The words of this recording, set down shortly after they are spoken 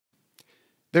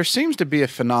There seems to be a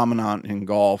phenomenon in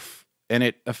golf, and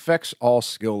it affects all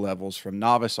skill levels from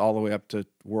novice all the way up to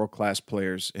world-class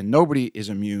players, and nobody is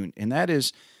immune. And that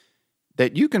is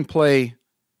that you can play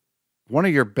one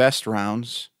of your best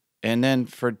rounds, and then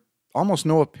for almost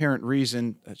no apparent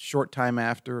reason, a short time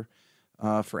after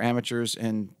for amateurs,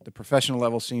 and the professional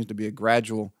level seems to be a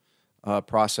gradual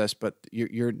process, but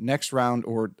your next round,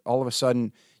 or all of a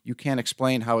sudden, you can't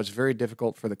explain how it's very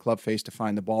difficult for the club face to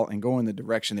find the ball and go in the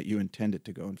direction that you intend it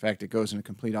to go. In fact, it goes in a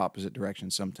complete opposite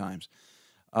direction sometimes.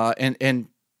 And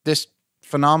this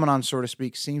phenomenon, so to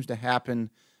speak, seems to happen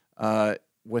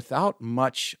without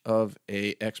much of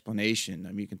a explanation. I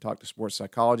mean, you can talk to sports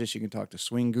psychologists, you can talk to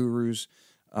swing gurus,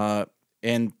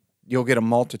 and you'll get a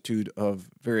multitude of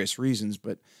various reasons.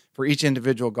 But for each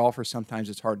individual golfer, sometimes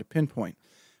it's hard to pinpoint.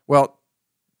 Well,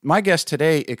 my guest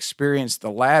today experienced the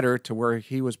latter, to where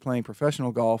he was playing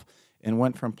professional golf and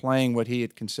went from playing what he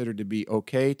had considered to be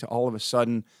okay to all of a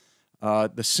sudden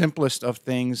the simplest of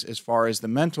things as far as the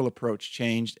mental approach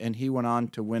changed, and he went on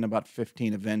to win about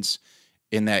 15 events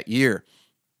in that year.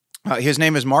 His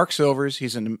name is Mark Silvers.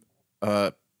 He's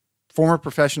a former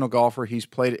professional golfer. He's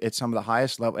played at some of the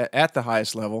highest level, at the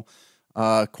highest level.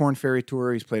 Korn Ferry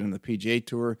Tour. He's played on the PGA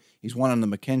Tour. He's won on the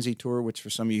Mackenzie Tour, which for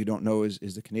some of you who don't know is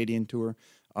the Canadian Tour.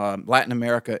 Latin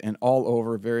America, and all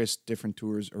over various different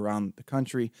tours around the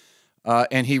country.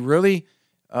 And he really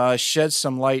sheds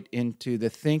some light into the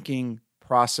thinking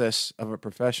process of a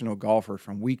professional golfer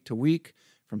from week to week,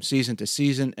 from season to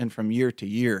season, and from year to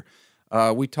year.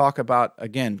 We talk about,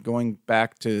 again, going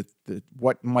back to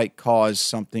what might cause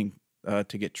something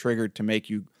to get triggered to make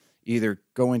you either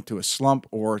go into a slump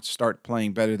or start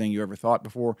playing better than you ever thought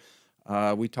before.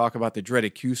 We talk about the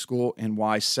dreaded Q school and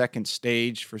why second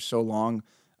stage for so long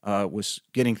was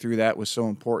getting through that was so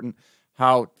important.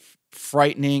 How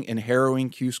frightening and harrowing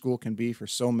Q school can be for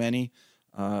so many,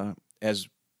 as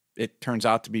it turns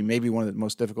out to be maybe one of the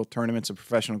most difficult tournaments a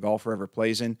professional golfer ever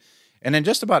plays in. And then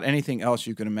just about anything else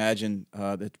you can imagine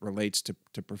that relates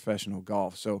to professional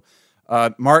golf. So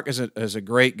Mark is a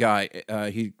great guy.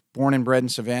 He born and bred in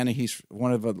Savannah. He's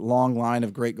one of a long line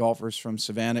of great golfers from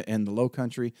Savannah and the Low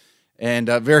Country, and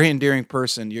a very endearing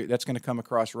person. That's going to come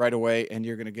across right away, and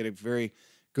you're going to get a very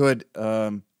good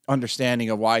understanding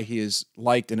of why he is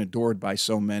liked and adored by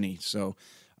so many. So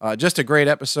just a great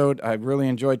episode. I really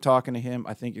enjoyed talking to him.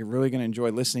 I think you're really going to enjoy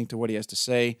listening to what he has to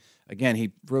say. Again,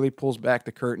 he really pulls back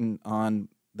the curtain on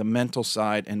the mental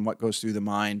side and what goes through the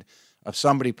mind of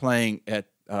somebody playing at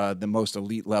the most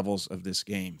elite levels of this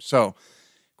game. So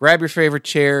grab your favorite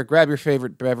chair, grab your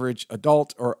favorite beverage,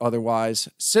 adult or otherwise,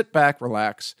 sit back,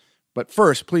 relax. But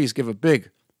first, please give a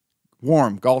big,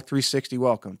 warm Golf 360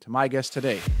 welcome to my guest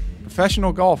today,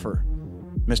 professional golfer,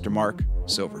 Mr. Mark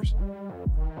Silvers.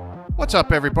 What's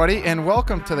up, everybody, and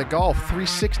welcome to the Golf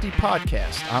 360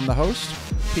 podcast. I'm the host,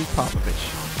 Pete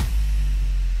Popovich.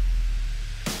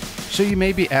 So you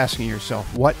may be asking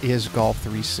yourself, what is Golf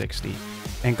 360?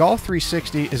 And Golf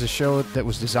 360 is a show that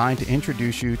was designed to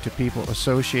introduce you to people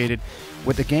associated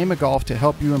with the game of golf to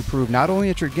help you improve not only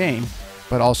at your game,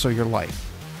 but also your life.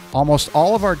 Almost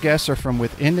all of our guests are from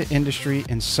within the industry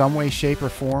in some way, shape, or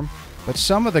form, but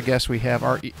some of the guests we have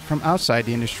are from outside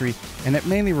the industry, and it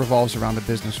mainly revolves around the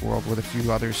business world with a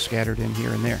few others scattered in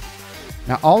here and there.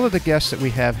 Now, all of the guests that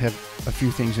we have a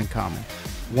few things in common.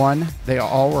 One, they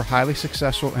all were highly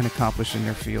successful and accomplished in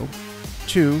their field.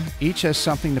 Two, each has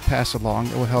something to pass along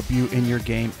that will help you in your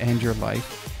game and your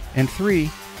life. And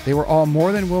three, they were all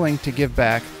more than willing to give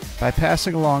back by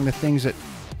passing along the things that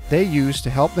they use to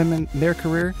help them in their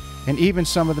career, and even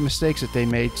some of the mistakes that they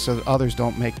made so that others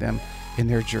don't make them in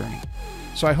their journey.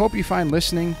 So I hope you find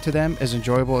listening to them as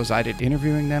enjoyable as I did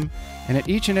interviewing them, and that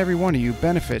each and every one of you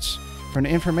benefits from the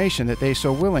information that they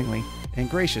so willingly and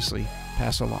graciously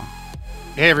pass along.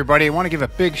 Hey everybody, I want to give a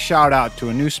big shout out to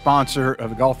a new sponsor of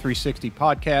the Golf 360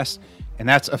 podcast, and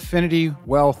that's Affinity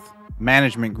Wealth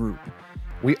Management Group.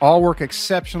 We all work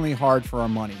exceptionally hard for our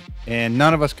money, and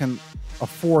none of us can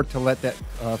afford to let that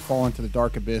fall into the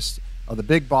dark abyss of the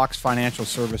big box financial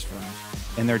service firms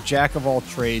and their jack of all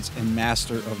trades and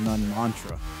master of none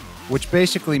mantra, which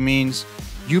basically means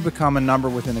you become a number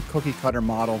within a cookie cutter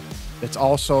model that's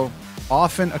also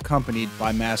often accompanied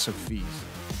by massive fees.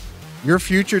 Your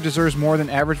future deserves more than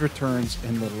average returns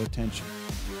and little attention.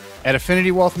 At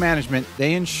Affinity Wealth Management,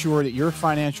 they ensure that your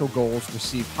financial goals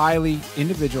receive highly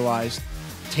individualized,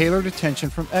 tailored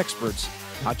attention from experts,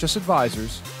 not just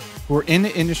advisors, who are in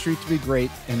the industry to be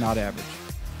great and not average.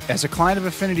 As a client of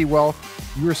Affinity Wealth,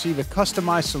 you receive a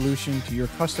customized solution to your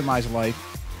customized life,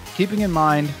 keeping in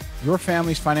mind your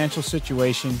family's financial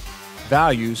situation,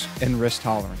 values, and risk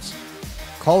tolerance.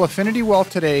 Call Affinity Wealth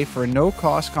today for a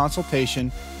no-cost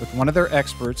consultation with one of their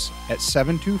experts at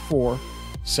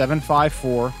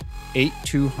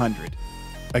 724-754-8200.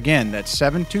 Again, that's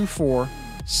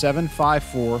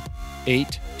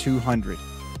 724-754-8200.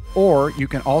 Or you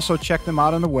can also check them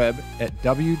out on the web at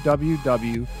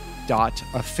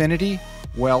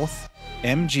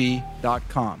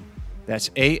www.affinitywealthmg.com. That's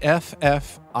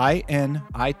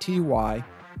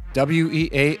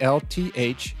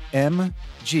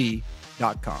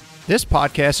AFFINITYWEALTHMG.com. This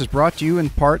podcast is brought to you in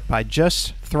part by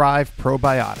Just Thrive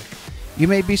Probiotic. You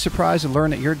may be surprised to learn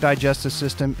that your digestive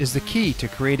system is the key to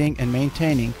creating and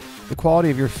maintaining the quality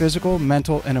of your physical,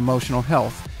 mental, and emotional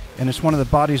health, and it's one of the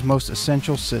body's most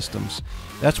essential systems.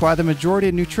 That's why the majority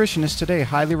of nutritionists today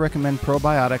highly recommend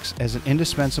probiotics as an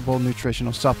indispensable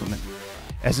nutritional supplement.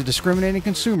 As a discriminating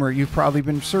consumer, you've probably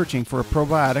been searching for a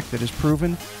probiotic that is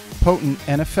proven, potent,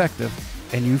 and effective,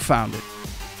 and you found it.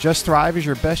 Just Thrive is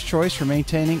your best choice for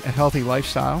maintaining a healthy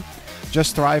lifestyle.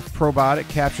 Just Thrive Probiotic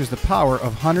captures the power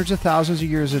of hundreds of thousands of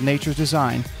years of nature's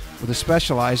design with a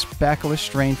specialized Bacillus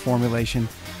strain formulation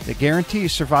that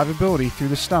guarantees survivability through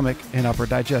the stomach and upper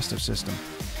digestive system.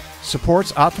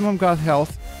 Supports optimum gut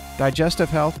health, digestive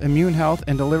health, immune health,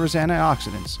 and delivers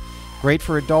antioxidants. Great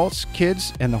for adults,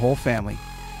 kids, and the whole family.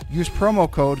 Use promo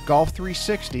code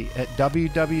GOLF360 at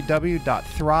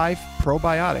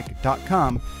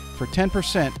www.thriveprobiotic.com for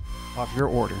 10% off your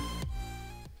order.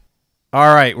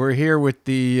 All right, we're here with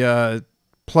the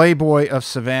Playboy of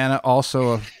Savannah,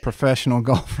 also a professional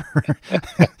golfer,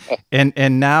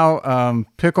 and now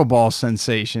pickleball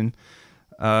sensation,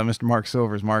 Mr. Mark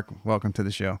Silvers. Mark, welcome to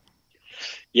the show.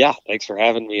 Yeah, thanks for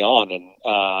having me on. And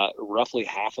roughly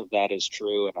half of that is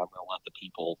true, and I'm going to let the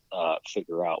people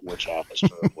figure out which half is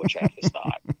true and which half is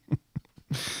not.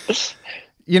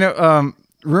 You know,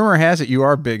 rumor has it you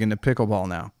are big into pickleball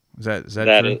now. Is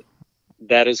that true?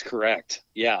 That is correct.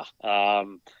 Yeah. I,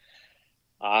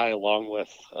 along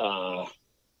with,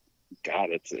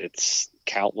 it's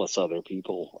countless other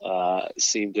people,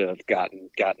 seem to have gotten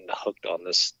hooked on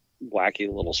this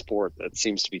wacky little sport that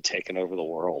seems to be taking over the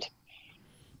world.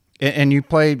 And you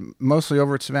played mostly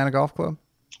over at Savannah Golf Club?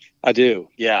 I do,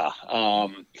 yeah.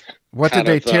 What did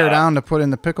they tear down to put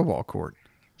in the pickleball court?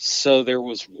 So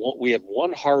we had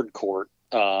one hard court,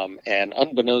 and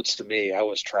unbeknownst to me, I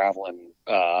was traveling.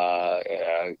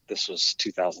 This was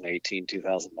 2018,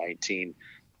 2019.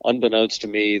 Unbeknownst to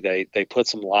me, they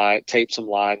put taped some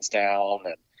lines down,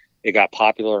 and it got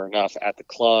popular enough at the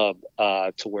club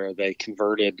to where they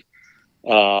converted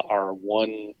our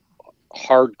one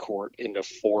hard court into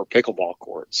 4 pickleball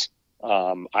courts.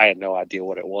 I had no idea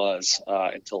what it was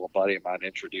until a buddy of mine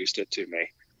introduced it to me.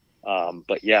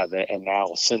 But yeah, and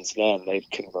now since then they've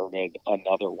converted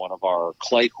another one of our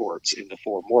clay courts into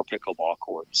 4 more pickleball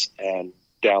courts, and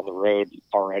down the road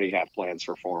already have plans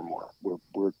for 4 more.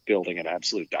 We're building an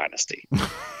absolute dynasty.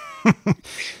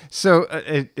 So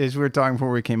as we were talking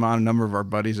before we came on, a number of our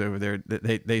buddies over there,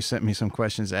 they sent me some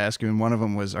questions to ask you, and one of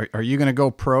them was, are you going to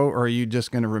go pro, or are you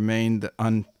just going to remain the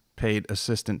unpaid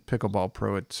assistant pickleball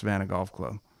pro at Savannah Golf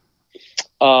Club?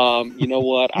 You know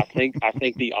what? I think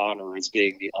the honor is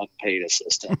being the unpaid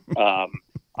assistant. I'm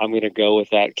going to go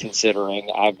with that, considering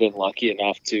I've been lucky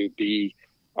enough to be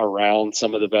around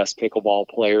some of the best pickleball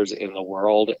players in the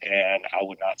world, and I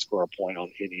would not score a point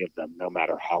on any of them, no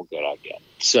matter how good I get.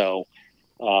 So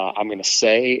I'm going to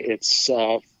say it's,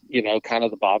 kind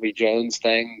of the Bobby Jones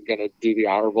thing, going to do the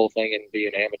honorable thing and be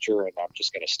an amateur, and I'm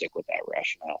just going to stick with that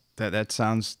rationale. That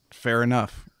sounds fair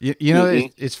enough. You know,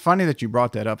 it's funny that you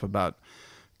brought that up about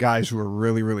guys who are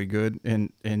really, really good,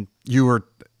 and you were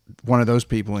one of those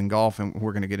people in golf, and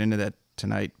we're going to get into that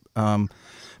tonight. But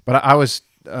I was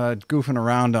goofing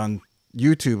around on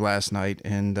YouTube last night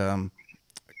and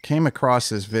came across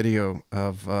this video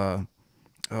of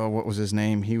what was his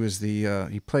name? He was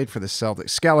he played for the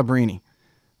Celtics, Scalabrine.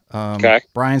 Okay.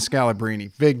 Brian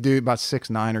Scalabrine, big dude, about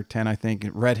 6'9" or 10, I think,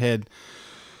 redhead.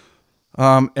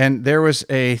 And there was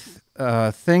a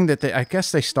thing that I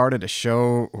guess they started a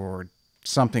show or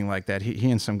something like that.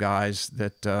 He and some guys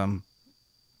that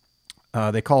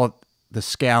they call it the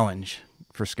Scallenge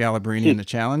for Scalabrine in the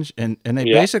challenge, and they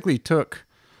basically took.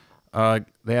 They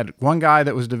had one guy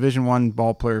that was Division I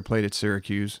ball player, played at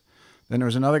Syracuse. Then there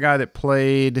was another guy that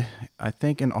played, I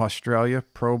think, in Australia,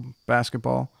 pro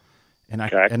basketball. And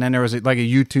and then there was like a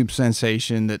YouTube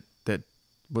sensation that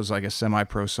was like a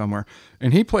semi-pro somewhere.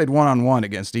 And he played one-on-one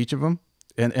against each of them.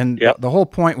 And the whole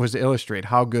point was to illustrate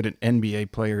how good an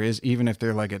NBA player is, even if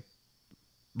they're like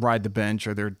ride the bench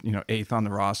or they're 8th on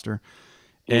the roster.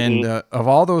 And of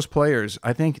all those players,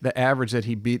 I think the average that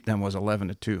he beat them was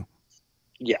 11-2.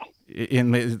 Yeah.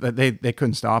 they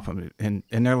couldn't stop him, and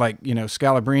they're like, you know,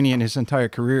 Scalabrini in his entire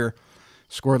career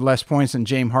scored less points than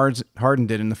James Harden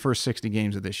did in the first 60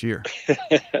 games of this year.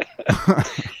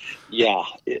 Yeah,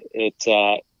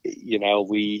 you know,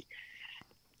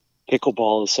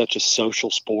 pickleball is such a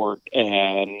social sport,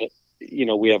 and you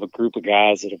know, we have a group of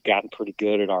guys that have gotten pretty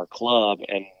good at our club,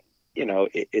 and you know,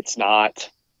 it's not,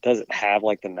 doesn't have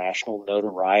like the national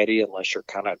notoriety unless you're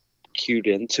kind of cued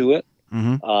into it.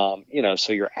 Mm-hmm. You know,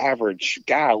 so your average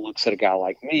guy looks at a guy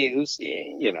like me who's,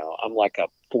 you know, I'm like a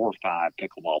 4 or 5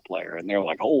 pickleball player, and they're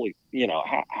like, holy, you know,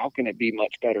 how can it be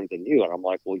much better than you? And I'm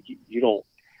like, well, you don't,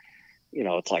 you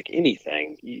know, it's like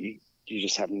anything. You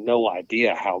just have no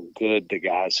idea how good the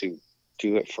guys who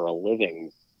do it for a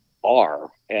living are.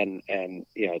 And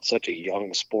you know, it's such a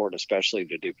young sport, especially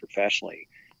to do professionally.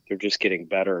 They're just getting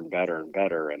better and better and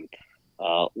better. And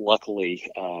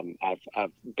luckily,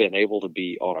 I've been able to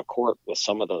be on a court with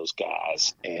some of those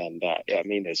guys. And I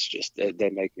mean, it's just, they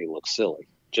make me look silly.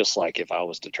 Just like if I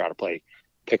was to try to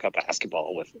pick up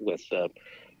basketball with the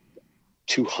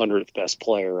 200th best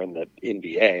player in the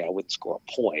NBA, I wouldn't score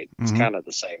a point. It's kind of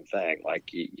the same thing.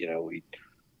 Like, you know, we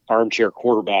armchair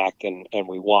quarterback and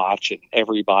we watch, and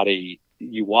everybody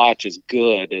you watch is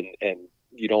good, and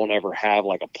you don't ever have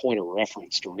like a point of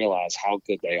reference to realize how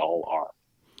good they all are.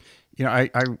 You know,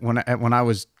 when I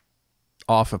was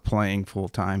off of playing full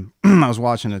time, I was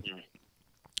watching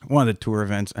one of the tour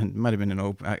events, and it might have been an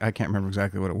open. I can't remember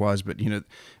exactly what it was, but you know,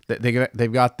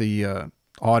 they've got the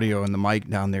audio and the mic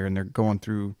down there, and they're going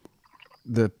through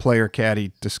the player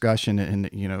caddy discussion, and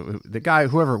you know, the guy,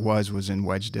 whoever it was in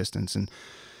wedge distance, and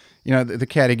you know, the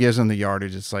caddy gives them the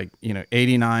yardage. It's like, you know,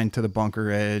 89 to the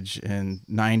bunker edge, and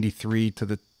 93 to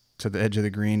the edge of the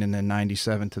green, and then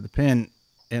 97 to the pin.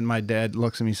 And my dad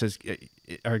looks at me and says,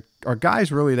 are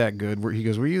guys really that good? He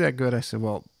goes, were you that good? I said,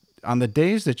 well, on the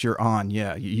days that you're on,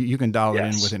 yeah, you can dial it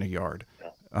in within a yard.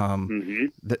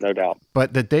 No doubt.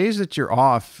 But the days that you're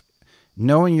off,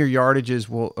 knowing your yardages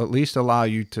will at least allow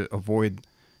you to avoid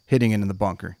hitting into the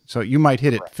bunker. So you might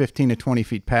hit it 15 to 20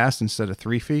 feet past instead of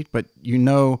 3 feet, but you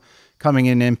know, coming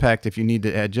in impact, if you need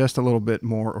to add just a little bit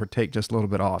more or take just a little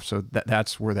bit off. So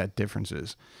that's where that difference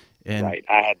is. And right.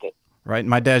 I had to. Right.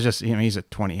 My dad's just, you know, he's a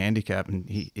 20 handicap, and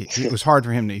it was hard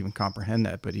for him to even comprehend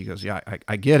that, but he goes, yeah,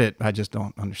 I get it. I just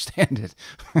don't understand it.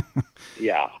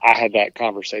 Yeah. I had that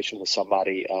conversation with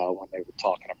somebody when they were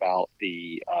talking about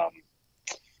the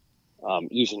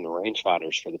using the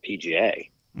rangefinders for the PGA.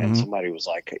 And somebody was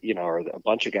like, you know, are a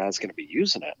bunch of guys going to be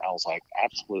using it? And I was like,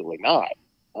 absolutely not.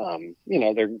 You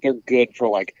know, they're good for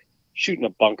like shooting a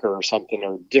bunker or something,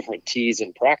 or different tees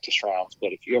in practice rounds.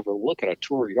 But if you ever look at a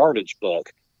tour yardage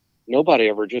book, nobody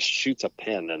ever just shoots a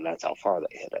pin and that's how far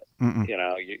they hit it. You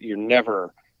know, you're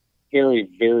never, very,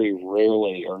 very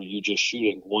rarely are you just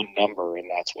shooting one number and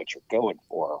that's what you're going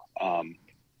for.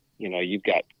 You know, you've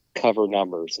got cover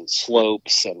numbers and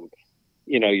slopes, and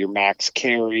you know, your max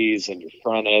carries and your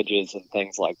front edges and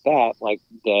things like that. Like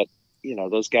that, you know,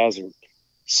 those guys are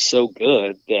so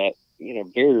good that, you know,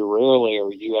 very rarely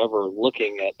are you ever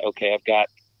looking at, okay, I've got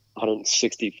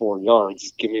 164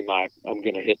 yards. I'm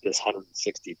going to hit this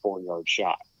 164 yard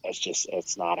shot.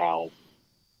 That's not how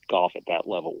golf at that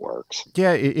level works.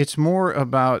 Yeah. It's more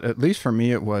about, at least for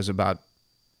me, it was about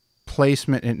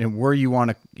placement and where you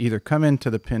want to either come into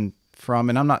the pin from.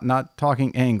 And I'm not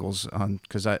talking angles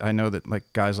because I know that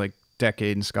like guys like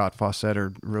Decade and Scott Fawcett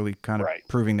are really kind of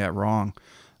proving that wrong.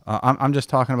 I'm just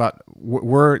talking about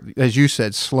where, as you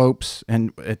said, slopes,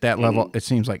 and at that level, it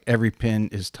seems like every pin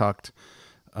is tucked.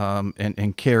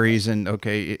 And carries, and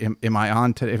okay, am I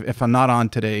on today? If I'm not on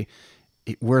today,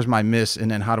 where's my miss?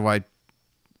 And then how do I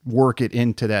work it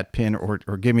into that pin, or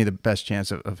give me the best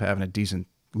chance of having a decent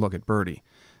look at birdie?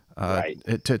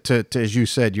 To as you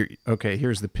said, you're okay.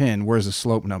 Here's the pin. Where's the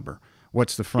slope number?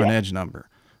 What's the front edge number?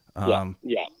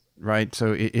 Right.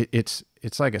 So it's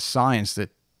like a science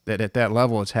that at that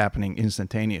level it's happening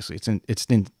instantaneously. It's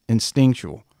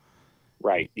instinctual.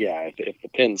 Right. Yeah. If the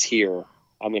pin's here,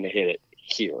 I'm going to hit it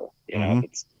here. You know, if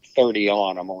it's 30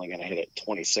 on, I'm only going to hit it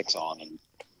 26 on, and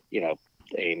you know,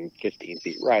 aim 15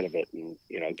 feet right of it, and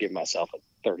you know, give myself a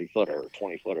 30 footer or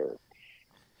 20 footer.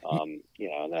 You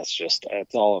know, and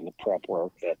it's all in the prep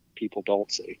work that people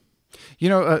don't see. You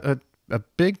know, a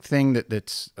big thing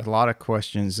that's a lot of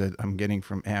questions that I'm getting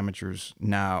from amateurs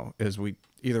now as we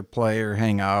either play or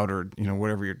hang out, or you know,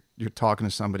 whatever you're talking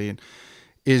to somebody, and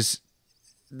is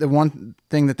the one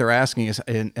thing that they're asking is,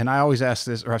 and I always ask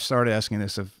this, or I've started asking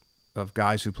this of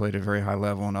guys who played at a very high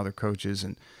level and other coaches,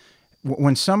 and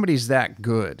when somebody's that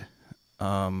good,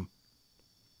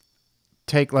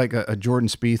 take like a Jordan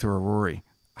Spieth or a Rory,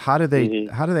 how do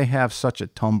they have such a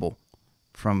tumble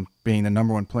from being the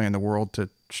number one player in the world to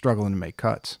struggling to make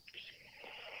cuts?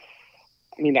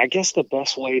 I mean, I guess the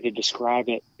best way to describe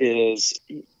it is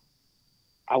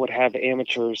I would have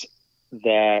amateurs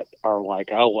that are like,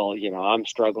 oh, well, I'm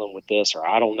struggling with this, or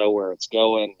I don't know where it's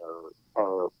going, or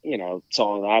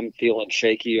so I'm feeling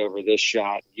shaky over this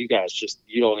shot. You guys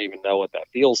you don't even know what that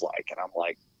feels like. And I'm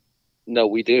like, no,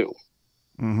 we do.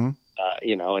 Mm-hmm.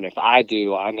 And if I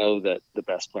do, I know that the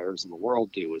best players in the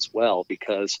world do as well,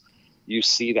 because you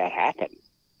see that happen.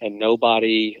 And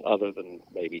nobody other than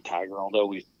maybe Tiger,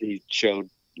 although he showed,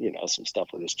 some stuff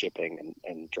with his chipping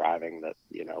and driving that,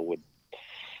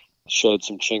 showed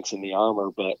some chinks in the armor,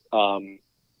 but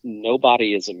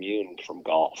nobody is immune from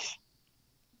golf.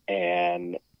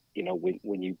 And,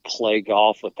 when you play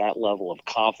golf with that level of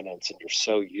confidence and you're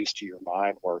so used to your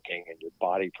mind working and your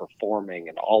body performing,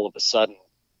 and all of a sudden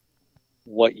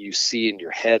what you see in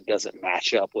your head doesn't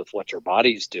match up with what your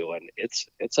body's doing,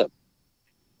 it'll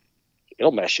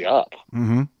mess you up.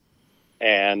 Mm-hmm.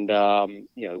 And,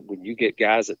 when you get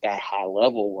guys at that high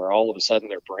level where all of a sudden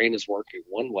their brain is working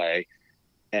one way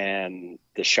and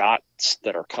the shots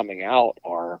that are coming out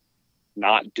are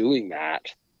not doing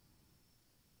that,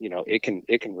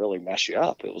 it can really mess you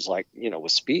up. It was like,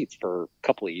 with Spieth for a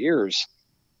couple of years.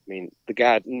 I mean, the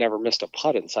guy never missed a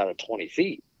putt inside of 20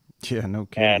 feet. Yeah, no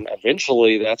kidding. And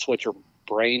eventually that's what your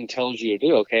brain tells you to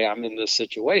do. Okay, I'm in this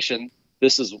situation.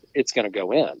 It's going to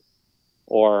go in.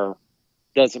 Or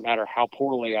doesn't matter how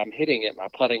poorly I'm hitting it, my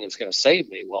putting is going to save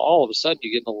me. Well, all of a sudden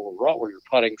you get in a little rut where your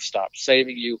putting stops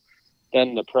saving you.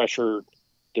 Then the pressure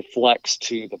deflects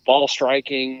to the ball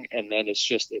striking, and then it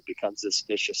becomes this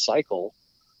vicious cycle.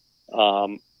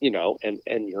 And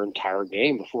your entire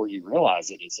game, before you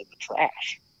realize it, is in the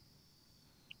trash.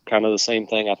 Kind of the same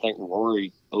thing I think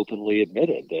Rory openly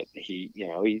admitted, that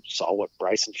he saw what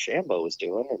Bryson DeChambeau was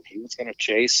doing, and he was going to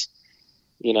chase,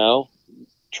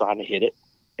 trying to hit it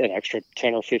an extra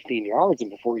 10 or 15 yards. And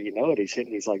before you know it, he's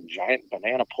hitting these like giant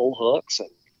banana pull hooks. And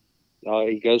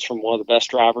he goes from one of the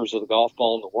best drivers of the golf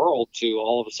ball in the world to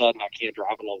all of a sudden, I can't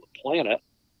drive it on the planet.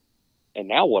 And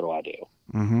now what do I do?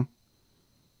 Mm-hmm.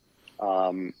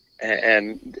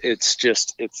 And it's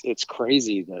just, it's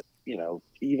crazy that,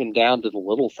 even down to the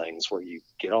little things where you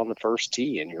get on the first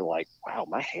tee and you're like, wow,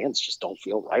 my hands just don't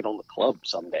feel right on the club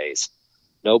some days.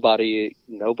 Nobody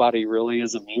really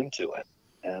is immune to it.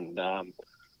 And,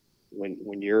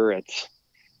 when you're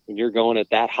going at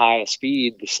that high a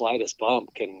speed, the slightest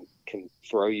bump can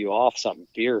throw you off something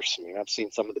fierce. I mean, I've seen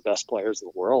some of the best players in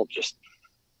the world just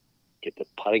get the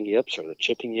putting yips or the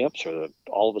chipping yips, or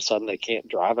all of a sudden they can't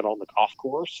drive it on the golf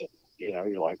course. And,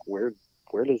 you're like, where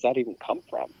does that even come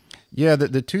from? Yeah,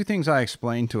 the two things I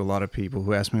explain to a lot of people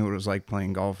who ask me what it was like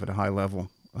playing golf at a high level,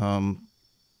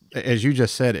 as you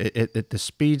just said, at the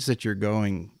speeds that you're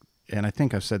going, and I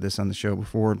think I've said this on the show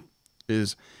before,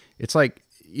 it's like,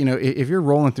 if you're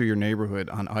rolling through your neighborhood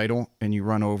on idle and you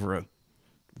run over a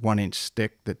 1-inch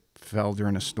stick that fell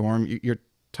during a storm, your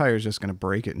tire's just going to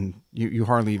break it, and you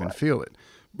hardly even feel it.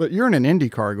 But you're in an Indy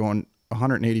car going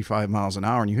 185 miles an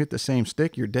hour and you hit the same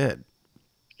stick, you're dead.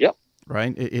 Yep.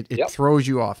 Right? It throws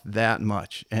you off that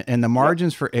much. And the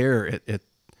margins for error,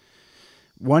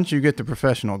 once you get to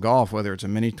professional golf, whether it's a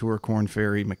mini tour, Korn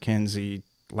Ferry, Mackenzie,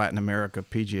 Latin America,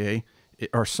 PGA,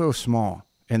 are so small,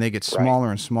 and they get smaller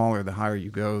and smaller the higher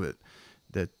you go.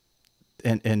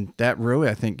 And that really,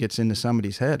 I think, gets into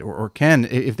somebody's head, or can,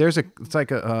 if there's a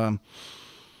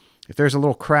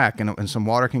little crack and some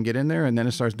water can get in there and then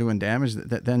it starts doing damage,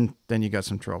 then you got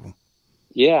some trouble.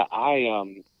 Yeah,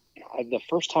 the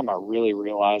first time I really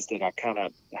realized it, I kind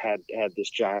of had this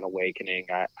giant awakening.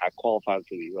 I qualified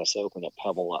for the U.S. Open at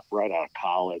Pebble right out of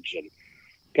college, and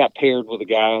got paired with a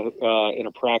guy in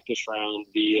a practice round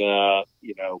via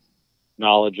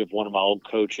knowledge of one of my old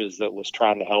coaches that was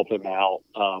trying to help him out,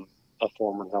 a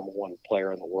former number one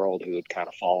player in the world who had kind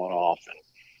of fallen off.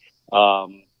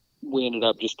 And we ended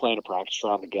up just playing a practice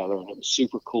round together, and it was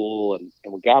super cool. And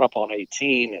we got up on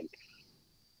 18, and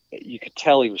you could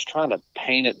tell he was trying to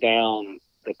paint it down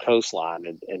the coastline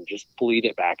and just bleed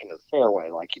it back into the fairway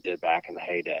like he did back in the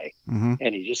heyday. Mm-hmm.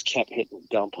 And he just kept hitting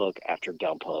dump hook after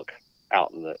dump hook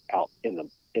out in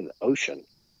the ocean.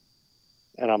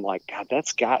 And I'm like, God,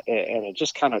 and it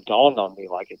just kind of dawned on me,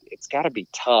 like, it's got to be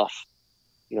tough,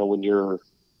 when you're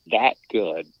that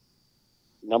good,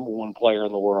 number one player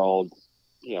in the world,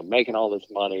 making all this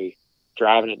money,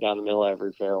 driving it down the middle of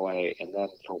every fairway. And then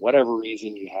for whatever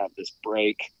reason, you have this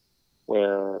break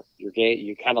where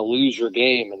you kind of lose your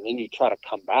game, and then you try to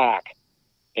come back,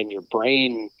 and your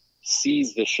brain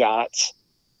sees the shots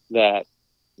that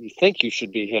you think you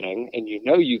should be hitting and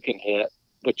you can hit,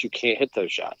 but you can't hit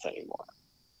those shots anymore.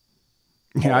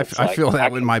 Yeah, I Like, feel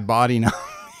that with my body now.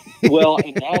 well,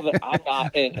 and now that I'm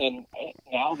not, and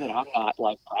now that I'm not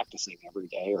like practicing every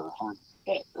day or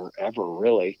ever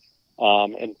really,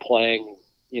 and playing,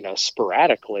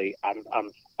 sporadically,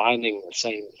 I'm finding the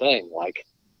same thing. Like,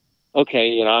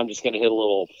 okay, I'm just going to hit a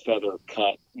little feather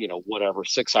cut, whatever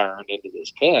 6-iron into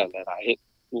this pin, and I hit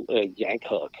a yank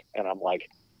hook, and I'm like,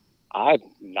 I'm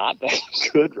not that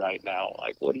good right now.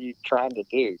 Like, what are you trying to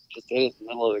do? Just hit it in the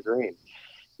middle of the green.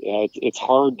 Yeah, it's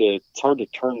hard to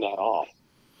turn that off.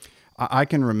 I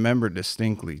can remember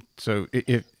distinctly. So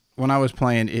if when I was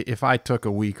playing, if I took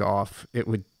a week off, it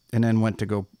would, and then went to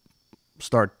go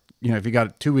start. If you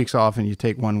got 2 weeks off and you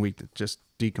take 1 week to just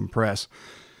decompress,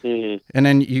 and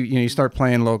then you start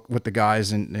playing with the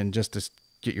guys and just to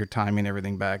get your timing and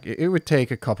everything back, it would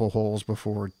take a couple holes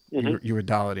before you would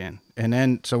dial it in. And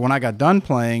then so when I got done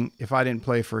playing, if I didn't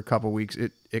play for a couple weeks,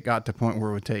 it got to the point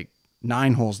where it would take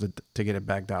 9 holes to get it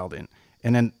back dialed in,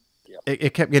 and then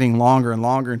it kept getting longer and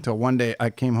longer until one day I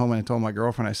came home and I told my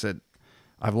girlfriend, I said,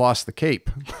 I've lost the cape.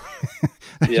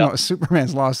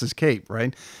 Superman's lost his cape,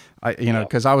 right?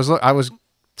 Because I was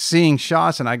seeing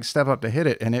shots and I'd step up to hit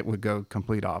it and it would go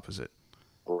complete opposite.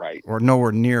 Right. Or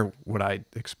nowhere near what I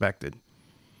expected.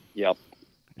 Yep.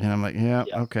 And I'm like,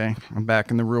 okay, I'm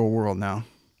back in the real world now.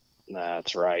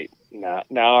 That's right. Now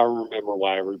I remember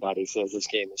why everybody says this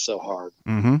game is so hard.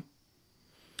 Mm-hmm.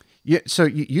 Yeah. So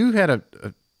you had a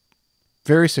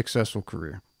very successful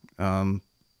career.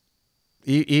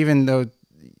 Even though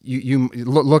you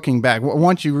looking back,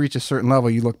 once you reach a certain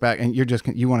level, you look back and you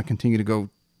want to continue to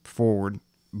go forward.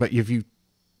 But if you,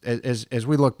 as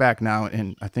we look back now,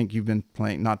 and I think you've been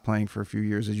not playing for a few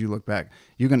years, as you look back,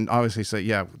 you can obviously say,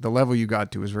 yeah, the level you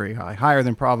got to is very high, higher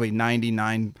than probably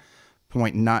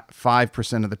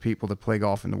 99.5% of the people that play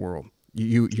golf in the world.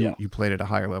 You played at a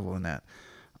higher level than that.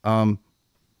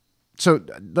 So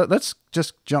let's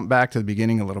just jump back to the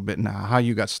beginning a little bit and how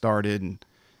you got started and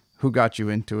who got you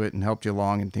into it and helped you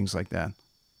along and things like that.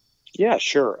 Yeah,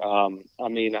 sure. I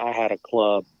mean, I had a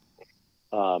club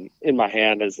in my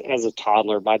hand as a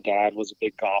toddler. My dad was a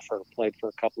big golfer, played for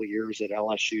a couple of years at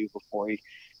LSU before he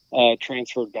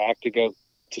transferred back to go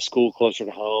to school closer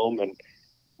to home, and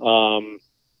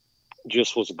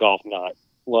just was a golf nut.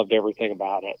 Loved everything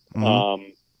about it.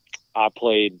 Mm-hmm. I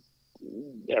played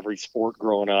every sport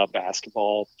growing up: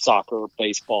 basketball, soccer,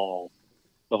 baseball,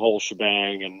 the whole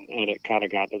shebang. And it kind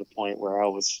of got to the point where I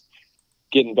was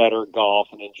getting better at golf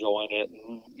and enjoying it.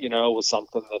 And, it was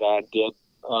something that I did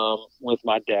with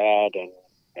my dad, and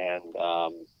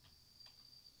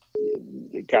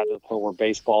it got to the point where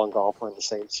baseball and golf were in the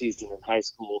same season in high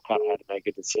school. Kind of had to make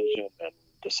a decision and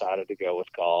decided to go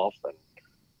with golf, and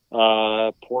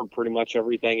poured pretty much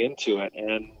everything into it.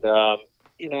 And I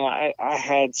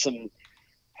had some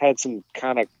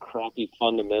kind of crappy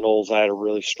fundamentals. I had a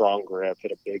really strong grip,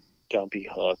 had a big dumpy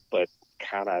hook, but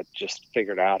kind of just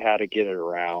figured out how to get it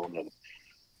around, and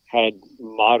had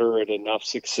moderate enough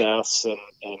success and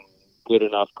good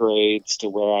enough grades to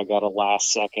where I got a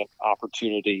last second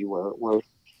opportunity where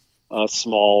a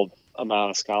small amount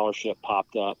of scholarship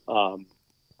popped up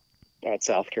at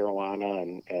South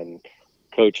Carolina, and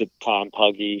coach at the time,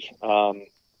 Puggy,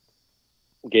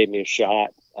 gave me a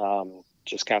shot,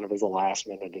 just kind of as a last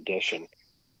minute addition.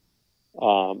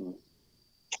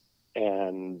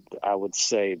 And I would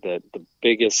say that the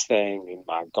biggest thing in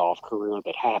my golf career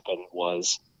that happened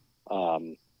was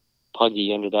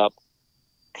Puggy ended up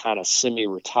kind of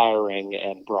semi-retiring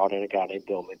and brought in a guy named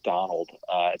Bill McDonald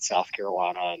at South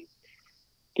Carolina. And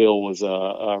Bill was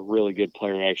a really good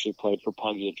player. He actually played for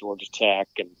Puggy at Georgia Tech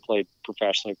and played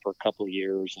professionally for a couple of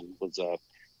years, and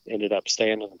ended up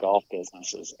staying in the golf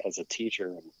business as a teacher,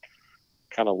 and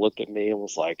kind of looked at me and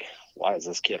was like, why is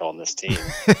this kid on this team?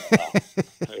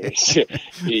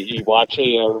 You watch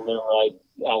it. I remember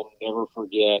I'll never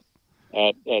forget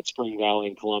at Spring Valley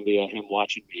in Columbia, him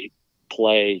watching me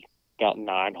play about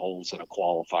 9 holes in a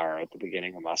qualifier at the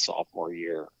beginning of my sophomore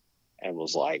year, and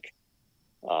was like,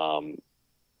 can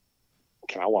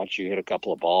I watch you hit a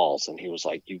couple of balls? And he was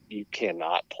like, you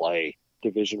cannot play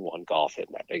Division I golf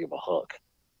hitting that big of a hook.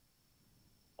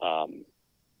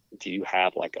 Do you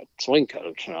have like a swing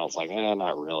coach? And I was like,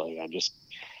 not really. I just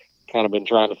kind of been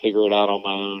trying to figure it out on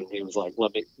my own. He was like,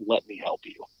 let me help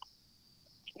you.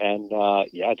 And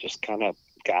just kind of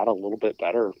got a little bit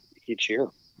better each year.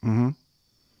 Mm-hmm.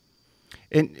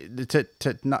 And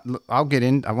I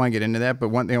want to get into that, but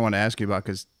one thing I want to ask you about,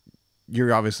 because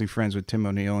you're obviously friends with Tim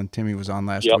O'Neill, and Timmy was on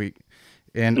last week,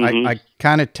 and I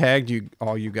kind of tagged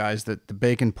all you guys, the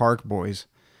Bacon Park boys,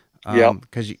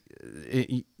 because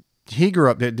he grew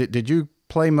up. Did you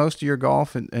play most of your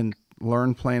golf and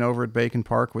learn playing over at Bacon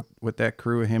Park with that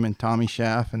crew of him and Tommy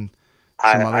Schaff and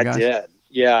some other I guys? did.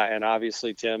 Yeah, and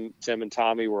obviously Tim and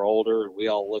Tommy were older, and we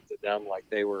all looked at them like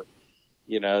they were,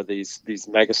 these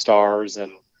mega stars,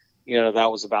 and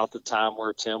that was about the time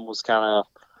where Tim was kind of,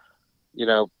 you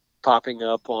know, popping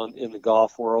up on in the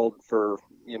golf world for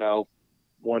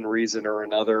one reason or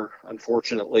another.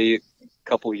 Unfortunately, a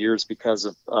couple of years because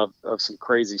of some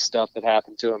crazy stuff that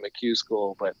happened to him at Q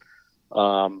school, but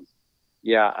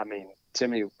yeah, I mean,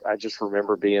 Timmy, I just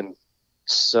remember being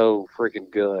so freaking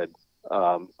good,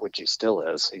 which he still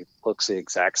is. He looks the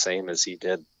exact same as he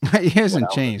did He when hasn't I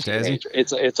was a changed, has he?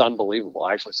 teenager. It's unbelievable.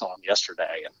 I actually saw him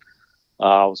yesterday, and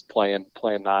I was playing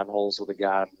 9 holes with a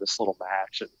guy in this little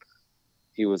match, and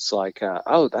he was like,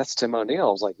 "Oh, that's Tim O'Neill."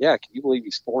 I was like, "Yeah, can you believe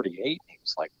he's 48?" He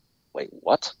was like, "Wait,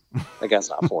 what? That guy's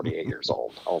not 48 years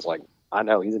old." I was like, "I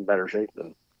know he's in better shape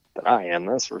than I am.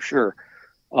 That's for sure."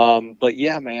 But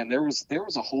yeah, man, there was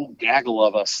a whole gaggle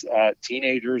of us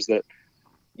teenagers that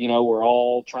we're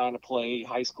all trying to play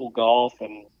high school golf,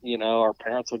 and our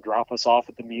parents would drop us off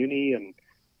at the Muni,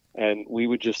 and we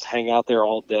would just hang out there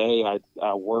all day.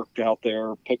 I worked out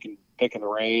there picking the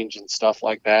range and stuff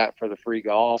like that for the free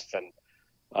golf, and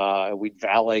we'd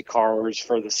valet cars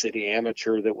for the city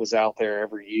amateur that was out there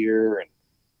every year,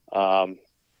 and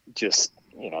just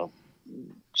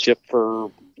chip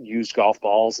for used golf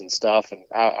balls and stuff. And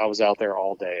I was out there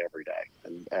all day, every day,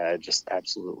 and I just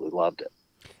absolutely loved it.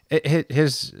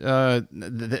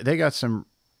 They got some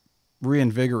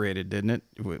reinvigorated, didn't it,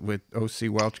 with OC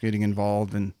Welch getting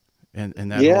involved and that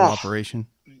whole Yeah, operation?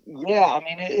 yeah. I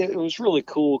mean, it was really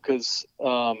cool because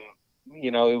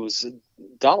it was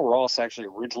Donald Ross actually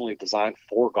originally designed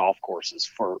 4 golf courses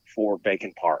for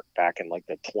Bacon Park back in like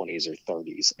the 20s or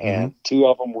 30s, Mm-hmm. and 2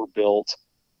 of them were built.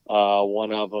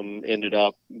 One of them ended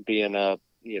up being a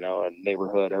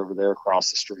neighborhood over there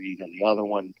across the street, and the other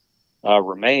one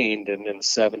remained. And in the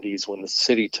 70s, when the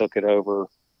city took it over,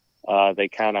 they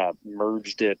kind of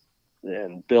merged it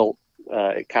and built.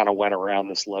 It kind of went around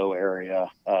this low area,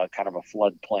 kind of a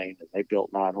floodplain, and they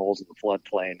built 9 holes in the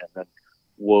floodplain, and then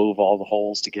wove all the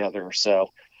holes together.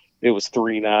 So it was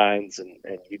 3 nines, and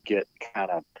you'd get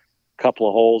kind of a couple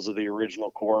of holes of the original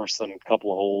course, then a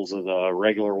couple of holes of the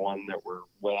regular one that were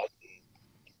wet.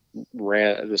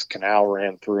 This canal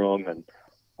ran through them,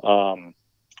 and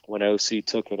when OC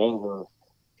took it over,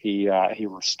 he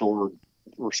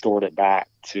restored it back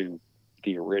to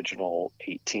the original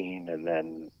 18, and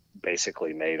then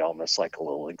basically made almost like a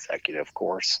little executive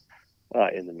course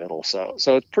in the middle. So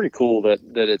it's pretty cool that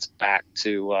it's back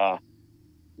to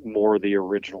more of the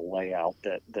original layout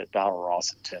that Donald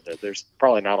Ross intended. There's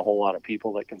probably not a whole lot of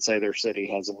people that can say their city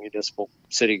has a municipal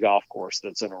city golf course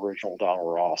that's an original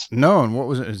Donald Ross. No,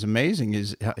 and is amazing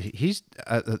is he's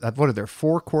what are there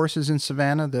 4 courses in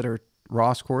Savannah that are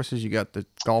Ross courses? You got the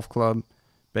golf club,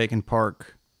 Bacon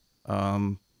Park,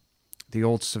 the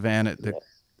old Savannah, the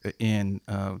inn,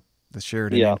 the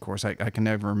Sheridan Yeah. Inn course. I can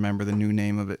never remember the new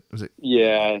name of it. Was it?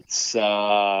 Yeah, it's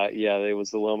it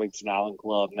was the Wilmington Island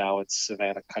Club. Now it's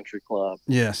Savannah Country Club.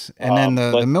 Yes, and then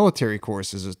the But military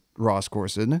course is a Ross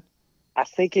course, isn't it? I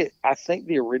think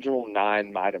the original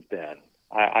 9 might have been.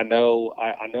 I know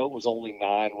it was only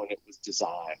 9 when it was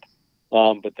designed.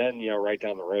 But then right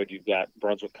down the road you've got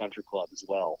Brunswick Country Club as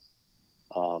well.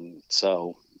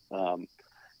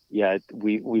 Yeah,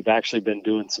 we've actually been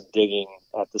doing some digging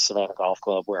at the Savannah Golf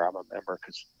Club where I'm a member,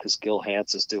 because Gil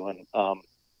Hance is doing a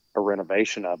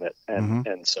renovation of it, Mm-hmm.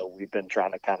 and so we've been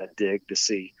trying to kind of dig to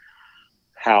see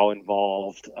how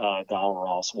involved Donald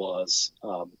Ross was,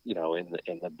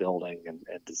 in the building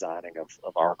and designing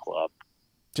of our club.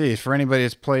 Geez, for anybody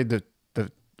that's played the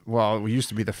well, it used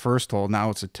to be the first hole, now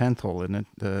it's a 10th hole, isn't it?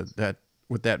 That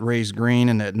with that raised green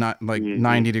and that not like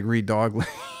 90-degree dog leg.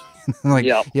 Like,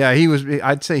 Yeah, yeah,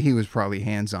 I'd say he was probably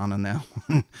hands-on that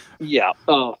one. yeah.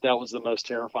 Oh, that was the most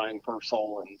terrifying first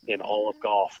hole in all of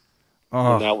golf, and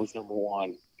Oh, that was number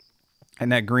 1.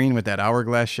 and that green with that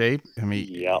hourglass shape. I mean,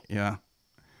 Yep. yeah.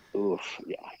 Oof.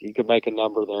 Yeah, you could make a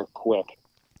number there quick.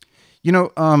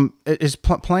 Is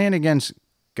playing against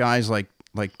guys like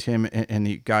Tim and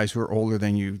the guys who are older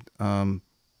than you, and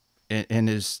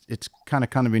it's kind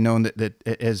of be known that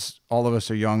as all of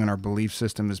us are young and our belief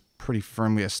system is pretty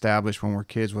firmly established when we're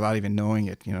kids without even knowing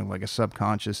it, like a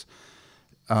subconscious,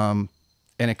 and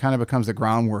it kind of becomes the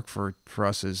groundwork for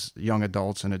us as young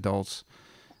adults and adults,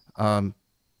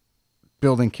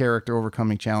 building character,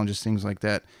 overcoming challenges, things like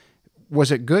that. Was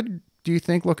it good, do you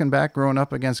think, looking back, growing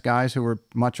up against guys who were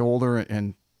much older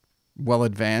and well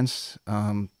advanced,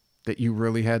 that you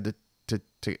really had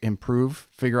to improve,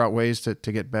 figure out ways to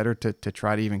get better, to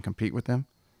try to even compete with them?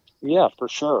 Yeah, for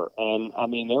sure. And I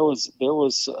mean, there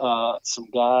was some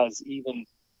guys even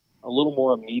a little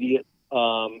more immediate,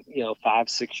 5,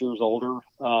 6 years older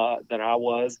than I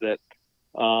was that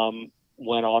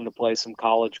went on to play some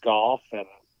college golf. And,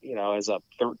 as a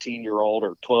 13-year-old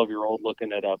or 12-year-old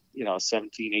looking at a,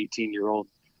 17, 18-year-old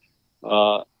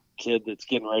uh, kid that's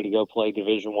getting ready to go play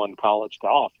Division I college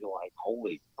golf, you're like,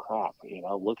 holy crap,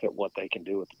 look at what they can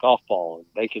do with the golf ball. And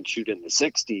they can shoot in the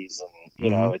 60s.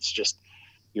 And, Hmm. it's just,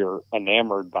 you're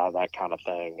enamored by that kind of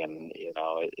thing. And,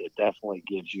 it definitely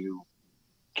gives you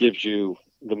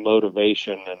the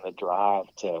motivation and the drive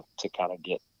to kind of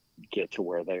get to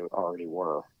where they already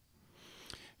were.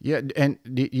 Yeah, and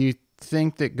do you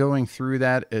think that going through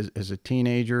that as a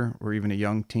teenager or even a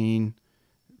young teen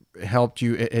helped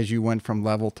you as you went from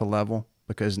level to level?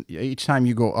 Because each time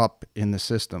you go up in the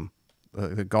system,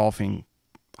 the golfing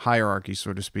hierarchy,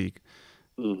 so to speak,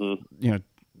 Hmm. you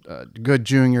know, good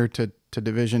junior to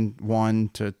Division I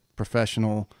to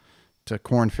professional to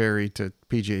Korn Ferry to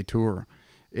PGA Tour.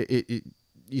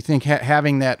 You think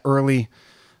having that early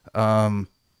um,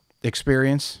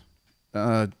 experience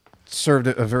uh, served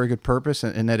a very good purpose,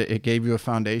 and that it gave you a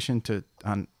foundation to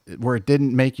on where it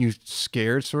didn't make you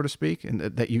scared, so to speak, and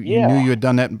that you knew Yeah, you had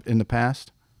done that in the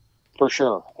past. for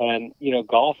sure. And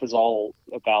golf is all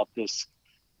about this.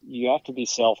 You have to be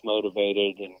self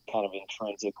motivated and kind of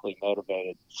intrinsically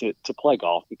motivated to play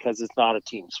golf because it's not a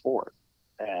team sport.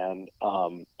 And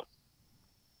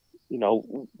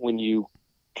when you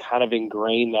kind of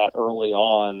ingrain that early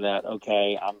on that,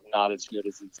 okay, I'm not as good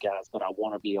as these guys, but I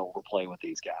want to be able to play with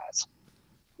these guys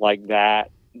like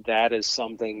that is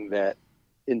something that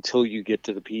until you get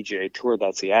to the PGA Tour,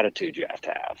 that's the attitude you have to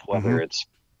have. Mm-hmm. Whether it's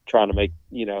trying to make,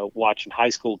 watching high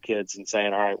school kids and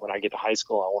saying, all right, when I get to high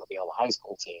school, I want to be on the high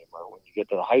school team. Or when you get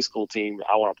to the high school team,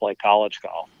 I want to play college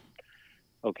golf.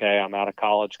 Okay, I'm out of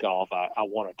college golf. I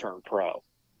want to turn pro.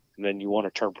 And then you want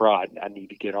to turn pro. I need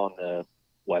to get on the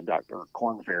Web Doctor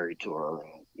Korn Ferry Tour,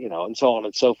 and, and so on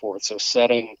and so forth. So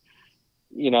setting,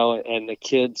 and the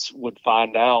kids would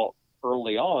find out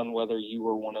early on whether you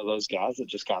were one of those guys that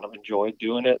just kind of enjoyed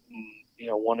doing it and,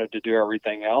 wanted to do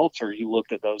everything else, or you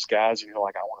looked at those guys and you're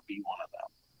like, I want to be one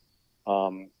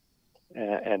of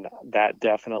them. And that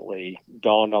definitely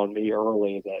dawned on me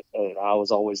early that I was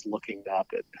always looking up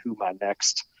at who my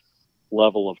next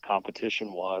level of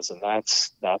competition was, and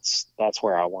that's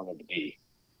where I wanted to be.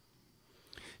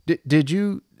 Did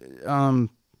you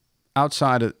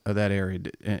outside of that area,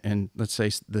 and let's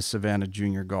say the Savannah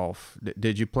Junior Golf,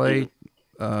 did you play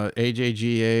Mm-hmm.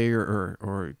 AJGA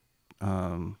or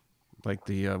like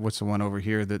the what's the one over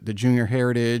here, the Junior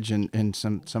Heritage and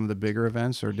some of the bigger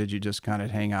events, or did you just kind of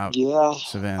hang out Yeah, I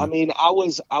Savannah? mean, I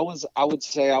would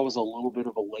say I was a little bit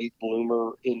of a late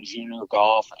bloomer in junior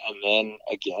golf and then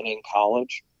again in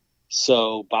college.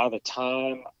 So by the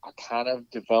time I kind of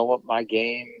developed my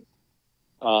game,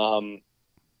 um,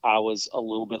 I was a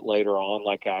little bit later on.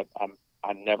 Like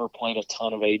I never played a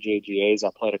ton of AJGAs. I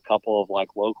played a couple of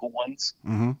like local ones.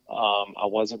 Mm-hmm. I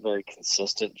wasn't very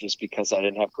consistent just because I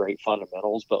didn't have great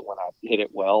fundamentals. But when I hit it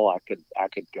well, I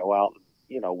could go out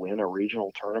and win a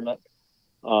regional tournament.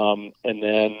 And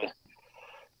then,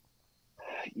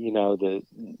 the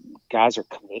guys are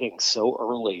committing so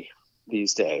early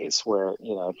these days where,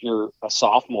 if you're a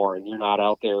sophomore and you're not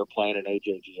out there playing in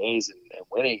AJGAs and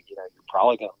winning, you're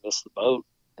probably going to miss the boat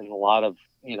in a lot of,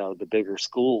 the bigger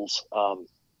schools.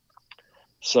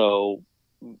 So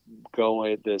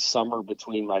going the summer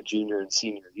between my junior and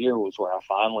senior year was where I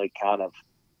finally kind of,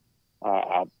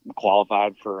 I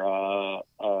qualified for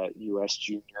a U.S.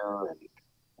 junior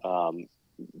and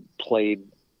played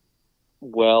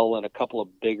well in a couple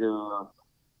of bigger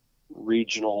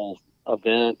regional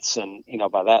events. And,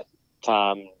 by that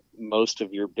time, most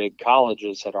of your big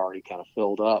colleges had already kind of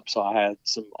filled up. So I had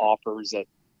some offers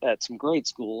at some great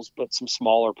schools, but some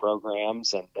smaller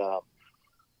programs, and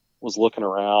was looking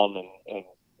around and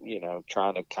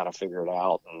trying to kind of figure it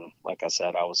out. And like I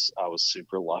said, I was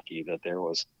super lucky that there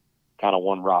was kind of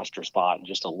one roster spot and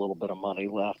just a little bit of money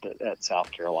left at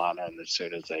South Carolina. And as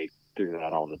soon as they threw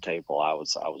that on the table, I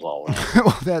was all in.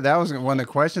 Well, that was one of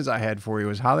the questions I had for you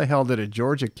was how the hell did a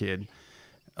Georgia kid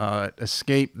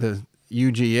escape the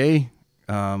UGA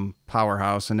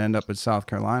powerhouse and end up in South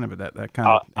Carolina? But that kind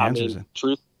of I answers mean,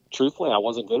 it. truthfully, I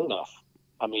wasn't good enough.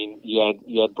 I mean,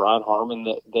 you had Brian Harmon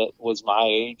that was my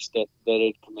age that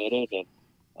had committed, and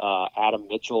Adam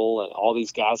Mitchell, and all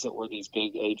these guys that were these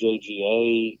big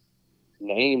AJGA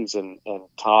names and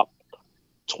top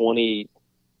 20,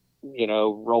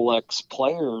 Rolex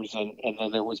players, and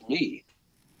then there was me.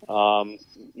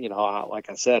 Like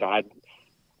I said, I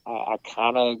I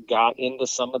kind of got into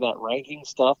some of that ranking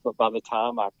stuff, but by the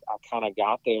time I kind of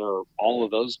got there, all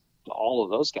of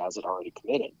those guys had already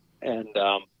committed. And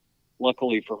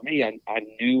luckily for me, I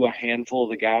knew a handful of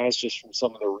the guys just from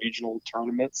some of the regional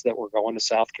tournaments that were going to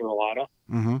South Carolina.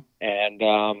 Mm-hmm. And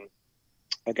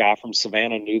a guy from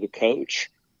Savannah knew the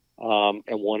coach and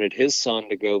wanted his son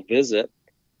to go visit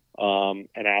and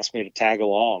asked me to tag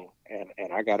along.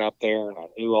 And I got up there and I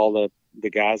knew all the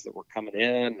guys that were coming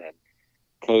in, and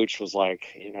coach was like,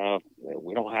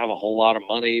 we don't have a whole lot of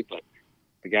money, but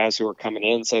the guys who are coming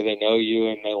in say they know you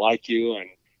and they like you, and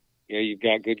you've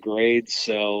got good grades,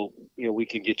 so we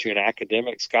can get you an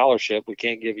academic scholarship. We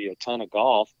can't give you a ton of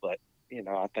golf, but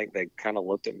I think they kind of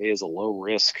looked at me as a low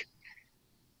risk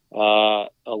ad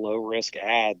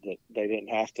that they didn't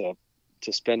have to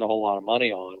spend a whole lot of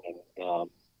money on. And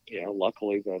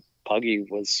luckily the Puggy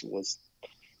was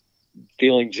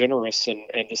feeling generous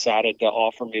and decided to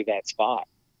offer me that spot.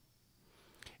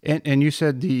 And you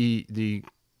said the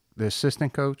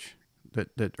assistant coach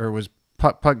that or was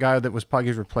putt guy that was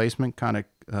Puggy's replacement kind of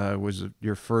was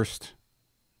your first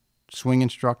swing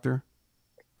instructor?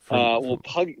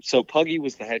 Puggy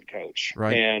was the head coach,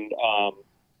 right? And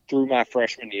through my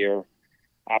freshman year,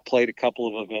 I played a couple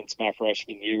of events my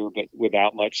freshman year, but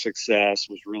without much success.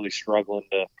 Was really struggling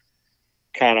to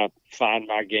kind of find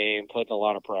my game, putting a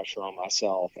lot of pressure on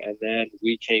myself. And then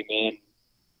we came in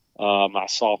my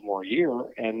sophomore year,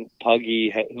 and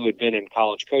Puggy, who had been in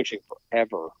college coaching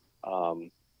forever,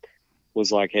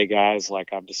 was like, "Hey guys,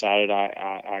 like I've decided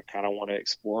I kind of want to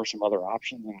explore some other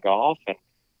options in golf, and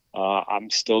I'm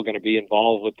still going to be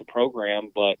involved with the program,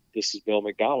 but this is Bill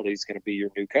McDonald. He's going to be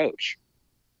your new coach."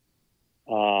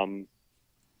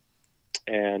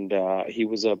 He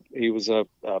was a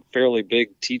fairly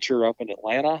big teacher up in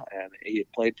Atlanta, and he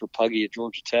had played for Puggy at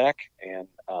Georgia Tech. And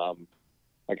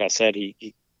like I said,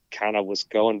 he kind of was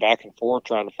going back and forth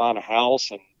trying to find a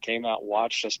house, and came out and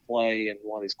watched us play in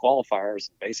one of these qualifiers,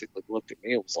 and basically looked at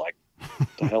me and was like, "What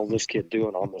the hell is this kid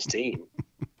doing on this team?"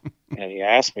 And he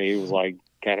asked me, he was like,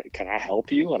 "Can I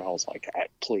help you?" And I was like,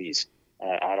 "Please,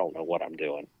 I don't know what I'm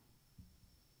doing."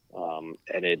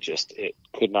 And it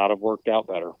could not have worked out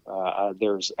better.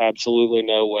 There's absolutely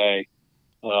no way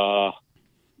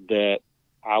that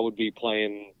I would be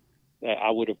playing.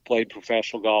 I would have played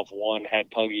professional golf. One,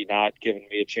 had Puggy not given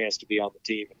me a chance to be on the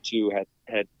team, and two,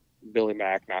 had Billy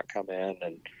Mack not come in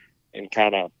and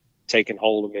kind of taken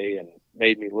hold of me and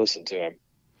made me listen to him.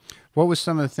 What was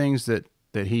some of the things that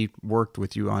he worked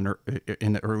with you on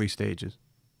in the early stages?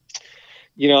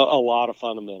 A lot of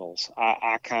fundamentals.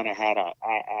 I kind of had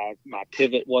my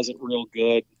pivot wasn't real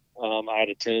good. I had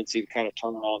a tendency to kind of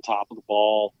turn it on top of the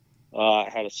ball. I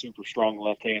had a super strong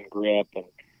left-hand grip,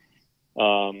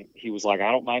 and he was like,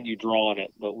 "I don't mind you drawing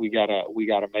it, but we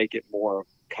gotta make it more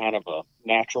kind of a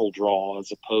natural draw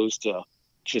as opposed to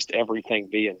just everything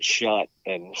being shut."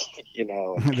 And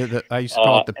I used to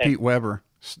call it the Pete Weber.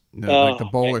 Like the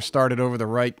bowler started over the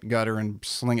right gutter and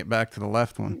sling it back to the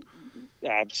left one.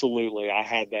 Absolutely. I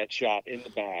had that shot in the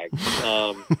bag.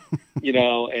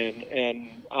 And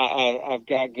I've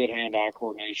got good hand-eye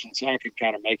coordination, so I could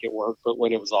kind of make it work. But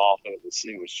when it was off, it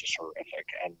was just horrific.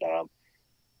 And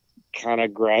kind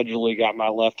of gradually got my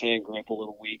left-hand grip a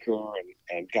little weaker,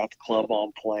 and got the club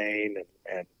on plane,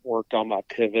 and worked on my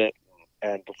pivot.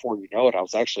 And before you know it, I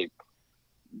was actually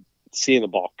seeing the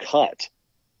ball cut.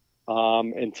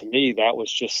 And to me, that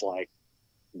was just like,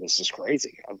 this is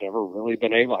crazy. I've never really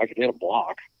been able, I could hit a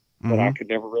block, but I could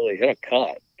never really hit a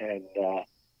cut. And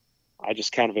I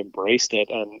just kind of embraced it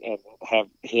and have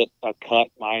hit a cut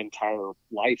my entire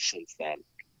life since then.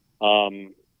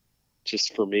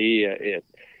 Just for me,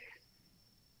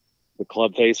 the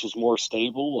club face was more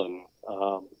stable, and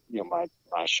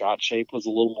my shot shape was a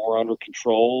little more under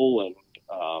control, and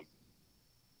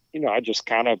I just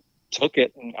kind of took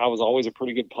it. And I was always a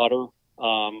pretty good putter.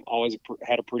 Always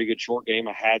had a pretty good short game.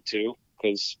 I had to,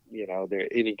 because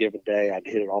any given day I'd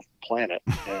hit it off the planet.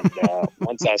 And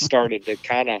once I started to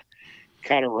kind of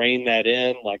rein that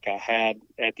in, like I had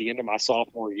at the end of my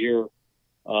sophomore year,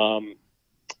 I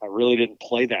really didn't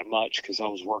play that much because I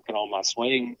was working on my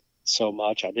swing so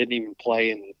much. I didn't even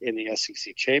play in the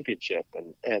SEC championship,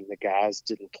 and the guys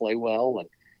didn't play well. And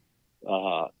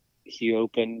he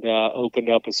opened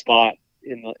up a spot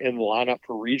in the lineup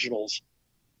for regionals.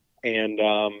 And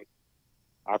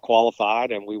I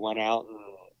qualified, and we went out, and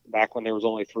back when there was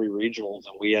only 3 regionals,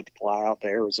 and we had to fly out to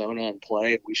Arizona and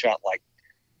play. And we shot like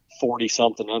 40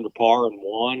 something under par and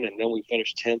won. And then we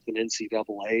finished 10th in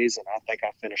NCAAs, and I think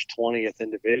I finished 20th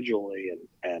individually.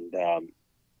 And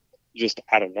just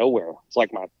out of nowhere, it's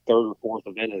like my 3rd or 4th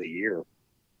event of the year.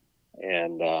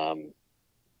 And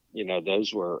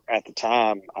those were at the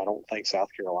time. I don't think South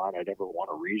Carolina had ever won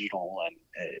a regional, and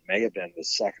it may have been the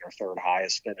second or third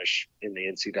highest finish in the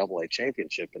NCAA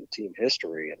championship in team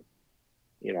history.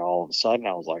 And all of a sudden,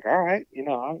 I was like, all right,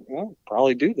 I'll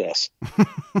probably do this.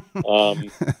 A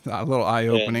little eye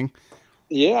opening.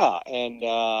 Yeah, and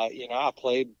I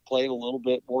played a little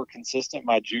bit more consistent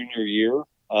my junior year,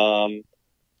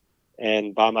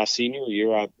 and by my senior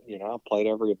year, I played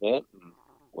every event and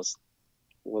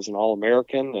was an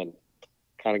All-American, and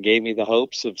kind of gave me the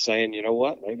hopes of saying, you know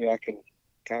what, maybe I can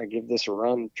kind of give this a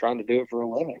run, trying to do it for a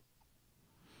living.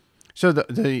 So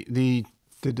the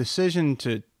decision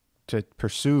to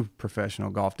pursue professional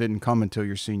golf didn't come until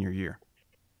your senior year.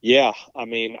 Yeah, I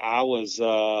mean, I was,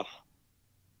 and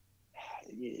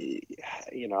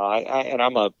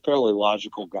I'm a fairly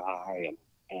logical guy, and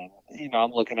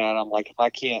I'm looking at it, I'm like, if I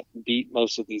can't beat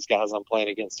most of these guys I'm playing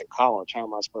against in college, how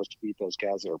am I supposed to beat those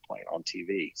guys that are playing on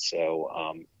TV? So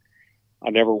I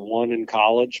never won in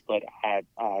college, but I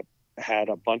had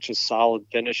a bunch of solid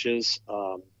finishes.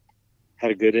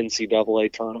 Had a good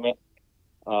NCAA tournament.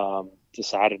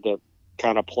 Decided to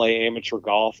kind of play amateur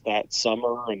golf that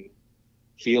summer and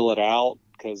feel it out,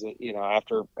 because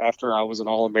after I was an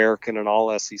All-American and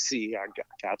All SEC, I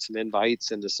got some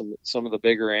invites into some of the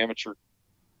bigger amateur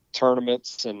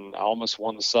tournaments, and I almost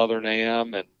won the Southern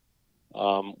AM. And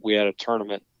we had a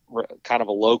tournament, kind of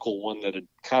a local one that had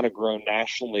kind of grown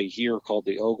nationally here, called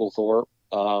the Oglethorpe,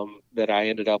 that I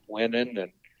ended up winning,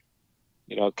 and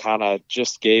kind of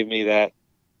just gave me that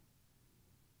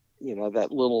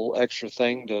that little extra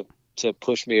thing to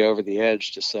push me over the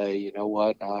edge to say, you know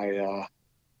what, I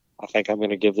think I'm going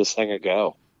to give this thing a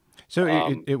go. So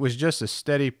it was just a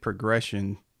steady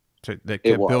progression that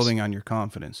kept building on your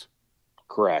confidence.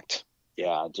 Correct.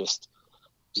 Yeah, just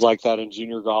it was like that in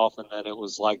junior golf, and then it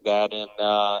was like that in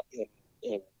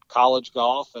college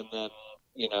golf, and then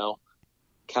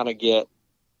kind of get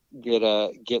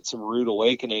some rude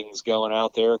awakenings going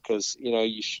out there, because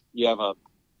you have a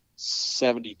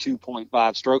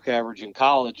 72.5 stroke average in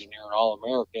college, and you're an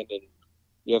All-American, and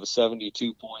you have a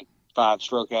 72.5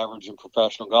 stroke average in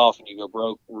professional golf, and you go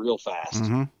broke real fast.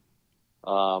 Mm-hmm.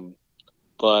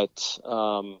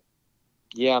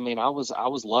 Yeah, I mean, I was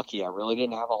lucky. I really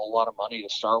didn't have a whole lot of money to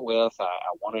start with.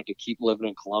 I wanted to keep living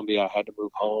in Columbia. I had to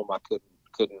move home. I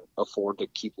couldn't afford to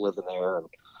keep living there, and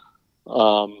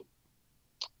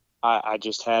I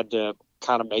just had to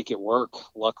kind of make it work.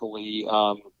 Luckily,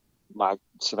 my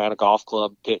Savannah Golf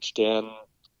Club pitched in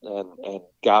and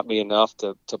got me enough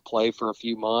to play for a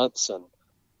few months, and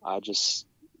I just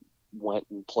went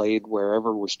and played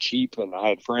wherever was cheap, and I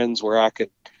had friends where I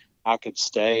could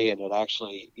stay, and it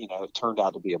actually, it turned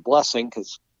out to be a blessing,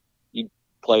 because you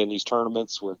play in these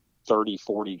tournaments with 30,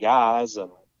 40 guys,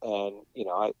 and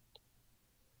I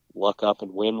luck up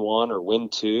and win one or win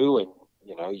two, and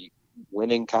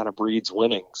winning kind of breeds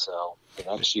winning. So the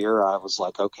next year I was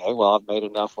like, okay, well, I've made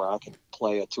enough where I can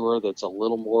play a tour that's a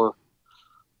little more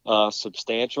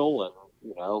substantial, and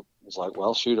it was like,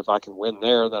 well, shoot, if I can win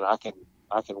there, then I can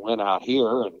win out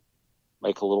here and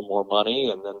make a little more money.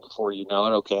 And then before you know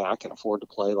it, okay, I can afford to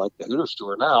play like the Hooters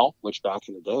Tour now, which back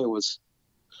in the day was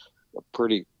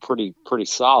pretty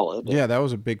solid. Yeah, that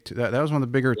was a big. That was one of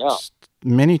the bigger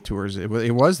mini tours. It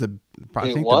was the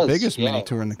biggest mini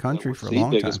tour in the country for a long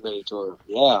time. The biggest mini tour.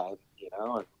 Yeah, and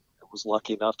I was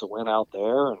lucky enough to win out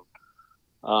there,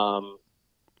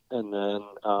 and then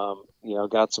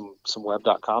got some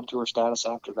web.com tour status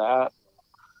after that.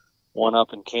 One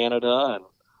up in Canada, and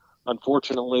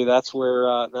unfortunately that's where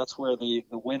the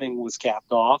winning was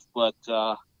capped off. But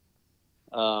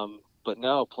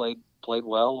no, played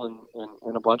well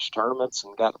in a bunch of tournaments,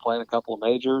 and got to play in a couple of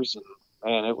majors, and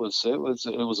man, it was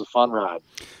a fun ride.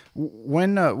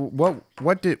 When what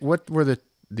were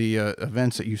the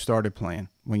events that you started playing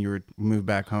when you moved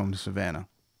back home to Savannah?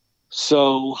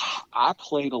 So I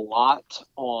played a lot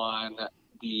on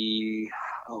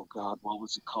what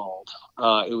was it called?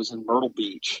 It was in Myrtle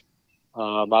Beach.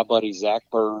 My buddy Zach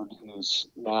Bird, who's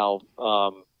now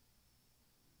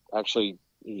actually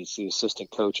he's the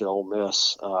assistant coach at Ole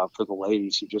Miss for the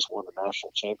ladies, who just won the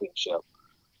national championship.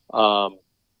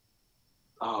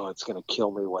 It's going to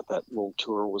kill me what that little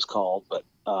tour was called, but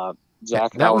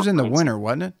Zach. That was in the winter,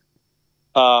 wasn't it?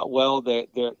 Well, there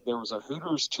was a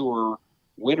Hooters Tour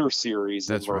winter series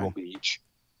in Myrtle Beach.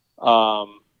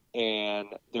 And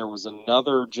there was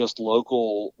another just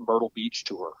local Myrtle Beach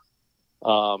tour.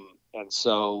 And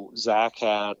so Zach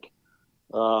had,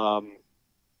 when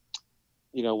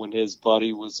his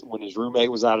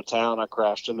roommate was out of town, I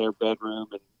crashed in their bedroom,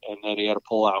 and then he had a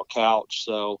pull-out couch.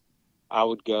 So I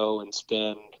would go and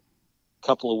spend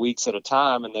couple of weeks at a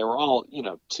time, and they were all,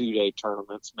 2-day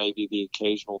tournaments, maybe the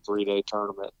occasional 3-day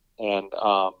tournament. And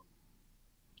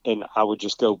I would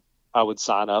just go, I would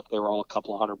sign up. They were all a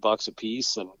couple of $100 a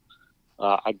piece, and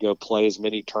I'd go play as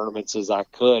many tournaments as I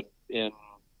could in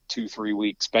 2-3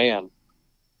 week span,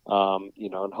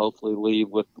 and hopefully leave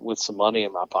with some money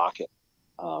in my pocket.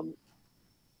 Um,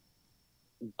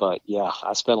 but yeah,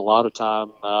 I spent a lot of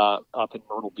time up in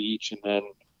Myrtle Beach, and then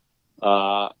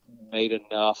uh, made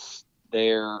enough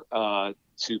there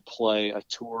to play a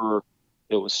tour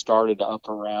that was started up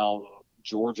around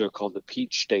Georgia called the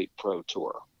Peach State Pro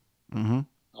Tour. Mm-hmm.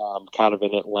 Kind of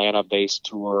an Atlanta-based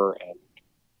tour, and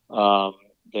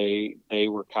they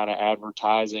were kind of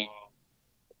advertising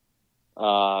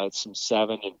some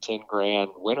 7 and 10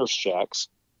 grand winners checks.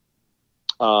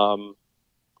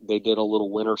 They did a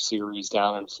little winter series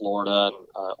down in Florida, and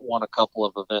won a couple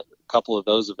of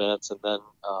those events, and then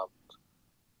I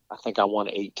think I won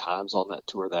 8 times on that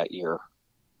tour that year.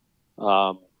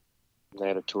 Um, they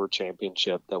had a tour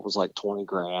championship that was like 20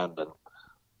 grand, and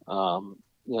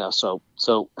so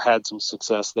had some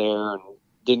success there, and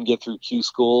didn't get through Q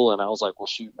school, and I was like, well,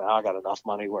 shoot, now I got enough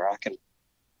money where I can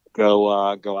go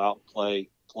out and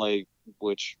play,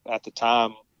 which at the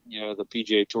time, the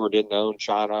PGA Tour didn't own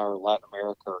China or Latin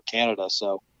America or Canada.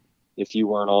 So if you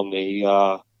weren't on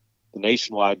the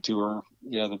nationwide tour,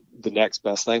 the next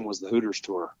best thing was the Hooters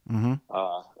Tour. Mm-hmm.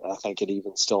 I think it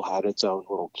even still had its own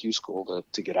little Q school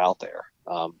to get out there.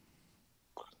 That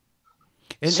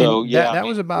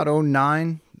was about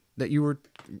 '09 that you were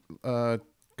got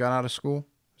out of school.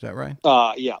 Is that right?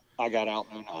 Yeah, I got out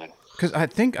in '09. Because I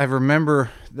think I remember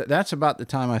that's about the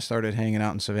time I started hanging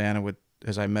out in Savannah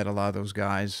as I met a lot of those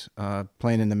guys,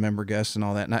 playing in the member guests and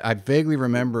all that. And I vaguely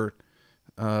remember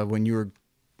when you were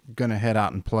going to head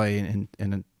out and play, and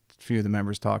a few of the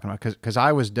members talking about, because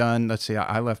I was done. Let's see,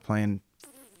 I left playing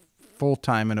full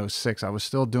time in '06. I was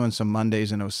still doing some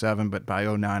Mondays in '07, but by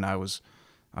 '09 I was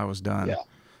done.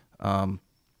 Yeah.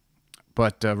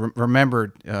 But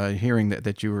remembered hearing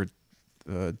that you were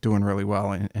doing really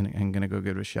well and going to go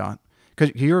give it a shot.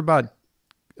 Because you're about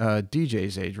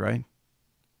DJ's age, right?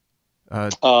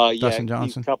 Dustin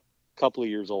Johnson? Couple of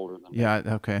years older than me. Yeah,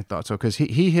 okay, I thought so. Because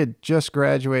he had just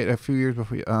graduated a few years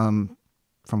before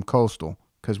from Coastal.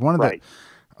 Because one of right.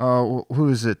 who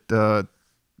is it? The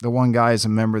one guy is a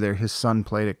member there. His son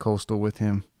played at Coastal with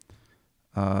him.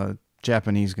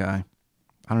 Japanese guy.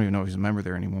 I don't even know if he's a member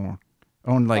there anymore.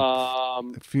 Owned like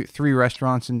 3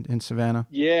 restaurants in Savannah.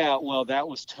 Yeah, well, that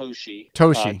was Toshi.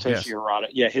 Toshi, Toshi yes. Harada.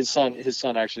 Yeah, his son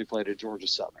actually played at Georgia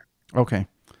Southern. Okay.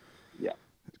 Yeah.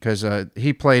 Because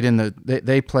he played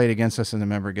they played against us in the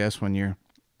member guest one year,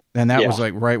 and that was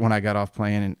like right when I got off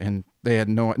playing, and they had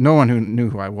no one who knew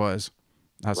who I was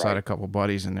outside a couple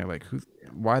buddies, and they're like,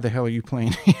 why the hell are you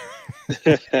playing here?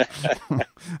 I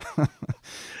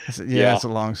said, it's a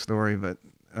long story, but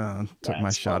took my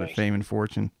shot at fame and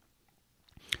fortune.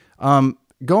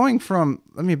 Going from,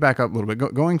 let me back up a little bit.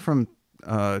 Going from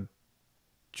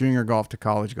junior golf to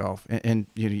college golf, and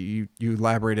you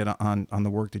elaborated on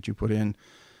the work that you put in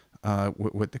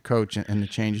with the coach and the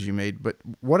changes you made. But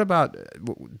what about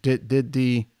did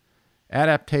the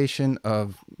adaptation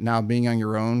of now being on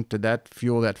your own, did that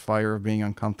fuel that fire of being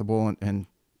uncomfortable and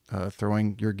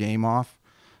throwing your game off?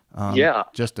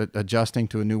 Just adjusting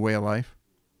to a new way of life.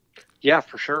 Yeah,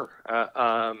 for sure.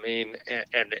 I mean,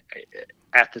 and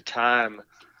at the time,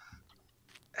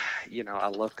 I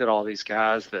looked at all these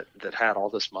guys that had all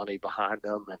this money behind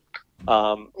them, and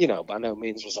by no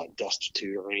means was I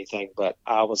destitute or anything, but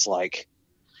I was like,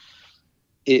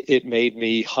 it made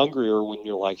me hungrier when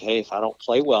you're like, hey, if I don't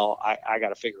play well, I got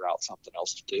to figure out something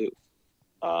else to do.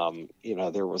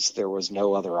 There was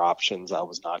no other options. I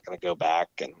was not going to go back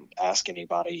and ask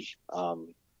anybody,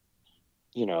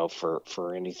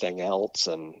 for anything else.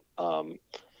 And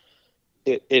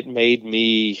it made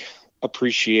me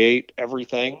appreciate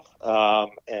everything,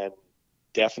 and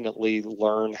definitely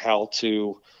learn how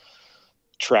to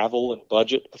travel and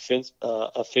budget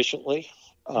efficiently.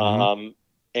 Mm-hmm.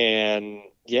 And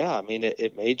yeah, I mean,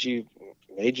 it made you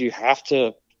have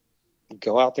to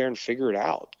go out there and figure it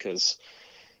out. Cause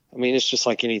I mean, it's just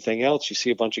like anything else. You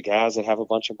see a bunch of guys that have a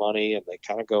bunch of money and they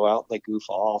kind of go out and they goof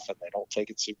off and they don't take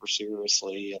it super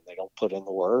seriously and they don't put in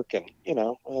the work, and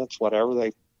it's whatever.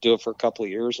 They do it for a couple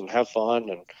of years and have fun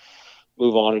and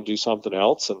move on and do something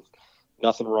else, and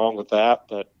nothing wrong with that.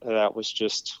 But that was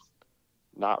just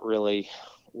not really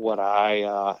what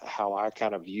how I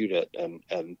kind of viewed it.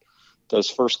 And those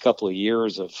first couple of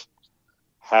years of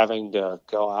having to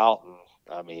go out and,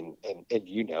 I mean,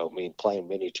 playing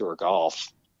mini tour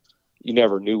golf, you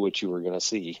never knew what you were going to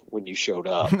see when you showed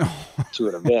up to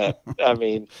an event. I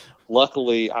mean,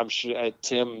 luckily, I'm sure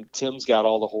Tim's got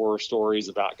all the horror stories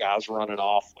about guys running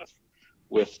off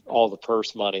with all the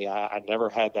purse money. I never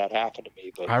had that happen to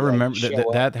me, but I yeah, you remember that, show that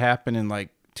up. that happened in like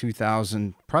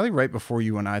 2000, probably right before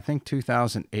you and I think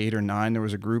 2008 or 9. There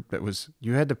was a group that was,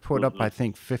 you had to put up, Hmm. I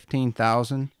think,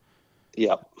 15,000.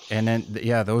 Yep, And then,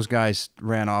 yeah, those guys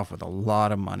ran off with a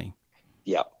lot of money.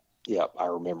 yep, yep. I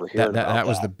remember That hearing that about that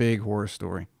was the that. big horror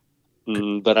story.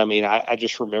 But I mean, I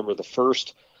just remember the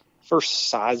first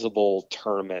sizable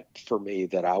tournament for me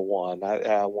that I won.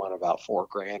 I won about 4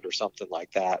 grand or something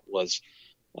like that. Was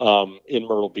in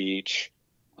Myrtle Beach.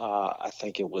 I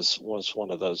think it was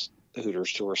one of those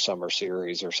Hooters Tour Summer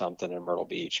Series or something in Myrtle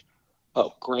Beach.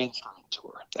 Oh, Grand Slam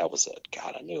Tour. That was it.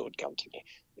 God, I knew it would come to me.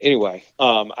 Anyway,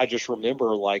 I just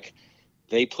remember like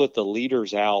they put the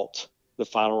leaders out the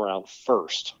final round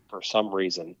first for some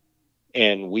reason,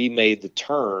 and we made the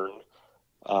turn.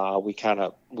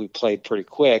 We played pretty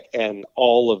quick, and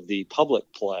all of the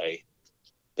public play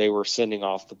they were sending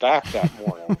off the back that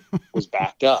morning was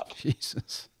backed up.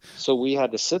 Jesus. So we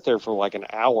had to sit there for like an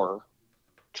hour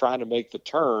trying to make the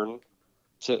turn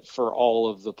for all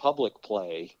of the public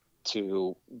play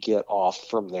to get off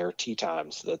from their tee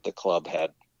times that the club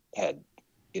had had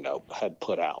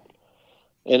put out.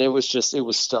 And it was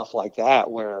stuff like that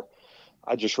where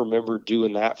I just remember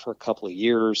doing that for a couple of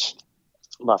years,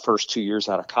 my first 2 years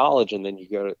out of college, and then you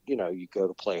go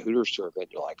to play a Hooters tour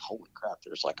event, you're like, holy crap,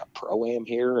 there's like a pro-am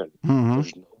here, and Hmm.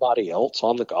 there's nobody else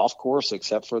on the golf course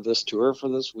except for this tour for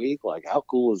this week. Like, how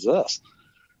cool is this?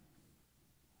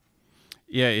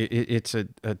 Yeah, it's a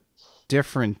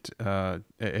different,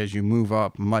 as you move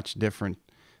up, much different.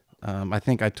 I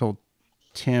think I told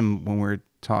Tim when we were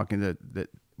talking that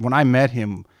when I met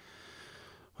him,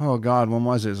 oh God, when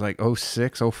was it? It was like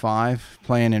 '06, '05,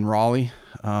 playing in Raleigh.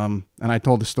 And I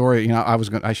told the story,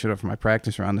 I showed up for my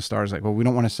practice around the stars, like, well, we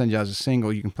don't want to send you as a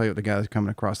single. You can play with the guy that's coming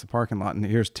across the parking lot. And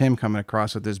here's Tim coming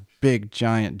across with this big,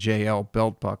 giant JL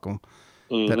belt buckle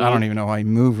that I don't Mm-hmm. even know how he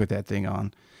moved with that thing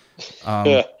on.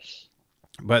 Um,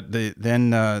 but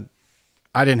then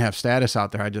I didn't have status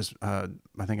out there. I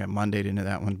think I Mondayed into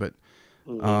that one. But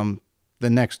Mm-hmm. um, the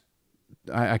next,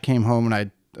 I came home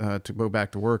and to go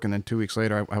back to work. And then 2 weeks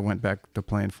later, I went back to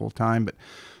playing full time. But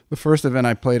the first event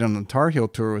I played on the Tar Heel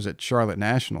Tour was at Charlotte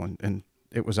National, and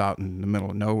it was out in the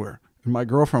middle of nowhere. And my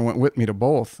girlfriend went with me to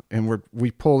both, and we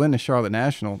pull into Charlotte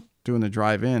National doing the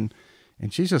drive in,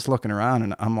 and she's just looking around,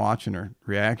 and I'm watching her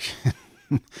reaction.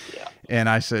 Yeah. And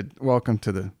I said, "Welcome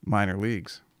to the minor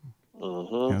leagues.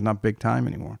 Mm-hmm. Not big time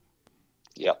anymore."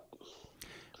 Yep.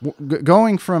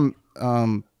 Going from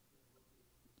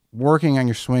working on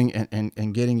your swing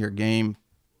and getting your game,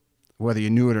 whether you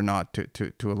knew it or not,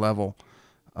 to a level.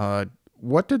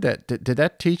 What did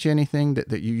that teach you anything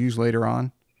that you use later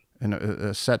on, and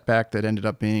a setback that ended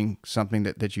up being something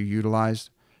that you utilized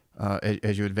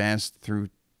as you advanced through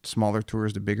smaller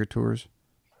tours to bigger tours?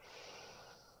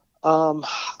 Um,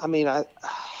 I mean, I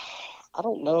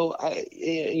don't know.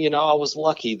 I was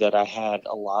lucky that I had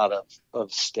a lot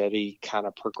of steady kind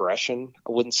of progression.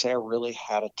 I wouldn't say I really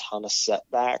had a ton of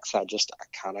setbacks. I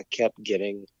kind of kept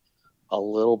getting a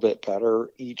little bit better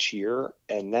each year,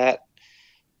 and that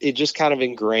it just kind of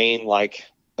ingrained like,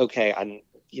 okay,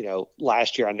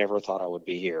 last year I never thought I would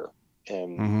be here.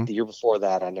 And Mm-hmm. the year before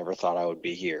that, I never thought I would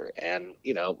be here. And,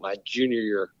 my junior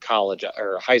year of college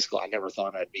or high school, I never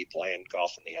thought I'd be playing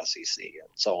golf in the SEC and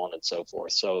so on and so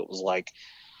forth. So it was like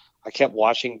I kept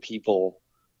watching people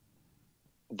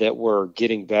that were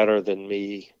getting better than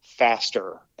me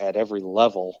faster at every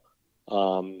level.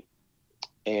 Um,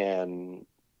 and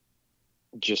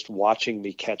just watching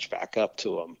me catch back up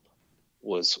to them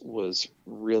was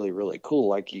really really cool.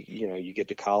 Like you get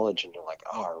to college and you're like,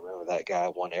 oh, I remember that guy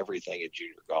won everything at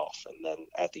junior golf, and then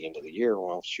at the end of the year,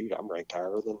 well, shoot, I'm ranked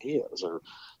higher than he is. Or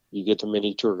you get to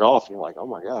mini tour golf and you're like, oh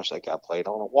my gosh, that guy played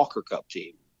on a Walker Cup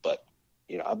team, but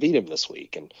I beat him this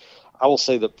week. And I will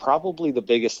say that probably the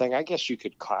biggest thing, I guess you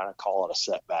could kind of call it a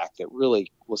setback, that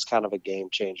really was kind of a game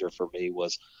changer for me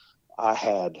was I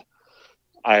had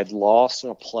I had lost in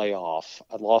a playoff.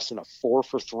 I'd lost in a 4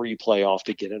 for 3 playoff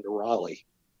to get into Raleigh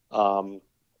um,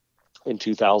 in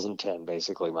 2010,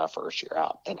 basically my first year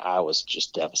out. And I was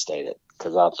just devastated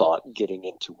because I thought getting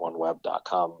into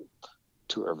OneWeb.com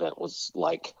tour event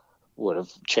would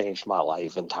have changed my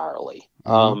life entirely.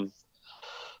 Mm-hmm.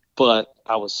 But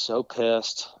I was so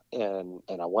pissed, and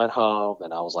I went home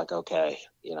and I was like, okay,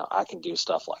 I can do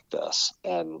stuff like this.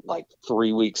 And like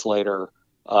 3 weeks later,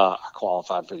 I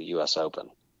qualified for the U.S. Open.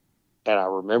 And I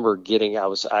remember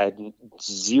I had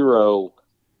zero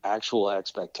actual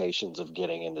expectations of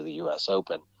getting into the U.S.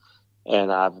 Open,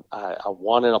 and I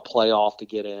won in a playoff to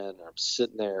get in. I'm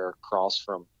sitting there across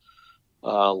from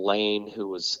Lane, who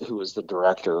was the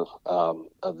director of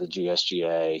the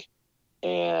GSGA,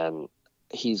 and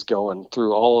he's going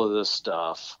through all of this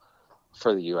stuff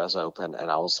for the U.S. Open,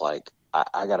 and I was like,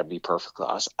 I got to be perfectly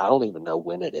honest, I don't even know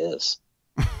when it is.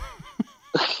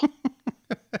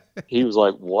 He was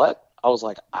like, what? I was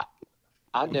like,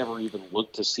 I never even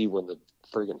looked to see when the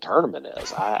friggin' tournament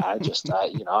is. I just, I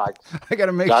got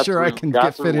to make got sure I through, can got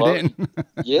get through fitted low. in.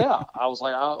 Yeah. I was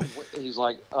like, he's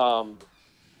like,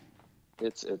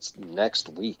 it's next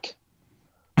week.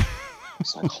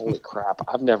 It's like, holy crap.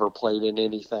 I've never played in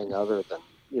anything other than,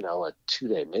 a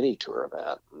 2-day mini tour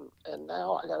event. And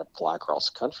now I got to fly across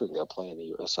the country and go play in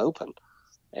the U.S. Open.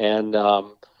 And,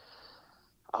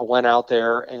 I went out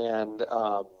there and,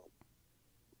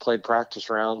 played practice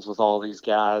rounds with all these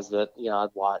guys that, I'd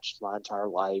watched my entire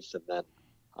life. And then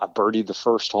I birdied the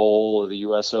first hole of the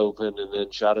U.S. Open and then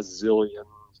shot a zillion.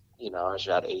 I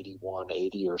shot 81,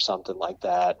 80 or something like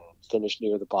that and finished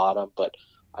near the bottom. But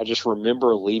I just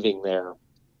remember leaving there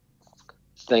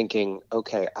thinking,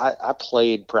 okay, I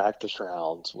played practice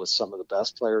rounds with some of the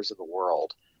best players in the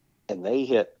world, and they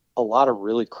hit a lot of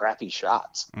really crappy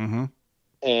shots. Mm-hmm.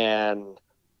 And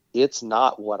it's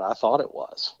not what I thought it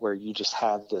was, where you just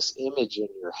have this image in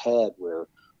your head where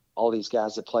all these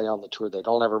guys that play on the tour, they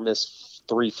don't ever miss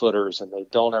 3-footers and they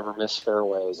don't ever miss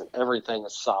fairways and everything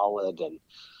is solid. And,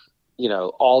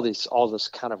 all this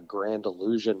kind of grand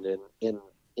illusion in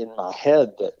my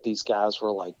head that these guys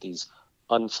were like these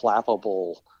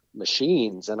unflappable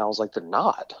machines. And I was like, they're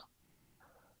not,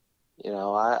 they're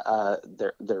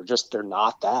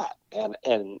not that.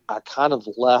 And I kind of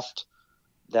left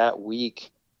that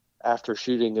week after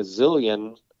shooting a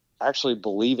zillion, actually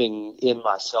believing in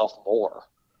myself more.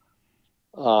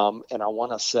 And I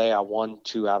want to say I won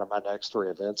 2 out of my next 3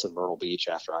 events in Myrtle Beach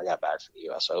after I got back from the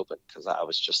U.S. Open, because I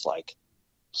was just like,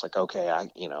 it's like, okay, I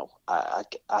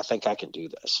think I can do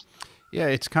this. Yeah,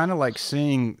 it's kind of like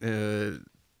seeing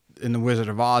in the Wizard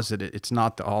of Oz that it's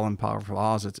not the all-powerful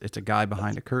Oz. It's a guy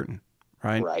behind a curtain,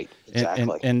 right? Right,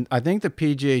 exactly. And I think the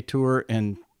PGA Tour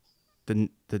and the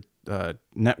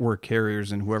network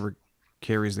carriers and whoever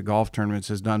carries the golf tournaments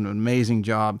has done an amazing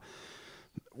job.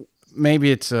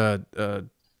 Maybe it's a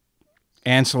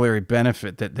ancillary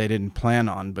benefit that they didn't plan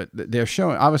on, but they're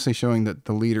obviously showing that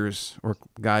the leaders or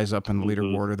guys up on the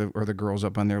leaderboard or the girls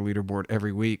up on their leaderboard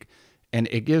every week, and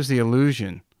it gives the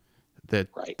illusion that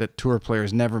that tour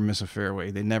players never miss a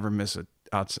fairway. They never miss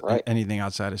anything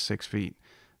outside of 6 feet.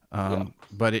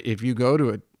 But if you go to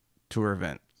a tour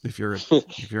event, if you're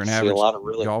an average a lot of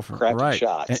really golfer, crappy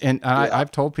shots. And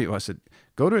I've told people, I said,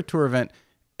 go to a tour event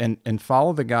and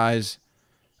follow the guys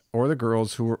or the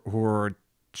girls who are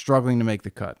struggling to make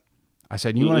the cut. I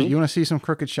said, you want to see some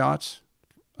crooked shots?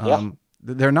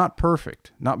 They're not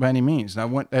perfect, not by any means.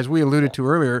 Now, as we alluded to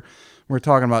earlier, we're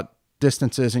talking about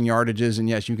distances and yardages, and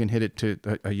yes, you can hit it to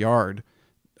a yard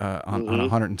on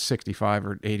 165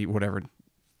 or 80, whatever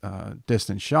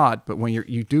distance shot. But when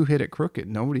you do hit it crooked,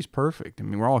 nobody's perfect. I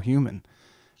mean, we're all human.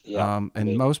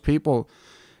 Most people,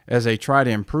 as they try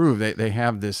to improve, they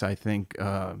have this, I think,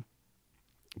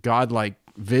 godlike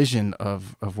vision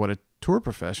of what a tour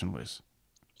professional is.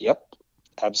 Yep,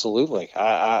 absolutely.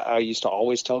 I used to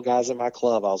always tell guys in my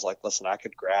club, I was like, listen, I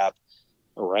could grab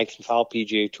a rank and file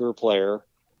PGA Tour player,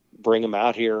 bring him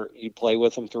out here, you'd play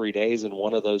with him 3 days, and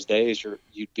one of those days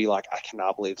you'd be like, I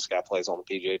cannot believe this guy plays on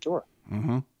the PGA Tour.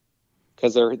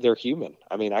 Because they're human.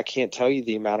 I mean, I can't tell you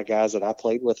the amount of guys that I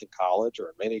played with in college or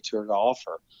in mini tour golf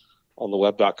or on the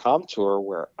web.com tour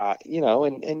where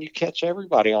and you catch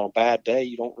everybody on a bad day.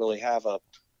 You don't really have a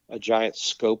giant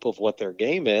scope of what their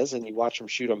game is, and you watch them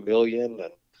shoot a million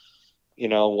and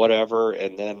whatever,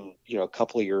 and then a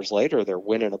couple of years later they're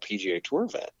winning a PGA Tour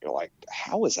event. You're like,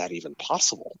 how is that even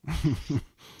possible?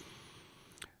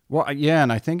 Well, yeah,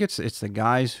 and I think it's the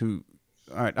guys who.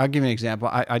 All right, I'll give you an example.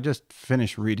 I just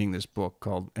finished reading this book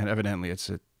called, and evidently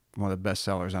it's one of the best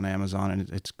sellers on Amazon, and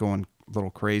it's going a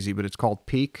little crazy, but it's called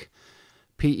Peak,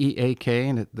 P-E-A-K,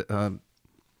 and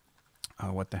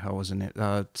what the hell was in it?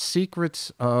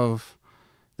 Secrets of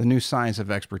the New Science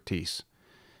of Expertise.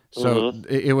 So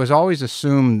it was always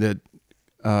assumed that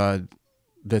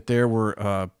that there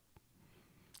were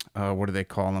what do they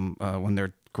call them when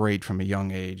they're great from a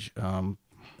young age?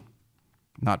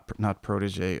 Not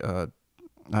protege.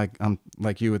 I'm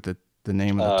like you with the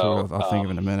name of the tour. I'll think of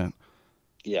it in a minute.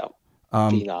 Yeah.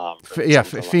 Phenom.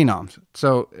 Phenoms.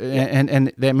 So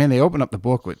and they open up the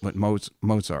book with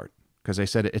Mozart, because they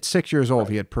said at 6 years old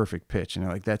he had perfect pitch, and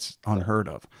they're like, that's unheard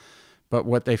of. But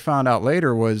what they found out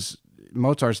later was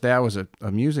Mozart's dad was a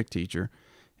music teacher,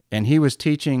 and he was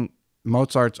teaching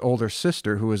Mozart's older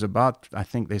sister, who was about, I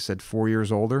think they said 4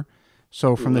 years older,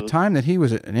 So from the time that he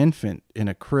was an infant in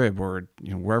a crib or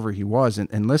wherever he was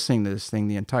and listening to this thing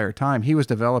the entire time, he was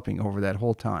developing over that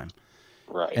whole time.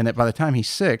 Right. And that by the time he's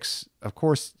 6, of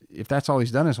course, if that's all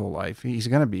he's done his whole life, he's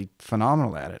going to be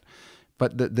phenomenal at it.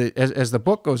 But as the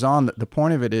book goes on, the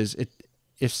point of it is,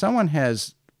 if someone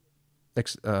has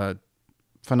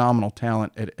phenomenal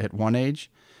talent at one age,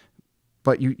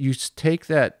 but you take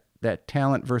that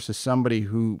talent versus somebody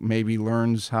who maybe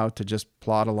learns how to just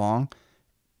plod along,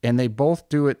 and they both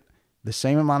do it the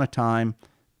same amount of time,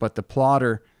 but the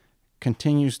plodder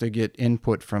continues to get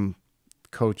input from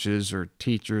coaches or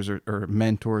teachers or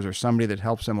mentors or somebody that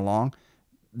helps them along,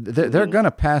 they're going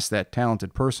to pass that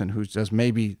talented person who's just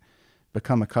maybe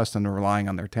become accustomed to relying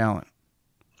on their talent.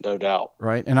 No doubt.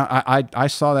 Right. And I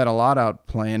saw that a lot out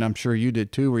playing. I'm sure you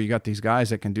did too, where you got these guys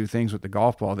that can do things with the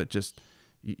golf ball that just,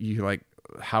 you like,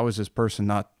 how is this person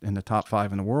not in the top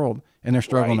 5 in the world? And they're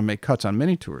struggling to make cuts on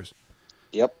mini tours.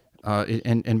 Yep.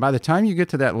 And by the time you get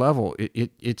to that level,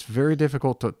 it's very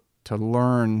difficult to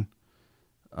learn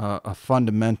a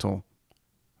fundamental,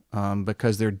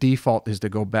 because their default is to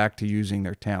go back to using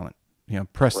their talent.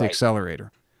 Press the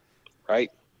accelerator.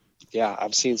 Right. Yeah,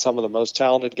 I've seen some of the most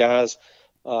talented guys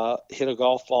hit a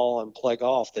golf ball and play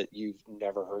golf that you've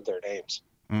never heard their names.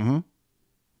 Mm-hmm.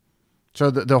 So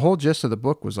the whole gist of the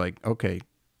book was like, okay,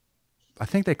 I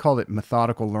think they called it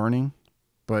methodical learning,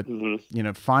 but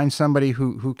find somebody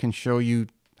who can show you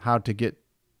how to get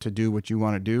to do what you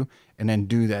want to do, and then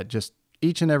do that just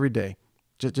each and every day.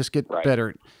 Just get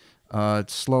better,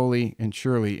 slowly and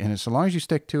surely. And as long as you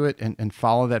stick to it and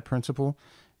follow that principle,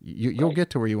 you'll get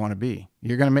to where you want to be.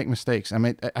 You're going to make mistakes. I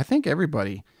mean, I think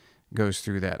everybody goes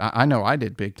through that. I know I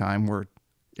did big time, where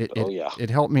it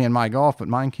helped me in my golf, but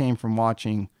mine came from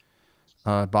watching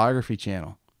Biography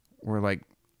Channel, where like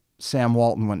Sam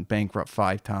Walton went bankrupt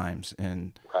 5 times,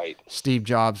 and Steve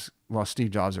Jobs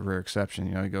is a rare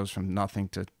exception. He goes from nothing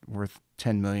to worth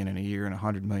 $10 million in a year and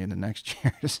 $100 million the next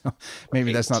year. So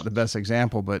maybe that's not the best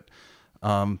example, but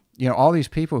all these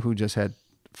people who just had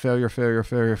failure,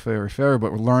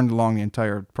 but learned along the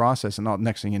entire process, and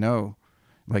next thing you know,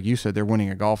 like you said, they're winning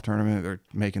a golf tournament, they're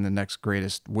making the next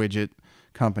greatest widget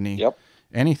company,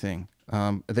 anything,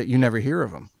 that you never hear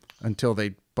of them until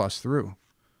they bust through.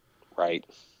 Right.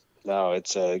 No,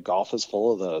 golf is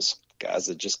full of those guys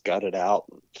that just gut it out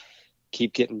and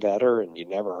keep getting better, and you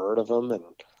never heard of them, and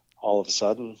all of a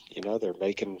sudden, they're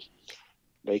making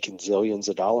zillions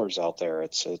of dollars out there.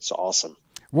 It's awesome.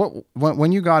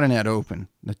 When you got in that Open,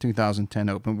 the 2010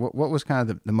 Open, what was kind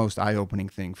of the most eye-opening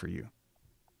thing for you?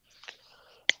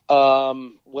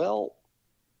 Well,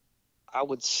 I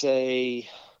would say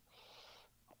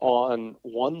on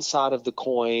one side of the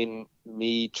coin,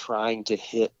 me trying to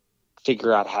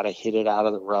figure out how to hit it out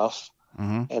of the rough.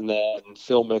 And then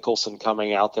Phil Mickelson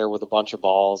coming out there with a bunch of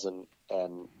balls and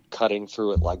cutting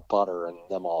through it like butter, and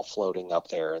them all floating up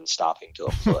there and stopping to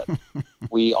a foot.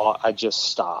 I just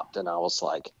stopped, and I was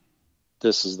like,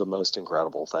 this is the most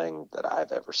incredible thing that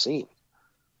I've ever seen.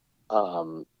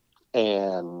 And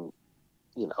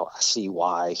I see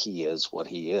why he is what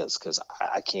he is, because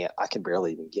I can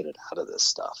barely even get it out of this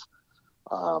stuff.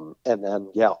 And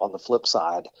then, on the flip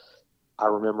side, I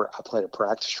remember I played a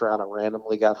practice round. I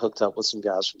randomly got hooked up with some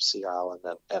guys from Sea Island,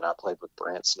 and I played with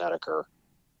Brant Snedeker,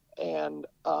 and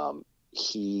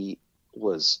he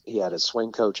had his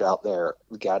swing coach out there.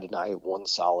 The guy denied 1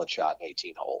 solid shot in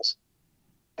 18 holes,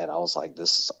 and I was like,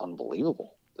 this is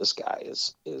unbelievable. This guy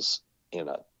is in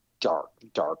a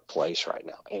dark place right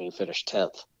now, and he finished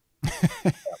 10th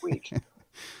that week.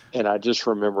 And I just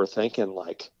remember thinking,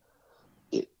 like,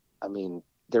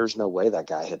 there's no way that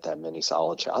guy hit that many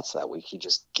solid shots that week. He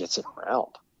just gets it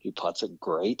around. He putts it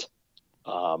great.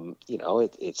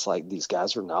 It's like these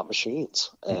guys are not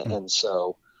machines. And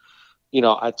so,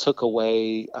 I took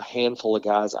away a handful of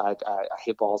guys. I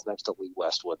hit balls next to Lee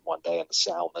Westwood one day, and the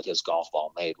sound that his golf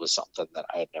ball made was something that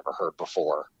I had never heard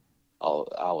before.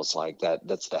 I was like,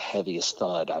 that's the heaviest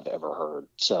thud I've ever heard.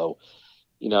 So,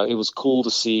 it was cool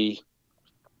to see,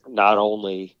 not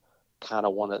only kind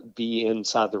of want to be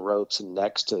inside the ropes and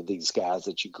next to these guys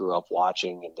that you grew up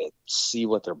watching, and to see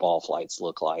what their ball flights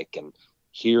look like and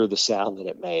hear the sound that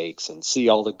it makes and see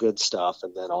all the good stuff.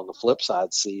 And then on the flip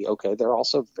side, see, okay, they're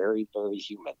also very, very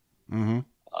human.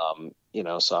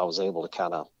 So I was able to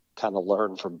kind of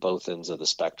learn from both ends of the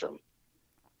spectrum.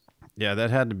 Yeah,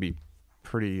 that had to be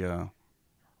pretty,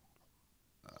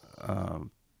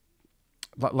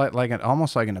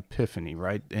 almost like an epiphany,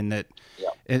 right? In that,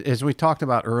 as we talked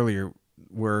about earlier,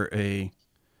 where a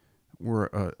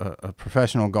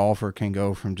professional golfer can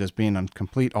go from just being on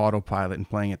complete autopilot and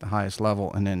playing at the highest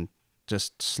level, and then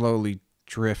just slowly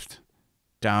drift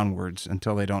downwards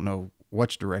until they don't know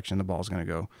which direction the ball's going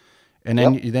to go. And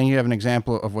Yep. then you have an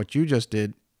example of what you just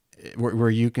did, where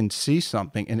you can see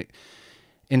something, and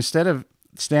instead of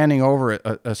standing over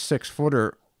a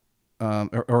 6-footer,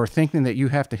 or thinking that you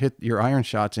have to hit your iron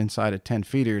shots inside of 10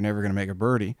 feet or you're never going to make a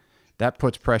birdie, that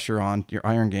puts pressure on your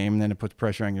iron game, and then it puts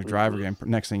pressure on your driver game.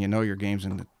 Next thing you know, your game's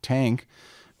in the tank.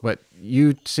 But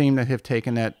you seem to have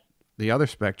taken that the other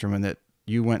spectrum, and that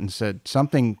you went and said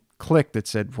something clicked that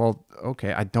said, well,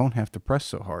 okay, I don't have to press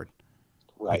so hard.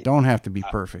 I Right. don't have to be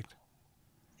perfect.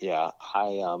 Yeah.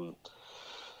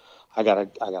 I got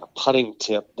a putting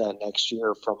tip that next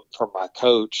year from my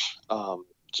coach.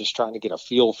 Just trying to get a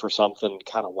feel for something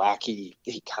kind of wacky.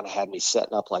 He kind of had me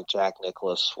setting up like Jack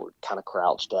Nicklaus, where kind of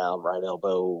crouched down, right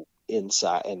elbow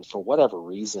inside, and for whatever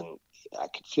reason, I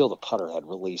could feel the putter had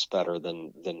released better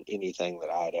than anything that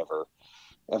I had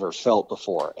ever felt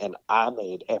before. And I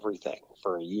made everything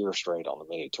for a year straight on the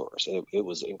mini tours. It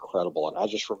was incredible, and I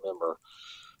just remember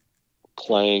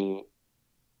playing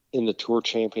in the tour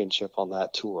championship on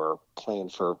that tour, playing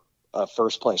for a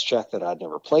first place check that I'd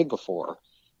never played before.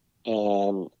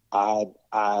 And I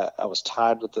was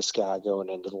tied with this guy going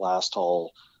into the last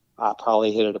hole. I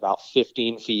probably hit it about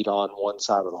 15 feet on one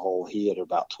side of the hole. He hit it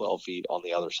about 12 feet on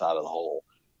the other side of the hole.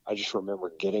 I just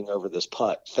remember getting over this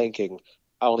putt thinking,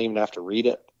 I don't even have to read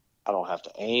it. I don't have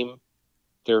to aim.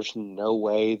 There's no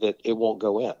way that it won't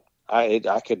go in. I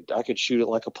could shoot it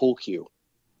like a pool cue.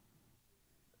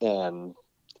 And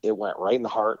it went right in the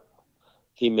heart.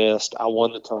 He missed. I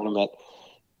won the tournament.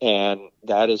 And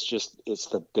that is just, it's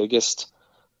the biggest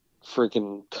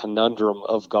freaking conundrum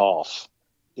of golf,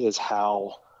 is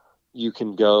how you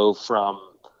can go from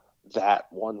that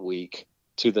one week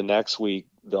to the next week,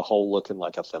 the hole looking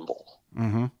like a thimble.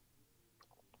 Mm-hmm.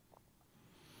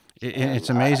 And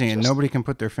It's amazing, and nobody can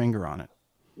put their finger on it.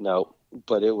 no,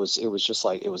 but it was just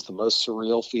like, it was the most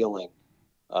surreal feeling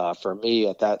for me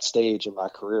at that stage in my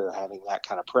career, having that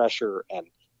kind of pressure and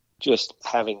just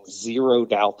having zero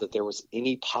doubt that there was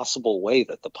any possible way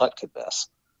that the putt could miss.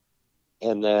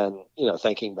 And then,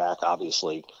 thinking back,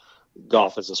 obviously,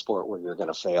 golf is a sport where you're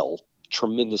going to fail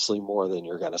tremendously more than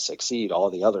you're going to succeed. All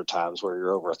the other times where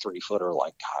you're over a 3-footer,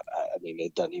 like, God, I mean,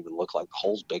 it doesn't even look like the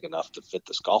hole's big enough to fit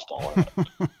this golf ball in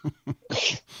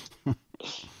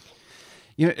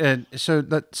it.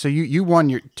 So you won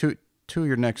your two of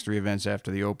your next 3 events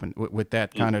after the Open with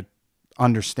that kind of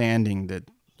understanding that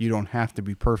you don't have to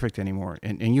be perfect anymore,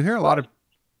 and you hear a lot of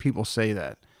people say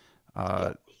that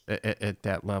at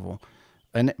that level.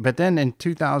 But then in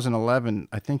 2011,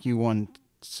 I think you won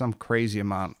some crazy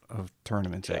amount of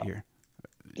tournaments that year.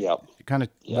 Yeah. Kind of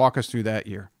walk us through that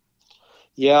year.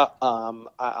 Yeah,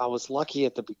 I was lucky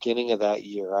at the beginning of that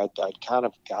year. I'd kind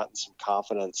of gotten some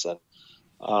confidence, and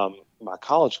my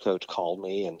college coach called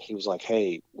me, and he was like,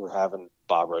 "Hey, we're having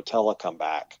Bob Rotella come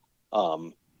back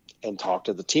and talk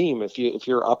to the team. If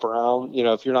you're up around,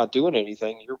 if you're not doing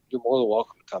anything, you're more than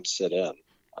welcome to come sit in."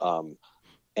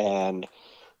 And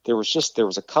there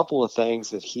was a couple of things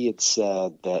that he had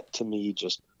said that to me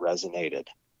just resonated.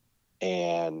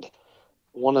 And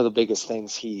one of the biggest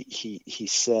things he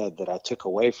said that I took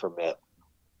away from it,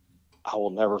 I will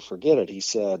never forget it. He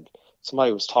said,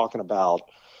 somebody was talking about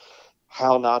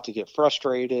how not to get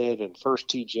frustrated and first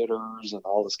tee jitters and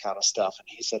all this kind of stuff. And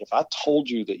he said, if I told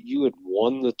you that you had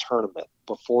won the tournament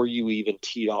before you even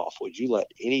teed off, would you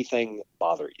let anything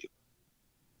bother you?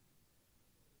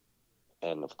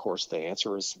 And of course, the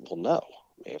answer is, well, no.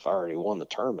 I mean, if I already won the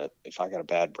tournament, if I got a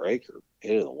bad break or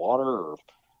hit it in the water or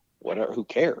whatever, who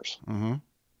cares? Mm-hmm. It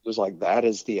was like, that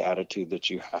is the attitude that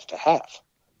you have to have.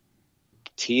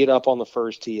 Tee it up on the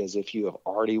first tee as if you have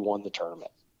already won the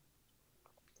tournament,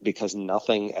 because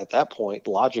nothing at that point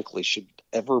logically should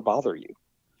ever bother you.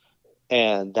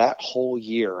 And that whole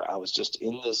year, I was just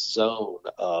in this zone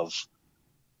of,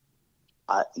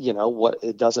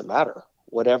 it doesn't matter.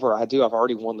 Whatever I do, I've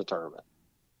already won the tournament.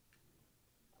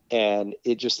 And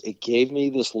it gave me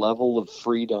this level of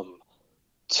freedom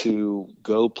to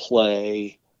go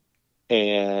play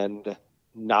and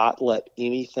not let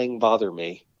anything bother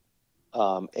me.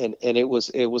 And it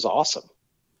was awesome.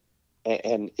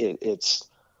 And it's,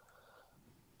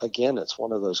 again, it's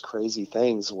one of those crazy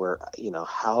things where,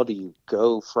 how do you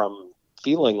go from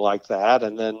feeling like that?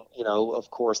 And then, of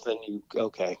course, then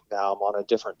okay, now I'm on a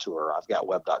different tour. I've got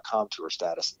web.com tour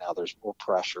status. Now there's more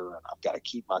pressure, and I've got to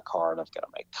keep my card. I've got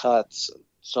to make cuts and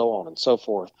so on and so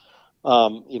forth.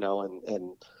 And a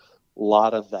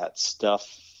lot of that stuff,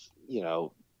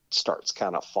 starts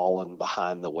kind of falling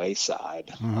behind the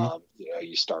wayside. Mm-hmm.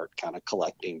 You start kind of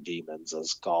collecting demons,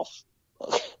 as golf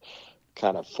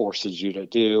kind of forces you to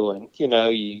do. And,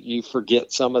 you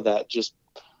forget some of that just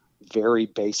very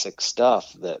basic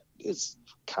stuff that, is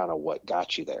kind of what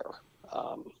got you there.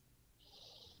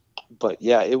 But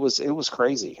yeah, it was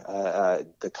crazy.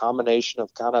 The combination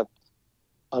of kind of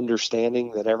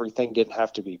understanding that everything didn't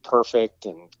have to be perfect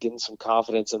and getting some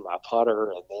confidence in my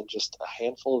putter, and then just a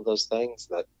handful of those things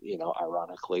that,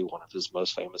 ironically, one of his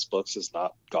most famous books is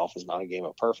not Golf is Not a Game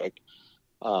of Perfect.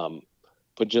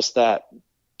 But just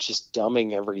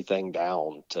dumbing everything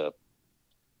down to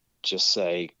just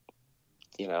say,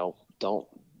 don't,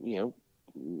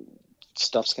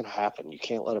 stuff's going to happen. You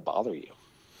can't let it bother you.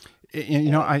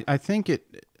 I think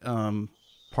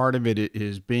part of it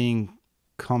is being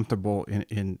comfortable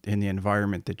in the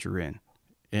environment that you're in.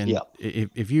 And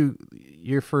if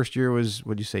your first year was,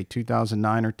 what'd you say,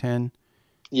 2009 or 10?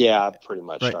 Yeah, I pretty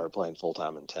much started playing full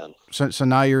time in 10. So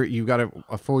now you've got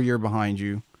a full year behind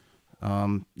you.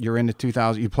 You're into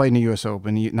 2000. You played in the U.S.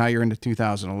 Open. Now you're into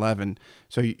 2011.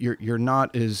 So you're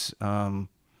not as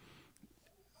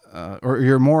or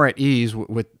you're more at ease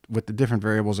with the different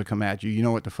variables that come at you. You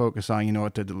know what to focus on. You know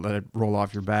what to let it roll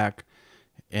off your back,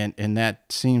 and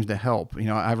that seems to help.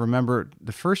 I remember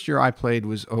the first year I played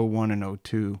was 01 and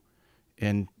 02,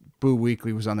 and Boo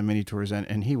Weekley was on the mini tours,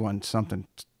 and he won something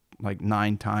like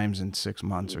 9 times in 6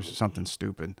 months or something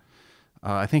stupid.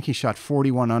 I think he shot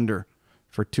 41 under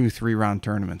for 2 3-round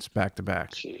tournaments back to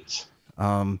back. Jeez.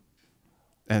 And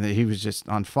he was just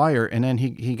on fire. And then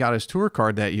he got his tour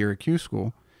card that year at Q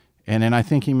School. And then I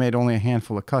think he made only a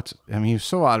handful of cuts. I mean, he was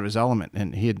so out of his element,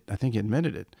 and I think he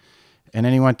admitted it. And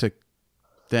then he went to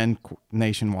then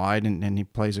Nationwide, and he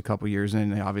plays a couple years.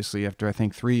 And then obviously after, I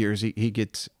think, 3 years, he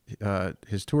gets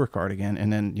his tour card again.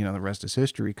 And then, the rest is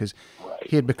history, because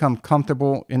he had become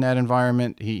comfortable in that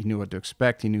environment. He knew what to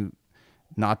expect. He knew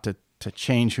not to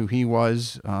change who he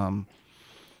was. To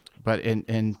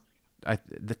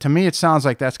me, it sounds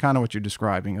like that's kind of what you're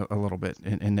describing a little bit,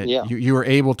 and that you were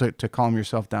able to calm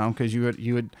yourself down because you had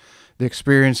the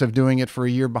experience of doing it for a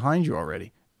year behind you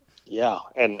already. Yeah,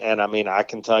 and I mean, I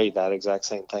can tell you that exact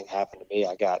same thing happened to me.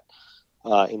 I got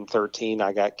in 13,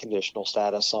 I got conditional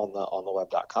status on the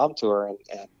web.com tour,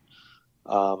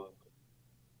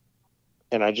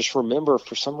 and I just remember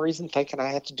for some reason thinking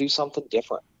I had to do something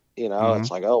different. It's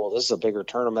like, oh, well, this is a bigger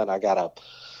tournament. I gotta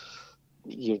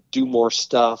do more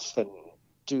stuff and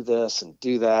do this and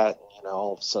do that.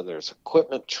 So there's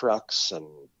equipment trucks, and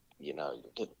you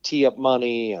get tee up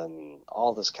money and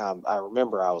all this kind. I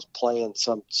remember I was playing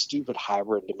some stupid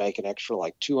hybrid to make an extra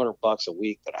like $200 a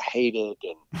week that I hated,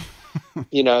 and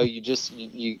you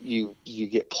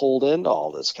get pulled into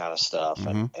all this kind of stuff.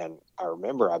 And I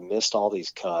remember I missed all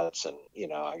these cuts, and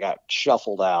I got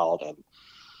shuffled out, and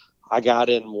I got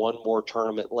in one more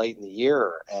tournament late in the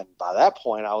year, and by that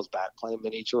point I was back playing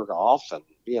mini tour golf and,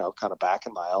 kind of back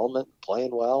in my element,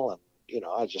 playing well. And,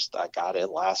 I got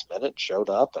in last minute, showed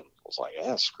up, and was like,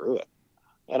 yeah, screw it.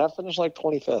 And I finished like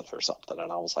 25th or something.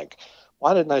 And I was like,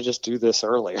 why didn't I just do this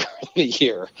earlier in the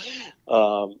year?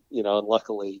 And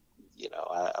luckily,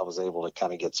 I was able to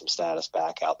kind of get some status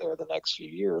back out there the next few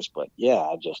years. But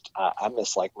yeah, I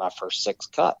missed like my first 6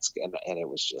 cuts, and it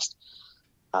was just,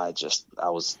 I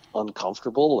was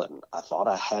uncomfortable, and I thought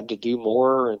I had to do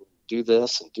more and do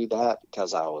this and do that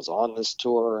because I was on this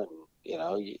tour. And,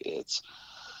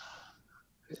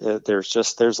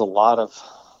 there's a lot of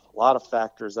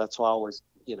factors. That's why I always,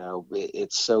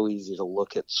 it's so easy to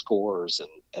look at scores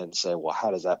and say, well,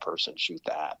 how does that person shoot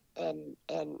that? And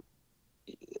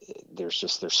there's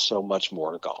so much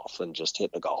more to golf than just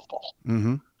hitting a golf ball.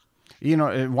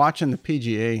 Mm-hmm. Watching the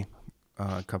PGA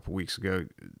a couple weeks ago,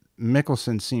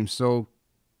 Mickelson seems so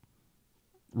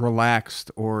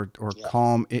relaxed or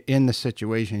calm in the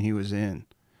situation he was in.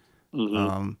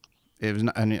 Mm-hmm. It was,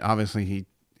 I mean, obviously he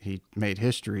made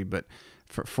history, but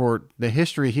for the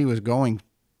history he was going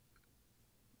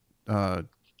to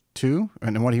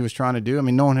and what he was trying to do, I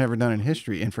mean, no one had ever done in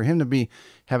history, and for him to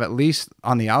have at least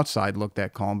on the outside looked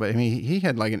that calm, but I mean, he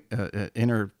had like an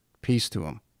inner peace to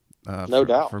him. No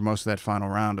doubt. For most of that final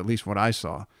round, at least what I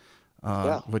saw.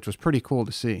 Which was pretty cool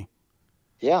to see.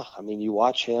 Yeah, I mean, you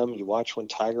watch when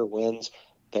Tiger wins,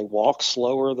 they walk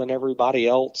slower than everybody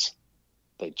else.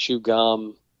 They chew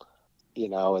gum.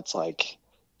 It's like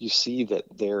you see that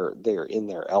they're in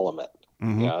their element.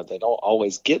 Mm-hmm. They don't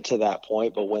always get to that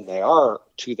point, but when they are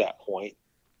to that point,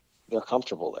 they're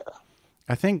comfortable there.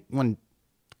 I think when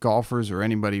golfers or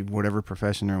anybody, whatever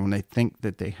profession they're in, when they think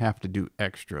that they have to do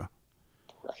extra,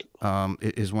 right,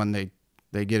 is when they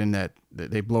get in that,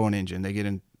 they blow an engine, they get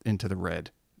into the red.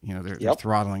 They're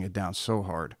throttling it down so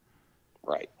hard.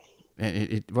 Right.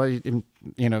 And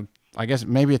I guess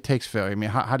maybe it takes failure. I mean,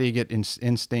 how do you get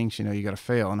instincts? You got to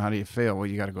fail, and how do you fail? Well,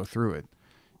 you got to go through it.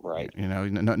 Right.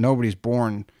 Nobody's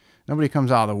born nobody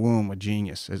comes out of the womb a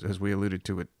genius, as we alluded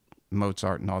to with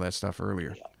Mozart and all that stuff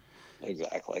earlier. Yeah,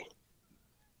 exactly.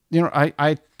 You know,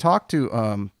 I talked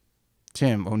to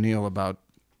Tim O'Neill about.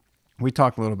 We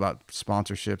talked a little about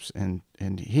sponsorships,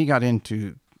 and he got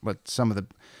into what some of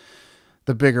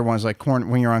the bigger ones, like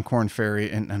when you're on Korn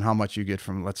Ferry, and how much you get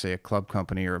from, let's say, a club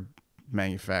company or a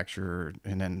manufacturer,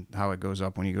 and then how it goes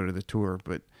up when you go to the tour.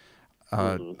 But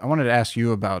I wanted to ask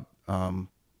you about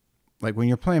like when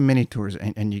you're playing mini tours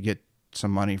and you get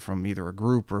some money from either a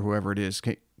group or whoever it is.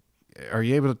 Are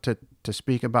you able to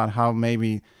speak about how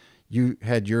maybe you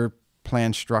had your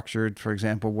plan structured? For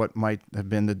example, what might have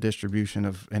been the distribution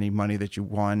of any money that you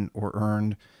won or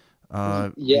earned?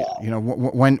 Yeah. You know,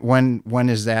 when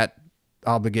is that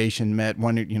obligation met?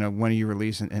 When when are you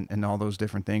release, and all those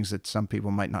different things that some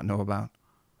people might not know about?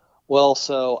 Well,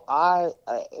 so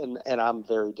and I'm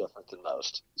very different than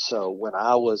most. So when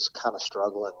I was kind of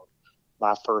struggling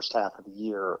my first half of the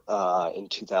year in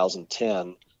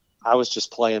 2010, I was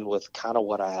just playing with kind of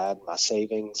what I had in my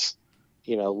savings,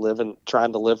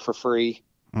 trying to live for free.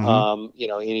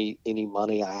 Mm-hmm. Any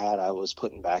money I had, I was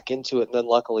putting back into it. And then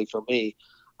luckily for me,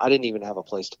 I didn't even have a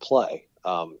place to play.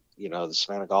 The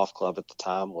Savannah Golf Club at the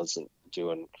time wasn't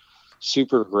doing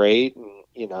super great. And,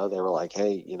 they were like,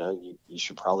 hey, you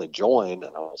should probably join.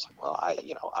 And I was like, well, I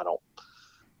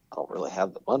don't really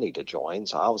have the money to join.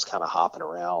 So I was kind of hopping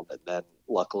around. And then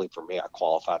luckily for me, I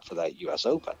qualified for that US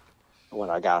Open. When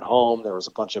I got home, there was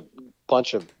a bunch of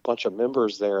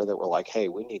members there that were like, hey,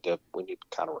 we need to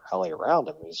kind of rally around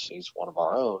him. He's one of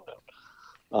our own.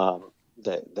 And,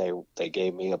 they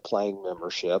gave me a playing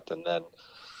membership, and then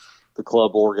the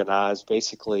club organized.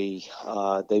 Basically,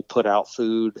 they put out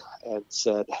food and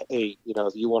said, hey,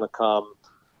 if you want to come,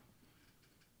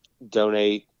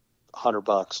 donate $100,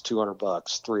 $200,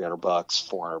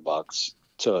 $300,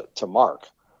 $400 to Mark.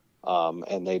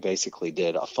 And they basically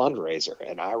did a fundraiser,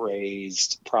 and I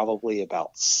raised probably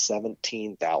about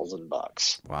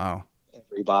 $17,000. Wow.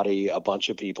 Everybody, a bunch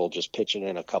of people just pitching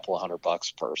in a couple of $100 a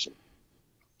person.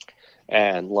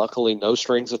 And luckily, no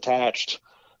strings attached.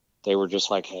 They were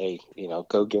just like, hey,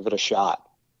 go give it a shot.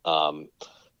 And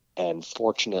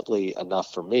fortunately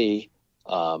enough for me,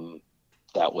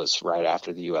 that was right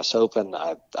after the US Open.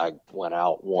 I went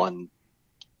out, won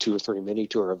 2 or 3 mini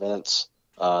tour events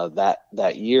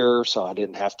that year, so I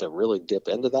didn't have to really dip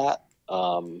into that.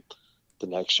 The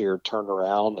next year turned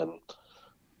around, and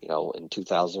in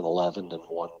 2011, and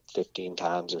won 15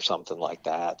 times or something like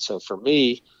that. So for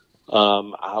me,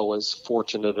 I was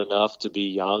fortunate enough to be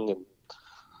young and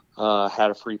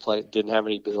had a free play, didn't have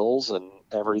any bills, and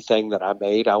everything that I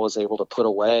made I was able to put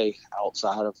away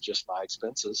outside of just my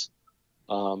expenses.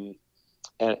 And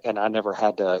I never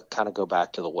had to kind of go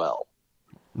back to the well.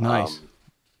 Nice.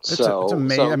 It's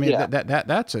amazing. So, I mean, yeah.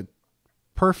 that's a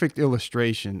perfect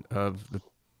illustration of the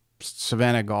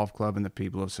Savannah Golf Club and the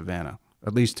people of Savannah,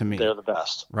 at least to me. They're the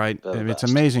best. Right? They're the It's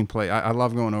best. amazing play. I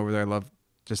love going over there. I love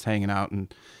just hanging out,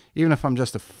 and even if I'm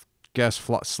just a guest /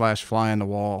 fly on the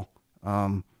wall,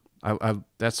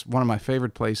 that's one of my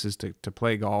favorite places to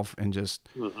play golf and just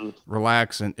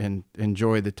relax and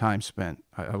enjoy the time spent.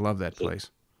 I love that place.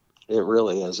 It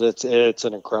really is. It's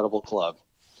an incredible club.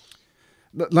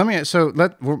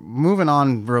 We're moving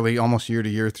on really almost year to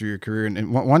year through your career.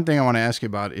 And one thing I want to ask you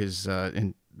about is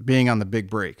in being on the big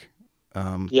break.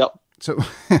 Yep. So,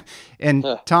 and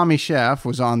Tommy Schaff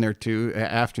was on there too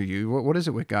after you. What is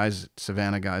it with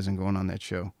Savannah guys, and going on that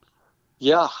show?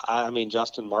 Yeah. I mean,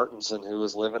 Justin Martinson, who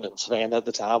was living in Savannah at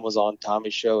the time, was on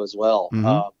Tommy's show as well.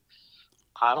 Mm-hmm.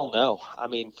 I don't know. I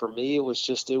mean, for me, it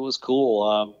was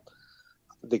cool.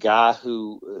 The guy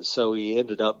so he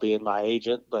ended up being my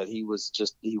agent, but he was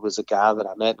a guy that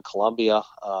I met in Columbia.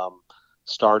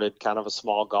 Started kind of a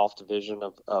small golf division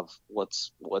of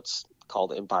what's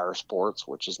called Empire Sports,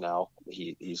 which is now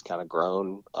he's kind of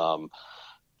grown.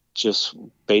 Just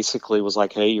basically was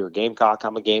like, hey, you're a Gamecock,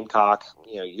 I'm a Gamecock.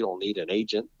 You don't need an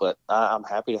agent, but I'm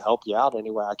happy to help you out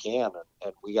any way I can.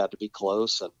 And we got to be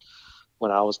close. And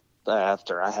when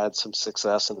after I had some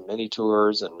success in the mini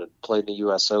tours and played in the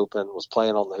US Open, was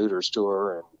playing on the Hooters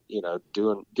tour, and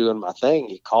doing my thing,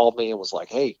 he called me and was like,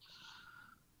 hey,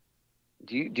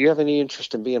 do you have any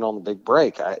interest in being on the big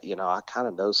break? I kind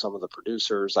of know some of the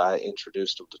producers. I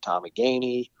introduced him to Tommy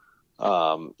Gainey.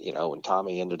 When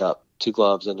Tommy Two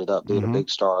Gloves ended up being a big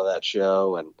star of that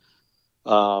show, and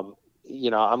I'm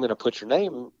going to put your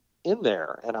name in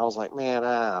there. And I was like, man,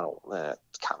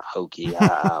 it's kind of hokey.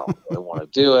 I don't really want to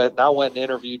do it. And I went and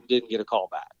interviewed and didn't get a call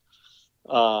back.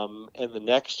 And the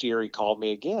next year he called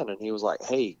me again, and he was like,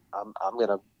 hey, I'm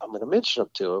going to mention him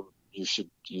to him. You should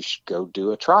go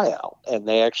do a tryout. And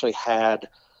they actually had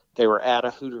They were at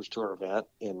a Hooters Tour event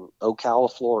in Ocala,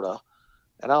 Florida.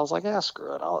 And I was like,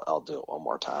 screw it. I'll do it one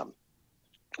more time.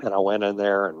 And I went in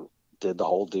there and did the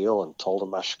whole deal and told them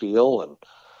my spiel, and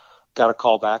got a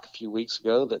call back a few weeks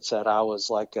ago that said I was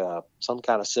like some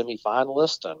kind of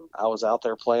semifinalist, and I was out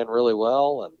there playing really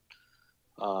well, and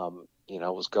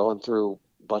was going through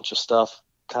a bunch of stuff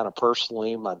kind of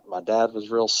personally. My dad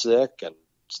was real sick and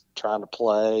trying to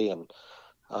play, and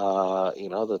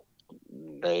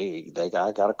they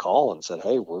got a call and said,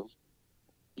 hey,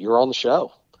 you're on the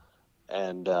show.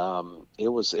 And it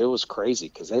was crazy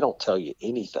because they don't tell you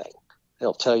anything. They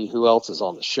don't tell you who else is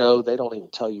on the show. They don't even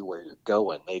tell you where you're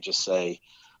going. They just say,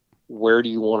 where do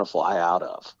you want to fly out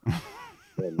of?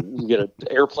 And you get an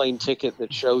airplane ticket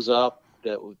that shows up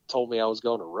that told me I was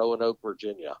going to Roanoke,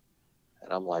 Virginia.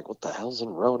 And I'm like, what the hell's in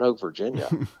Roanoke, Virginia?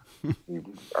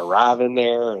 You arrive in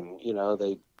there and,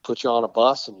 they put you on a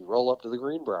bus and you roll up to the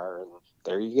Greenbrier, and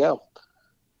there you go.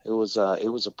 It was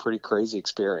a pretty crazy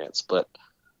experience, but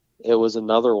it was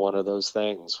another one of those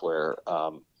things where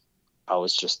I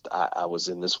was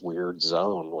in this weird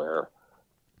zone where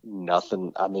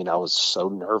nothing, I was so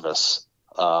nervous.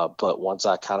 But once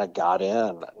I kind of got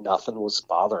in, nothing was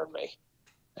bothering me.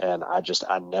 And I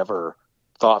never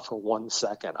thought for 1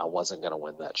 second I wasn't going to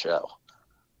win that show.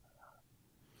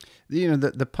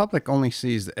 The public only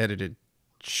sees the edited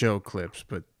show clips,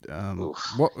 but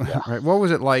what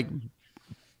was it like?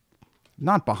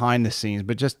 Not behind the scenes,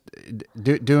 but just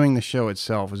doing the show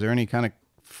itself. Was there any kind of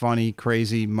funny,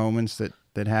 crazy moments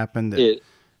that happened? It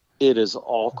is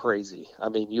all crazy.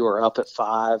 You are up at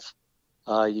 5.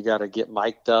 You got to get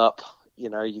mic'd up.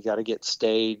 You got to get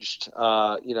staged.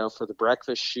 For the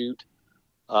breakfast shoot.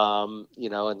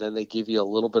 And then they give you a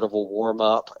little bit of a warm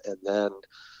up, and then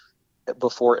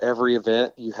before every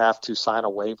event, you have to sign a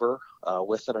waiver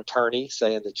with an attorney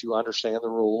saying that you understand the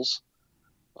rules.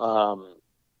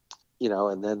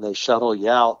 And then they shuttle you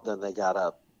out. Then they got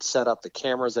to set up the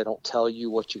cameras. They don't tell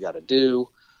you what you got to do.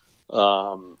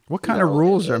 What kind of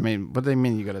rules are? What do they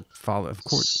mean you got to follow? Of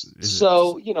course.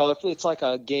 If it's like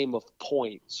a game of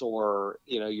points, or,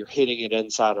 you're hitting it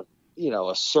inside of,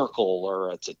 a circle,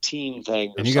 or it's a team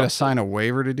thing. And you got to sign a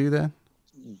waiver to do that?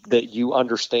 That you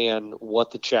understand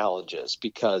what the challenge is,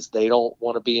 because they don't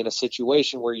want to be in a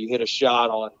situation where you hit a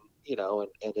shot on,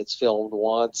 and it's filmed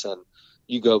once, and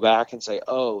you go back and say,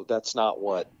 oh, that's not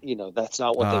what they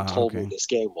told me this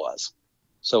game was.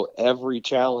 So every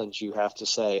challenge you have to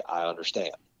say, I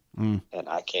understand, and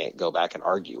I can't go back and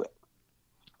argue it.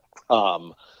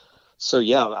 Half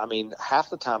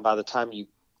the time, by the time you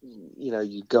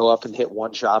go up and hit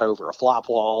one shot over a flop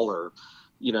wall, or,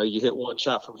 you hit one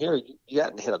shot from here, you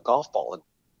hadn't hit a golf ball in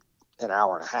an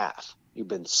hour and a half. You've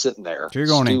been sitting there. So you're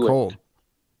going in cold.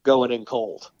 Going in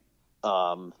cold.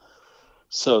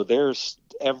 So there's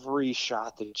every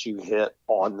shot that you hit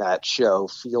on that show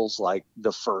feels like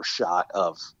the first shot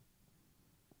of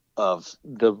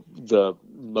the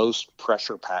most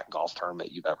pressure packed golf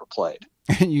tournament you've ever played.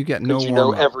 You get no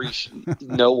warm up.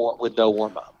 With no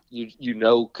warm up.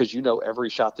 Because every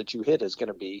shot that you hit is going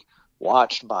to be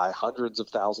watched by hundreds of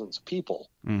thousands of people.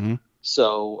 Mm-hmm.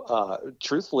 So,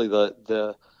 truthfully,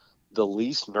 the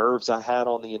least nerves I had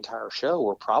on the entire show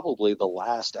were probably the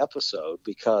last episode,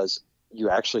 because you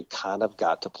actually kind of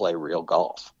got to play real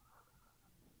golf.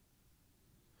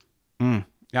 Yeah,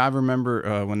 I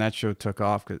remember when that show took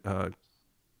off,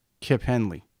 Kip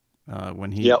Henley,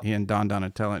 when he and Don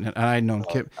Donatello, and I had known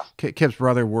Kip's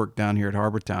brother worked down here at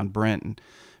Harbortown, Brent, and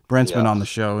Brent's been on the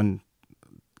show, and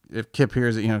if Kip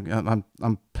hears it,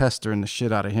 I'm pestering the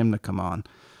shit out of him to come on.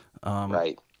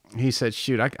 Right. He said,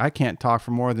 shoot, I can't talk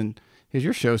for more than, because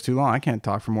your show's too long, I can't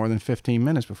talk for more than 15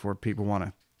 minutes before people want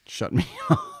to shut me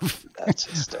off. That's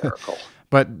hysterical.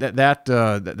 But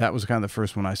that was kind of the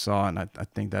first one I saw, and I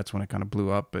think that's when it kind of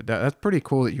blew up. But that's pretty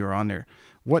cool that you were on there.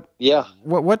 What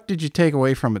did you take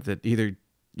away from it that either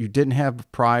you didn't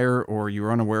have prior or you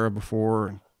were unaware of before,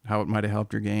 and how it might have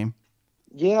helped your game?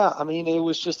 Yeah,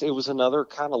 it was another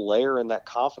kind of layer in that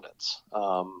confidence,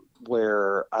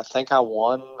 where I think I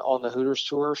won on the Hooters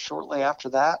Tour shortly after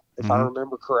that, if I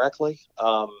remember correctly.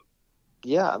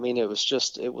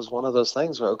 It was one of those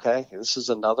things where, okay, this is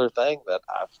another thing that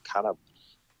I've kind of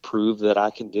proved that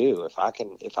I can do. If I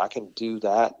can do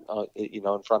that,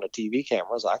 in front of TV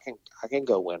cameras, I can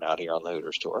go win out here on the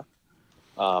Hooters Tour.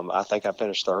 I think I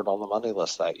finished third on the money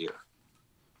list that year.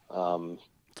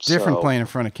 It's different playing in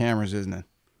front of cameras, isn't it?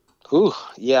 Ooh,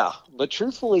 yeah. But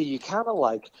truthfully, you kind of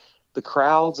like the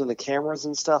crowds and the cameras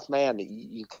and stuff, man.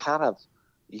 I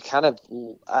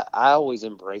always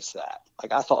embrace that.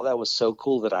 Like, I thought that was so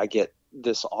cool that I get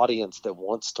this audience that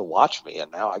wants to watch me,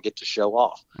 and now I get to show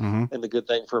off. Mm-hmm. And the good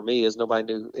thing for me is nobody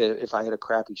knew if I hit a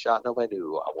crappy shot, nobody knew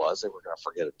who I was. They were going to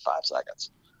forget it in 5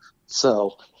 seconds.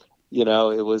 So, it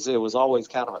was always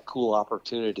kind of a cool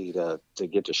opportunity to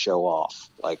get to show off.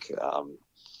 Like,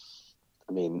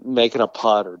 I mean, making a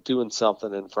putt or doing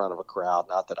something in front of a crowd.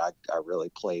 Not that I really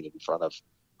played in front of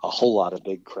a whole lot of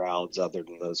big crowds other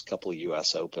than those couple of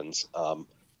U.S. Opens.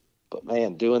 But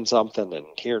man, doing something and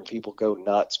hearing people go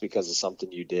nuts because of something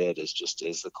you did is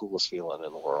the coolest feeling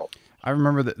in the world. I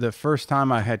remember the first time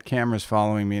I had cameras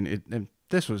following me, and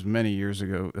this was many years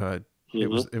ago.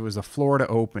 Mm-hmm. It was the Florida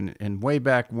Open, and way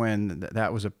back when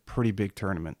that was a pretty big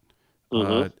tournament.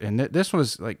 Mm-hmm. And this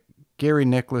was like Gary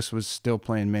Nicklaus was still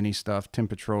playing mini stuff. Tim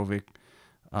Petrovic.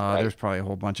 Right. There's probably a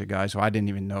whole bunch of guys who I didn't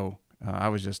even know. I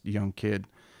was just a young kid,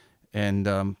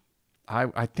 and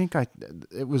I think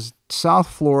it was South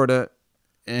Florida,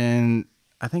 and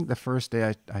I think the first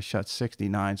day I shot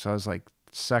 69, so I was like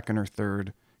second or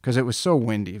third because it was so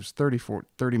windy. It was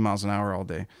 30 miles an hour all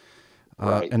day.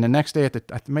 Right. And the next day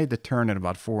I made the turn at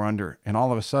about 4 under, and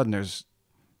all of a sudden there's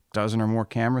a dozen or more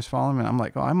cameras following me, and I'm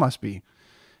like, oh, I must be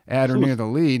at or near the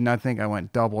lead, and I think I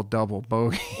went double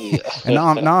bogey, and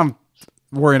Yeah. now I'm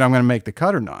worried I'm going to make the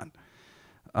cut or not.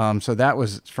 So that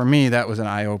was, for me, that was an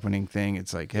eye-opening thing.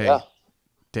 It's like, hey, Yeah.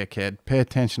 dickhead, pay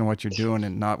attention to what you're doing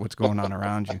and not what's going on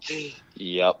around you.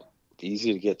 Yep.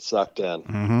 Easy to get sucked in.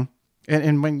 Mm-hmm.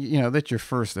 And when, that's your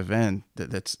first event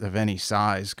that's of any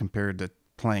size compared to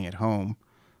playing at home,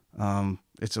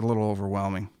 it's a little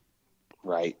overwhelming.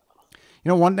 Right.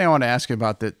 One thing I want to ask you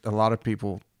about that a lot of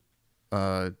people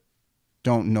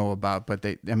don't know about, but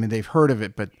they've heard of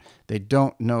it, but they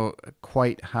don't know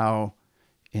quite how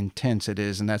intense it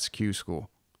is, and that's Q school.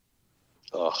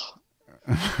 Ugh.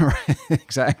 Right,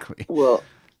 exactly. Well,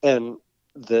 and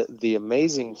the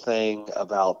amazing thing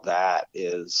about that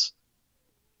is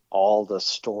all the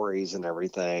stories and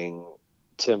everything,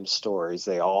 Tim's stories,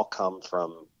 they all come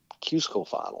from Q school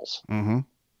finals. Mm-hmm.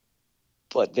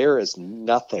 But there is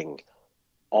nothing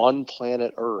on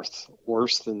planet Earth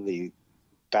worse than the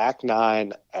back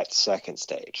nine at second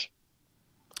stage.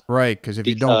 Right, because if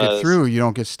you don't get through, you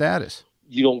don't get status.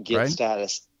 You don't get right?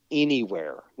 status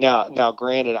anywhere. Now,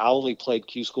 granted, I only played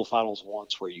Q school finals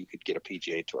once where you could get a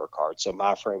PGA Tour card, so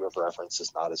my frame of reference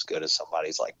is not as good as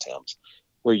somebody's like Tim's,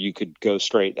 where you could go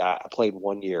straight. I played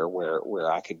 1 year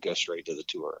where I could go straight to the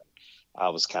tour. I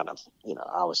was kind of,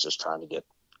 I was just trying to get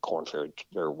Korn Ferry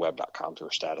or Web.com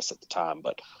Tour status at the time,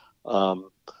 but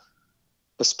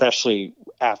especially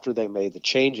after they made the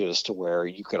changes to where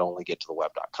you could only get to the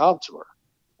Web.com Tour,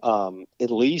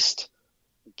 at least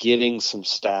getting some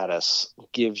status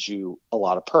gives you a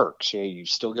lot of perks. You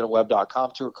still get a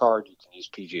Web.com Tour card. You can use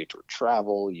PGA Tour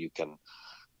travel. You can,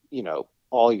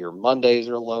 all your Mondays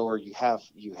are lower.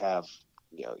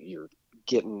 You're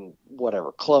getting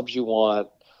whatever clubs you want.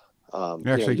 You're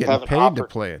actually getting paid to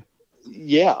play it.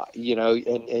 Yeah,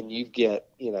 and you get,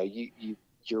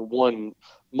 you're one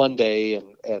Monday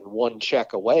and one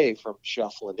check away from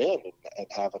shuffling in and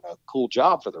having a cool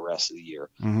job for the rest of the year.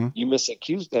 Mm-hmm. You miss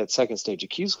that second stage of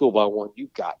Q school by one, you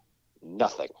got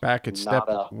nothing. Back at step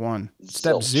one,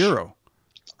 step zilch. zero.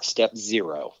 Step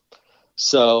zero.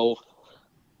 So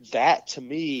that to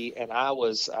me, and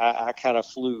I kind of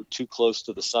flew too close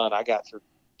to the sun. I got through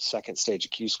second stage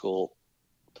of Q school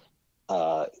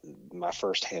my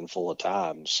first handful of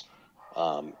times,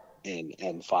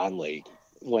 and finally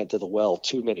went to the well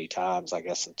too many times, I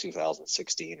guess in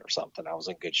 2016 or something. I was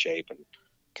in good shape and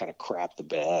kind of crapped the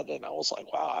bed, and I was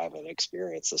like, wow, I haven't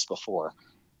experienced this before.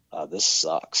 This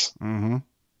sucks. Mm-hmm.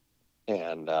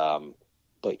 And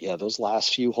but yeah, those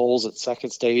last few holes at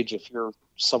second stage, if you're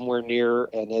somewhere near,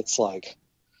 and it's like,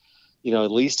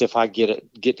 at least if I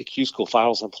get to Q school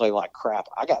finals and play like crap,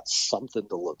 I got something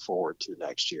to look forward to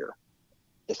next year.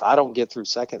 If I don't get through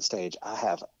second stage, I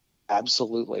have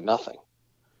absolutely nothing.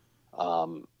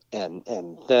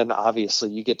 And then obviously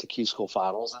you get to Q school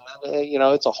finals, and then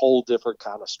it's a whole different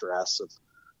kind of stress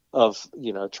of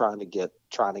trying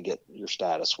to get your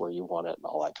status where you want it and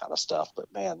all that kind of stuff.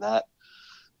 But man,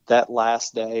 that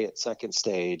last day at second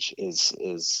stage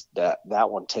is that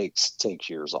one takes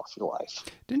years off your life.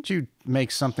 Didn't you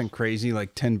make something crazy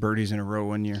like 10 birdies in a row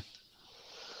 1 year?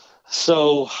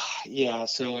 So yeah,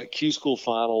 so at Q school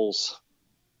finals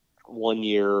 1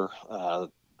 year,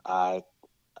 I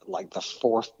like the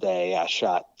fourth day I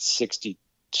shot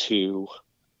 62.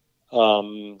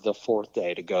 The fourth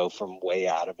day to go from way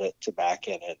out of it to back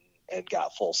in it and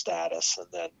got full status, and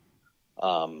then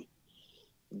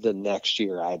the next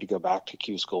year I had to go back to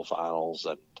Q school finals,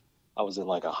 and I was in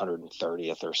like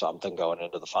 130th or something going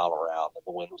into the final round, and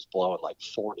the wind was blowing like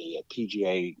 40 at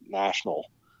PGA National.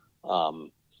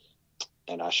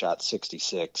 And I shot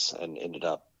 66 and ended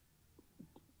up,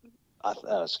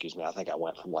 excuse me, I think I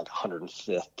went from like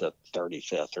 105th to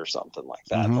 35th or something like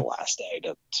that the last day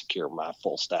to secure my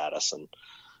full status and,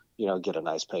 get a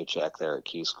nice paycheck there at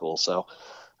Q School. So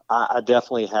I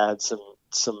definitely had some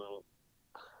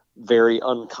very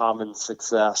uncommon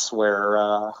success where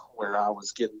I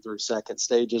was getting through second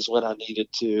stages when I needed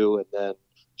to, and then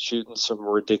shooting some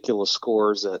ridiculous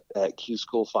scores at Q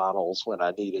School finals when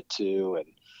I needed to. And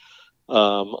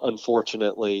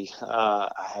unfortunately,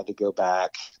 I had to go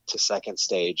back to second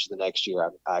stage the next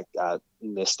year. I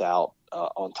missed out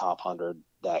on top 100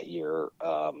 that year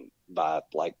by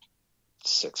like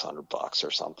 $600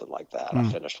 or something like that. I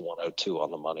finished 102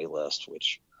 on the money list,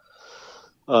 which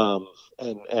and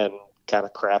kind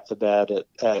of crapped the bed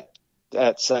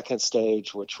at second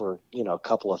stage, which were, a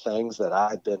couple of things that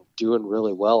I'd been doing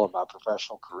really well in my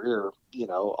professional career,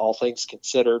 all things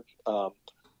considered.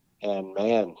 And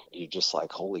man, you just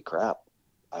like, holy crap.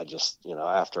 I just,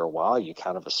 after a while, you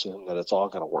kind of assume that it's all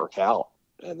going to work out.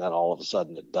 And then all of a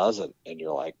sudden it doesn't. And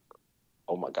you're like,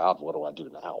 oh my God, what do I do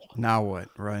now? Now what?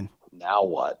 Right. Now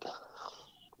what?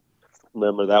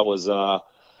 Remember, that was a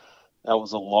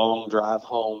long drive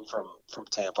home from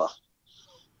Tampa.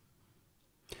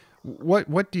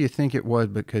 What do you think it was?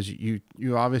 Because you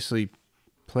obviously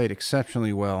played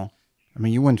exceptionally well. I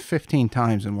mean, you won 15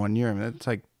 times in 1 year. I mean, that's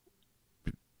like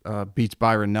beats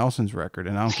Byron Nelson's record,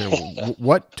 and I don't care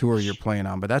what tour you're playing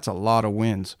on, but that's a lot of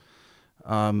wins.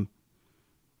 And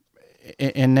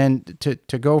then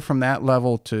to go from that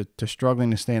level to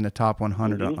struggling to stay in the top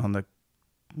 100 on the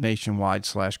nationwide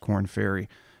 / Korn Ferry.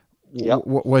 Yep.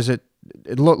 Was it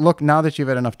look now that you've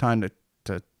had enough time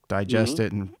to digest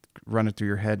it and run it through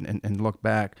your head and look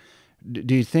back,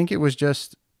 do you think it was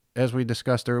just, as we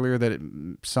discussed earlier, that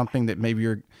something that maybe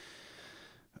you're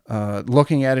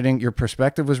looking at it in your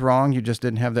perspective was wrong? You just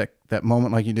didn't have that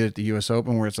moment like you did at the U.S.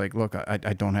 Open where it's like, look, I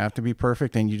don't have to be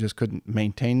perfect, and you just couldn't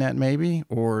maintain that maybe?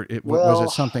 Or was it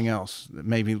something else that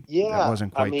maybe that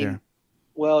wasn't quite there?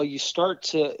 Well, you start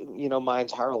to, my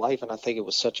entire life, and I think it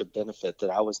was such a benefit that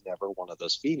I was never one of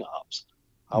those phenoms.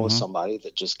 I was somebody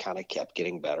that just kind of kept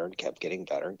getting better and kept getting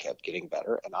better and kept getting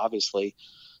better. And obviously,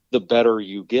 the better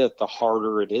you get, the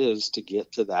harder it is to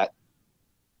get to that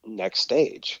next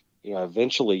stage.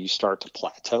 Eventually you start to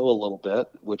plateau a little bit,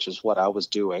 which is what I was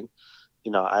doing.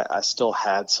 I still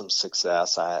had some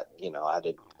success. I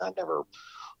never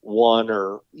won,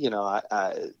 or,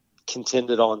 I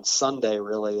contended on Sunday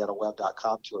really at a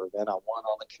web.com tour event. I won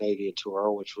on the Canadian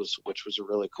tour, which was a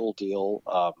really cool deal.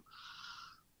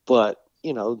 But,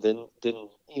 then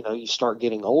you start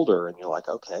getting older and you're like,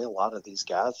 okay, a lot of these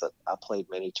guys that I played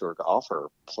mini tour golf or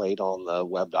played on the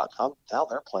web.com, now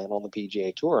they're playing on the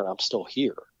PGA Tour and I'm still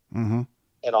here. And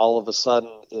all of a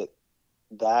sudden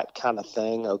that kind of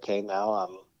thing, okay, now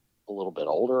I'm a little bit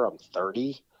older, I'm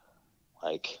 30,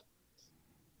 like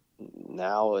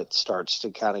now it starts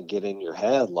to kind of get in your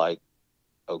head, like,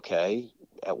 okay,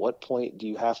 at what point do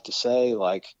you have to say,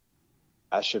 like,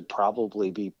 I should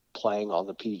probably be playing on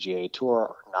the PGA Tour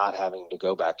or not having to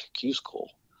go back to Q School?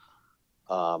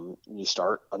 You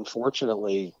start,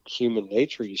 unfortunately, human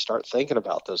nature, you start thinking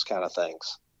about those kind of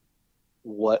things.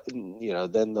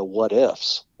 Then the what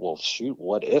ifs. Well, shoot,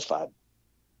 what if I,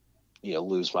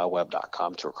 lose my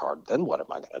web.com tour card? Then what am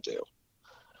I going to do?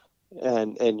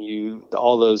 And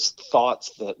all those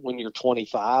thoughts that when you're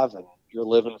 25 and you're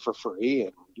living for free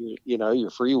and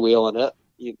you're freewheeling it,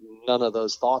 none of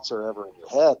those thoughts are ever in your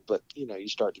head. But you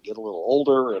start to get a little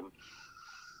older and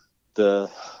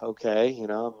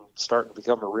I'm starting to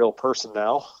become a real person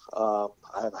now. I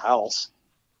have a house.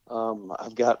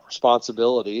 I've got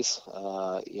responsibilities.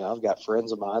 I've got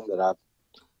friends of mine that I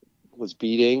was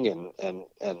beating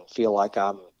and feel like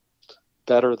I'm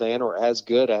better than or as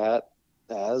good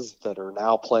as that are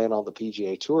now playing on the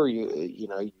PGA Tour.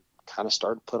 You kind of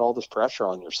start to put all this pressure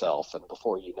on yourself, and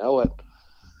before you know it,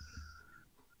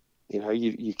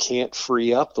 you can't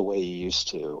free up the way you used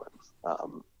to.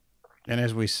 And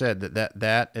as we said,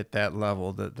 that at that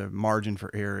level, the margin for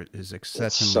error is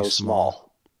exceptionally so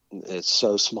small. It's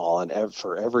so small, and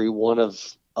for every one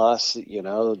of us, then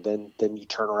you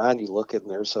turn around, you look at,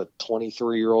 and there's a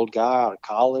 23-year-old guy out of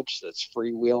college that's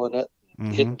freewheeling it,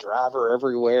 hitting driver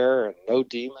everywhere, and no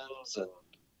demons, and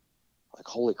like,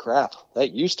 holy crap,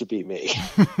 that used to be me.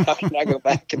 How can I go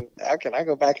back and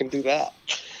do that?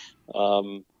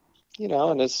 And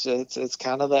it's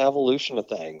kind of the evolution of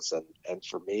things, and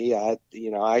for me, I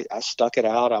stuck it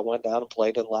out. I went down and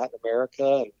played in Latin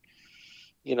America, and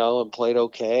and played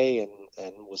okay,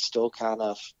 and was still kind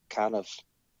of, I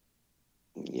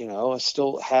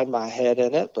still had my head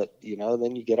in it, but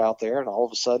then you get out there and all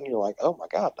of a sudden you're like, oh my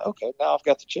God, okay, now I've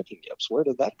got the chipping yips. Where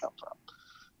did that come from?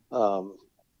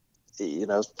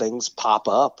 Things pop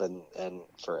up, and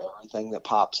for everything that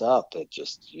pops up,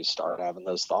 you start having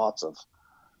those thoughts of,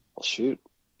 well, shoot,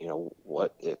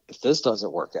 what if this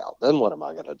doesn't work out, then what am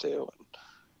I going to do?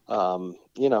 And,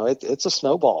 it's a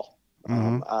snowball.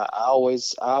 Mm-hmm. I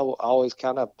always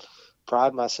kind of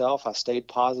pride myself. I stayed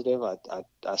positive. I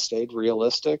stayed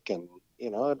realistic, and,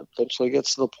 it eventually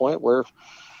gets to the point where,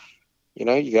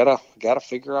 you gotta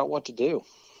figure out what to do.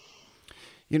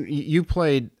 You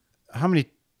played, how many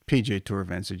PGA Tour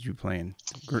events did you play in?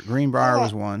 Greenbrier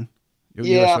was one. Yeah,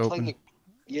 U.S. I played. Open.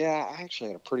 I actually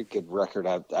had a pretty good record.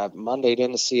 I've Mondayed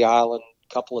into Sea Island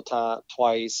a couple of times,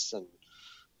 twice, and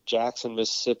Jackson,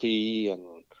 Mississippi, and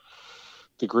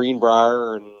the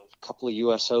Greenbrier, and a couple of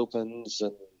U.S. Opens,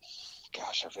 and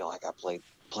gosh, I feel like I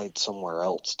played somewhere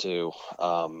else too.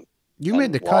 You made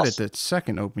And the cut at lost. the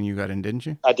second Open you got in, didn't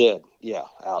you? I did, yeah,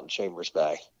 out in Chambers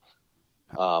Bay.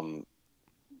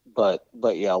 But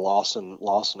yeah, lost in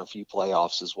a few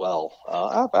playoffs as well.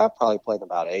 I probably played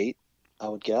about 8, I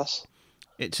would guess.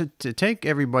 To take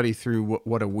everybody through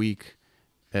what a week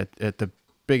at the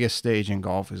biggest stage in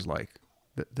golf is like,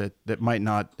 that might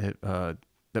not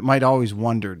that might always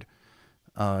wondered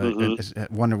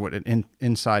wonder what an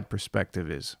inside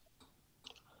perspective is.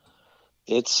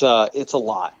 It's a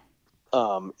lot.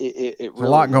 It There's a really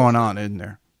lot going is. on, isn't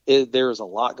there? There's a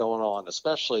lot going on,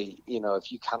 especially,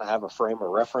 if you kind of have a frame of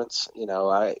reference.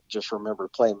 I just remember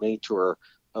playing mini tour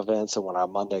events, and when I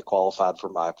Monday qualified for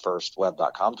my first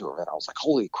web.com tour event, I was like,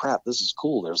 holy crap, this is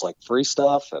cool. There's like free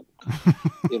stuff, and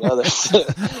there's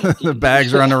The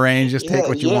bags are on the range, just take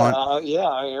what you want.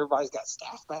 yeah, everybody's got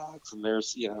staff bags, and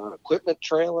there's an equipment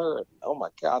trailer, and oh my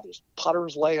God, there's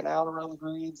putters laying out around the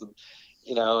greens, and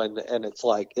and it's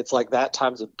like that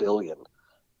times a billion.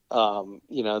 You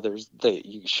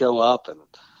show up, and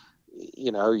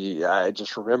I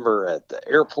just remember at the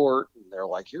airport, and they're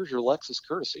like, here's your Lexus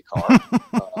courtesy car.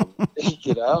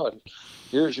 And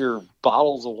here's your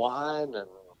bottles of wine, and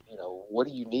what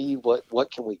do you need,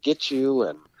 what can we get you,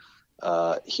 and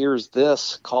here's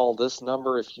this, call this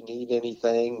number if you need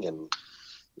anything. And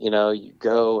you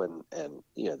go, and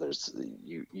there's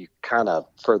you kind of,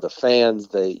 for the fans,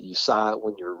 you sign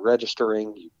when you're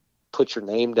registering, you put your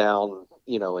name down,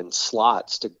 in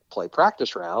slots to play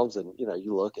practice rounds, and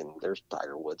you look, and there's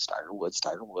Tiger Woods.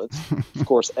 Of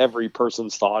course, every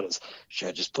person's thought is, should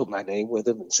I just put my name with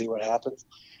him and see what happens?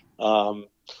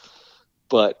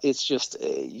 But it's just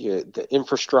the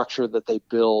infrastructure that they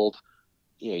build.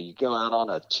 You go out on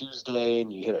a Tuesday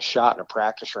and you hit a shot in a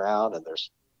practice round, and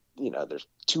there's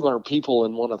 200 people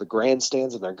in one of the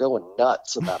grandstands, and they're going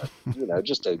nuts about it,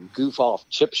 just a goof off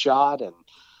chip shot, and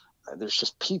there's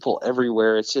just people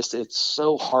everywhere. It's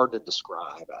so hard to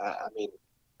describe. I mean,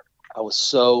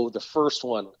 the first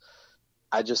one,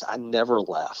 I never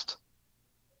left.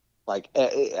 Like,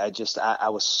 I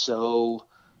was so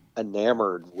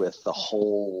enamored with the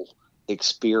whole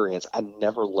experience. I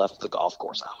never left the golf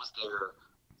course. I was there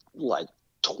like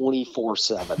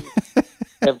 24/7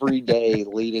 every day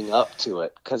leading up to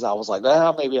it, because I was like,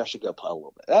 maybe I should go putt a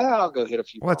little bit. I'll go hit a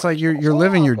few. Well, it's like you're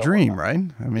living your dream, right?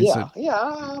 I mean,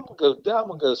 I'm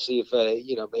gonna go see if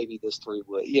maybe this 3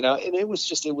 would, and it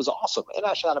was awesome, and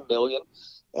I shot a million,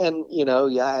 and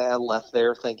I left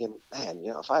there thinking, man,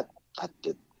 if I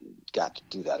got to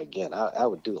do that again, I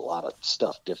would do a lot of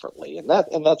stuff differently, and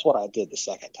that's what I did the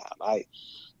second time. I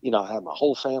had my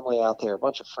whole family out there. A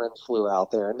bunch of friends flew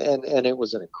out there, and it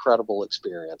was an incredible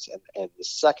experience. And the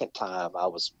second time I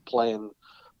was playing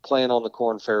on the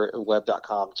Korn Ferry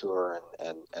web.com tour,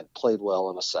 and played well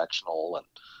in a sectional, and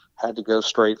had to go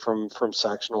straight from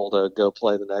sectional to go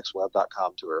play the next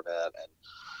web.com tour event. And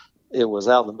it was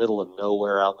out in the middle of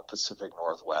nowhere, out in the Pacific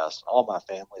Northwest. All my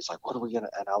family's like, what are we going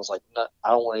to, and I was like, no, I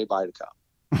don't want anybody to come.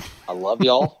 I love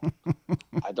y'all.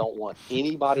 I don't want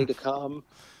anybody to come.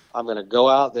 I'm going to go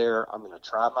out there. I'm going to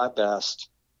try my best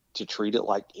to treat it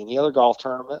like any other golf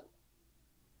tournament.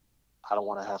 I don't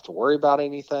want to have to worry about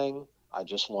anything. I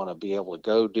just want to be able to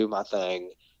go do my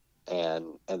thing,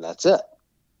 and that's it.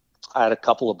 I had a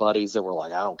couple of buddies that were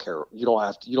like, I don't care. You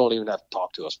don't even have to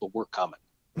talk to us, but we're coming.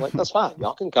 I'm like, that's fine.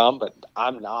 Y'all can come, but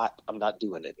I'm not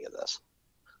doing any of this.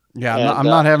 Yeah, I'm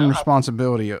not having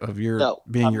responsibility of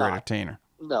being your entertainer.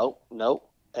 No.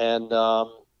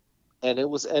 And it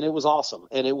was awesome,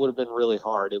 and it would have been really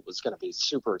hard. It was going to be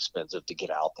super expensive to get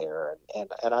out there, and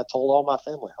I told all my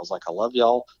family, I was like, I love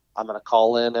y'all. I'm going to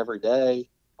call in every day.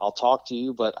 I'll talk to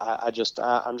you, but I'm just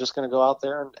going to go out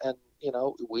there, and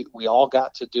we all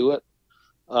got to do it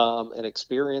and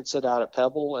experience it out at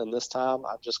Pebble. And this time,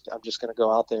 I'm just going to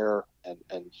go out there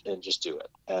and just do it.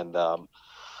 And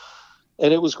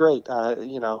it was great. I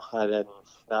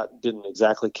didn't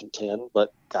exactly contend,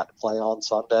 but got to play on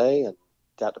Sunday and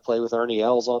got to play with Ernie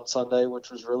Els on Sunday, which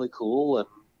was really cool. And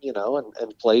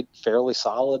and played fairly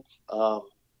solid.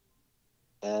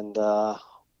 And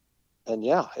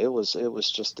yeah, it was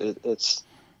just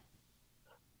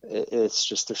it's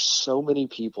just there's so many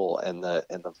people, and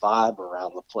the vibe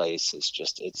around the place is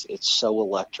just it's so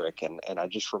electric. And I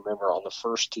just remember on the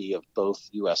first tee of both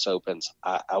US Opens,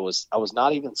 I was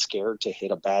not even scared to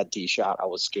hit a bad tee shot. I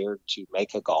was scared to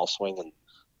make a golf swing and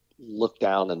look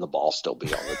down and the ball still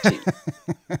be on the tee.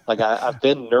 Like I've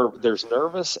been there's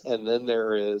nervous, and then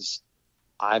there is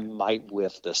I might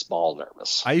whiff this ball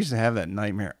nervous. I used to have that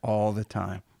nightmare all the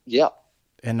time. Yep.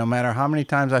 And no matter how many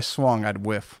times I swung, I'd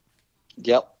whiff.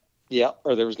 Yep. Yep.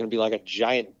 Or there was going to be like a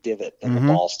giant divot and the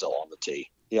ball still on the tee.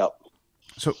 Yep.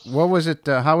 So what was it?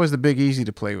 How was the Big Easy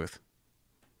to play with?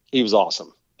 He was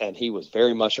awesome. And he was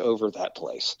very much over that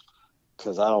place.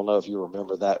 Because I don't know if you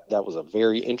remember that. That was a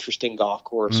very interesting golf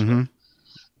course. With,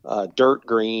 dirt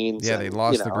greens. Yeah, they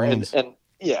lost the greens. And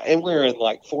we were in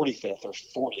like 45th or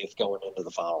 40th going into the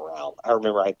final round. I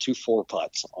remember I had 2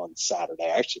 4-putts on Saturday.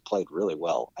 I actually played really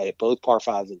well. I hit both par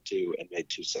 5s and 2 and made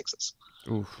 2 6s.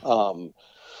 Oof.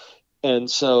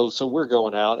 And so we're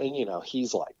going out, and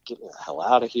he's like, "Get me the hell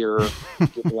out of here!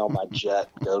 Get me on my jet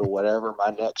and go to whatever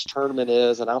my next tournament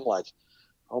is." And I'm like,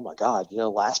 "Oh my God,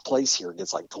 last place here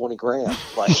gets like 20 grand."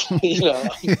 Like,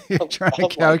 I'm trying to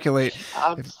calculate. Like,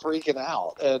 I'm freaking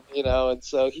out, and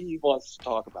so he wants to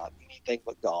talk about anything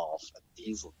but golf. And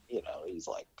he's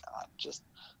like, God,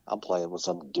 I'm playing with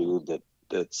some dude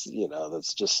that's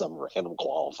just some random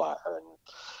qualifier, and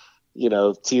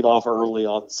teed off early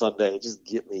on Sunday, just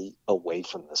get me away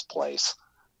from this place.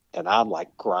 And I'm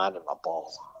like grinding my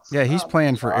balls off. Yeah, he's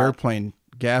playing for airplane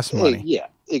gas money. Yeah,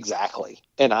 exactly.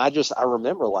 And I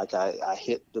remember like I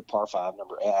hit the par 5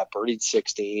 number. I birdied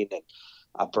 16, and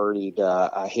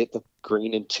I hit the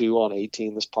green in 2 on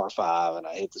 18, this par 5, and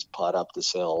I hit this putt up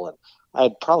this hill, and I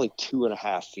had probably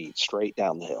 2.5 feet straight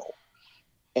down the hill.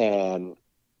 And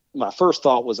my first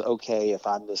thought was, okay, if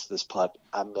I miss this putt,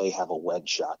 I may have a wedge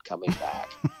shot coming back.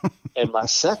 And my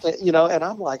second, and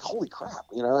I'm like, holy crap,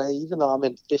 even though I'm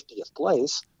in 50th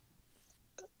place,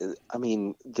 I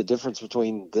mean, the difference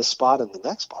between this spot and the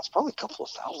next spot is probably a couple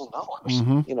of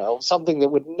 $1,000, something that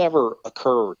would never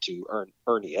occur to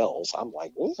Ernie Els. I'm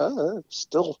like, well,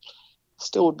 still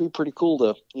would be pretty cool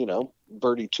to,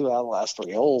 birdie 2 out of the last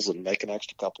 3 holes and make an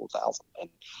extra couple of thousand. And,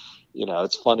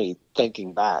 it's funny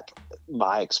thinking back,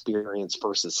 my experience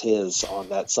versus his on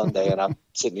that Sunday, and I'm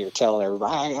sitting here telling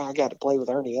everybody, I got to play with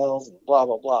Ernie Els and blah,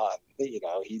 blah, blah. And,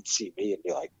 he'd see me and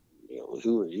be like,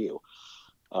 who are you?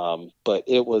 But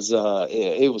it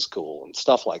was cool and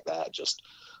stuff like that. Just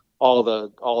all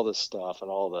the stuff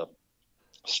and all the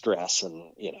stress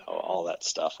and all that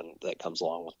stuff and that comes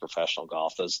along with professional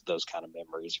golf. Those kind of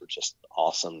memories were just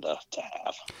awesome to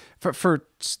have. For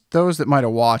those that might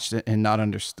have watched it and not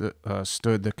understood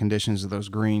the conditions of those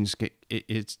greens,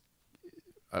 it's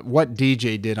what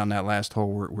DJ did on that last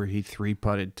hole where he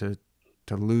 3-putted to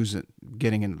lose it,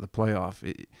 getting into the playoff.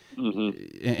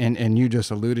 And you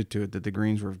just alluded to it, that the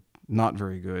greens were not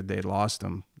very good. They lost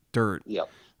them dirt. Yep.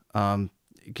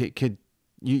 Could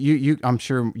you I'm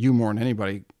sure you more than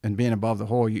anybody, and being above the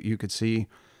hole, you could see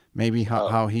maybe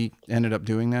how he ended up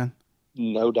doing that.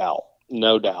 No doubt.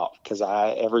 Because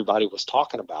everybody was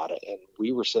talking about it, and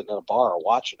we were sitting in a bar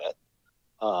watching it.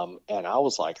 And I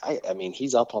was like, I mean,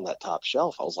 he's up on that top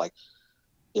shelf. I was like,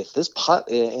 if this putt,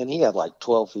 and he had like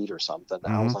 12 feet or something.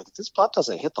 And I was like, if this putt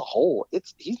doesn't hit the hole,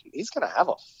 he's going to have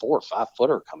a 4 or 5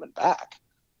 footer coming back.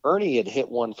 Ernie had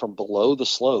hit one from below the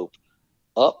slope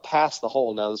up past the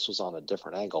hole. Now this was on a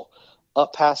different angle,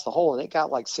 up past the hole, and it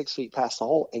got like 6 feet past the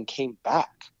hole and came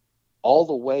back all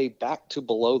the way back to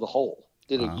below the hole.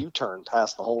 Did a U-turn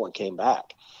past the hole and came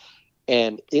back.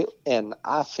 And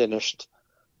I finished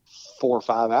 4 or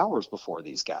 5 hours before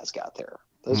these guys got there.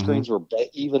 Those greens were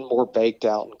even more baked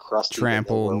out and crusty,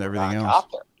 trampled and everything else.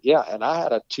 Yeah, and I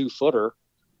had a 2-footer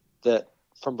that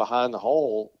from behind the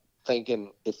hole,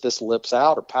 thinking if this lips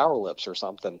out or power lips or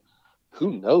something,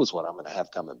 who knows what I'm going to have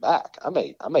coming back. I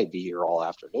may be here all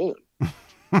afternoon.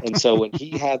 And so when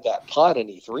he had that putt and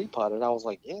he 3-putted, I was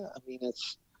like, yeah, I mean,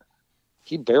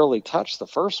 he barely touched the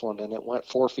first one and it went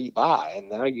 4 feet by,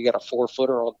 and now you got a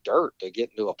 4-footer on dirt to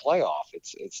get into a playoff.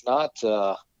 It's not,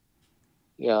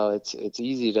 it's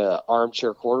easy to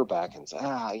armchair quarterback and say,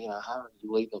 how are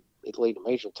you leading a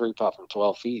major 3-putt from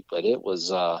 12 feet? But it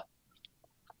was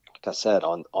like I said,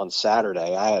 on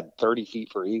Saturday, I had 30 feet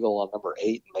for eagle on number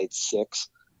 8 and made 6,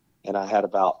 and I had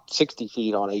about 60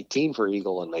 feet on 18 for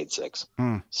eagle and made 6.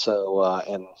 So,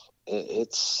 and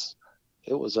it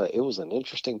was an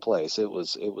interesting place. It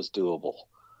was doable.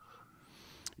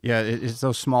 Yeah, it's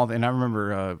those small. And I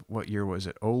remember what year was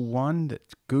it? 01 that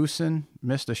Goosen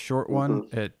missed a short one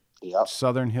at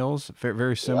Southern Hills. Very,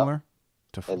 very similar.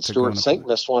 And Stuart Sink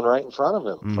missed one right in front of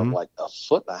him from like a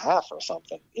foot and a half or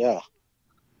something. Yeah.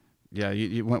 Yeah,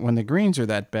 when the greens are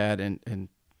that bad, and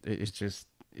it just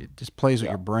plays with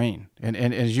your brain. And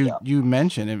as you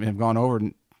mentioned and have gone over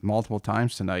multiple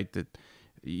times tonight, that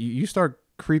you start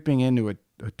creeping into a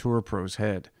tour pro's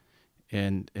head,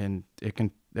 and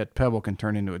that pebble can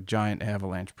turn into a giant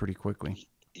avalanche pretty quickly.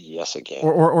 Yes, it can.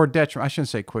 Or detriment. I shouldn't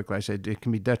say quickly. I said it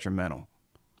can be detrimental.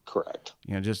 Correct.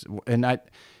 The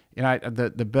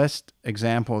best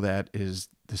example of that is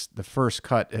the first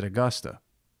cut at Augusta.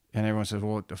 And everyone says,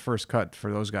 well, the first cut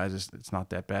for those guys, it's not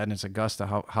that bad. And it's Augusta.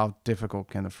 How difficult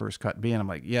can the first cut be? And I'm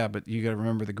like, yeah, but you got to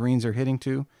remember the greens are hitting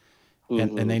too.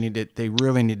 And they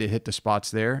really need to hit the spots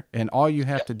there. And all you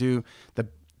have to do,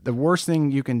 the worst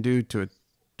thing you can do to a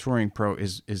touring pro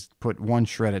is put one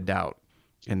shred of doubt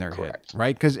in their head,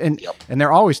 right? Because and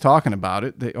they're always talking about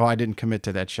it. I didn't commit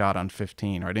to that shot on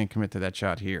 15, or I didn't commit to that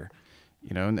shot here,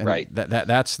 and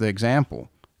that's the example.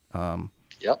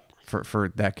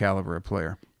 For that caliber of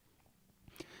player.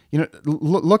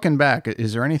 Looking back,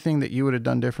 is there anything that you would have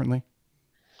done differently?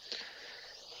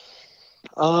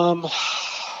 I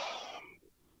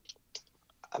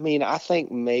mean, I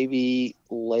think maybe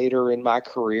later in my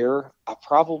career, I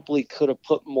probably could have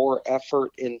put more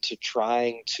effort into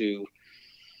trying to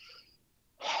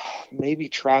maybe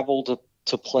travel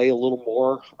to play a little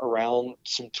more around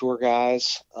some tour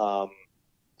guys. I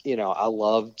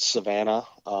loved Savannah.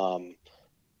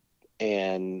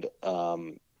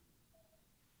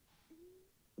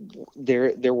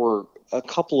 There were a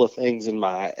couple of things in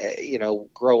my,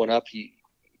 growing up,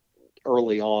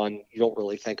 early on, you don't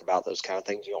really think about those kind of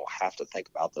things. You don't have to think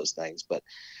about those things, but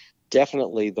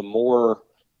definitely the more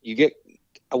you get,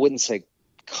 I wouldn't say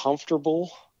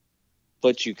comfortable,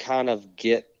 but you kind of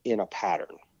get in a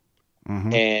pattern.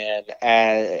 And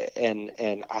I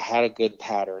had a good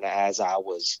pattern as I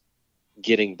was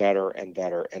getting better and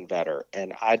better and better.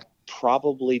 And I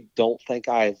probably don't think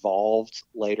I evolved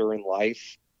later in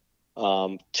life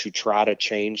to try to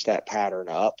change that pattern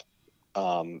up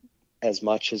as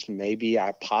much as maybe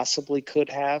I possibly could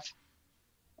have.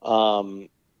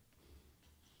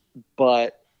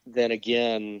 But then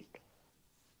again,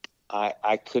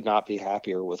 I could not be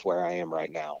happier with where I am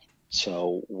right now.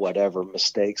 So whatever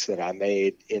mistakes that I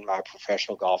made in my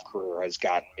professional golf career has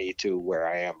gotten me to where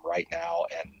I am right now.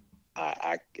 And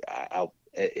I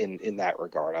in that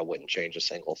regard, I wouldn't change a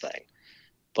single thing.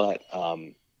 But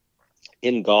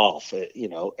in golf,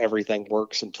 everything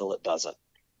works until it doesn't.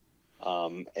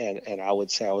 And I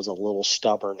would say I was a little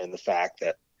stubborn in the fact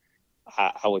that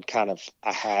I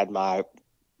had my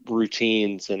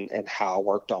routines and how I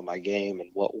worked on my game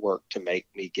and what worked to make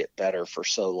me get better for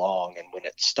so long. And when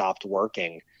it stopped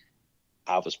working,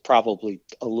 I was probably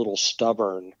a little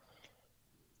stubborn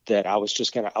that I was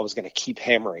going to keep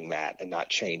hammering that and not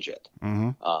change it.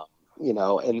 And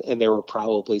there were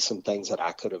probably some things that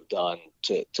I could have done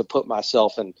to put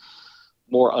myself in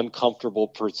more uncomfortable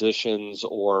positions,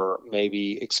 or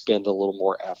maybe expend a little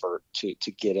more effort to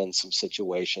get in some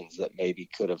situations that maybe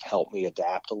could have helped me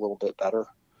adapt a little bit better.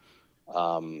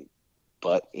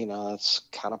 But it's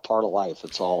kind of part of life.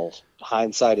 It's all,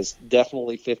 hindsight is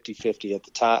definitely 50-50 at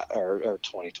the time, or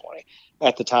 20-20.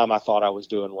 At the time, I thought I was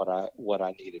doing what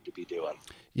I needed to be doing.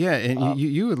 Yeah. And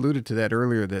you alluded to that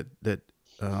earlier, that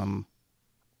at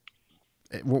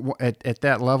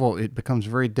that level, it becomes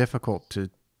very difficult to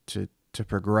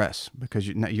progress, because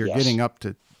you're getting up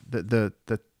to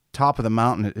the top of the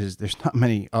mountain. There's not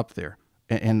many up there,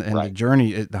 and the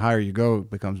journey, the higher you go,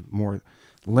 becomes more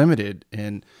limited.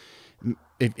 And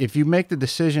if you make the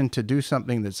decision to do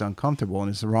something that's uncomfortable and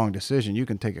it's the wrong decision, you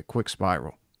can take a quick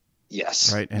spiral.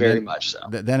 Yes, right. And very much so.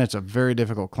 Then it's a very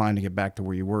difficult climb to get back to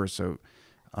where you were. So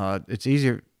it's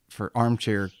easier for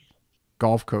armchair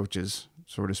golf coaches,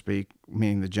 so to speak,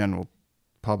 meaning the general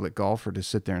public golfer, to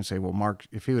sit there and say, well, Mark,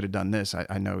 if he would have done this,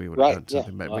 I know he would have done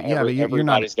something better. But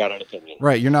everybody's got an opinion.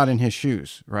 Right. You're not in his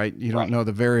shoes, right? You don't know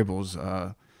the variables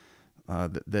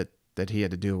that he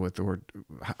had to deal with, or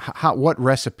what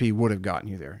recipe would have gotten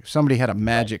you there. If somebody had a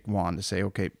magic wand to say,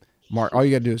 okay, Mark, all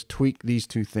you got to do is tweak these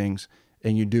two things,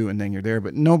 and you do, and then you're there.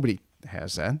 But nobody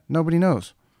has that. Nobody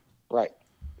knows. Right.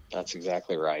 That's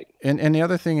exactly right. And the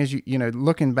other thing is,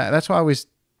 looking back, that's why I always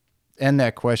end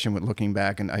that question with looking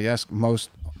back. And I ask most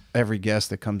every guest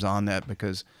that comes on that,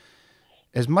 because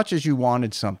as much as you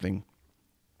wanted something,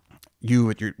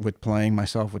 you with playing,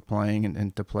 myself with playing,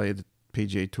 and to play the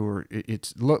PGA Tour,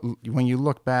 it's look, when you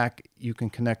look back, you can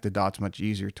connect the dots much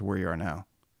easier to where you are now.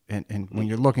 And when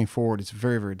you're looking forward, it's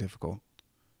very, very difficult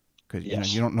because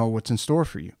Yes. you don't know what's in store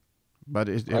for you, but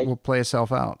it will play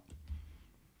itself out.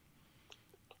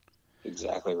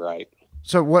 Exactly right.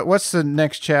 So what's the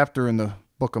next chapter in the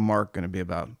book of Mark going to be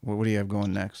about? What do you have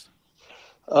going next?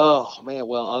 Oh man,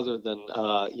 well, other than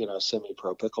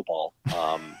semi-pro pickleball,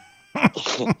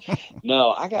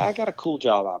 no, I got a cool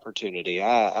job opportunity.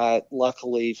 I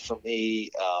luckily for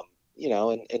me,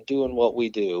 and doing what we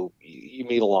do, you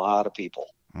meet a lot of people.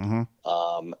 Mm-hmm.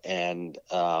 And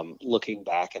looking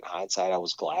back in hindsight, I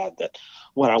was glad that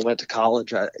when I went to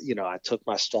college, I took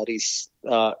my studies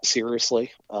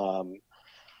seriously.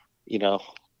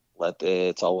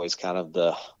 It's always kind of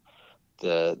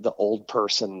the old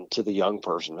person to the young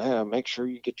person. Make sure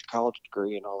you get your college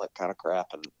degree and all that kind of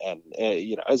crap. And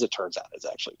as it turns out, it's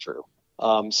actually true.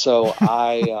 So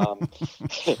I,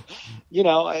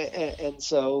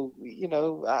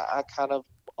 I kind of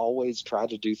always try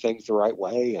to do things the right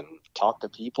way and talk to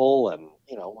people. And,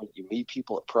 when you meet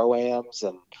people at pro-ams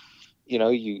and,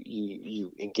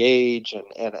 you engage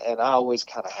and I always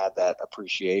kind of had that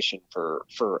appreciation for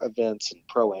events and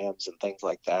pro-ams and things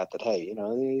like that, hey,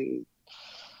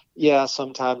 yeah,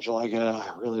 sometimes you're like,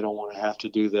 I really don't want to have to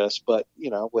do this, but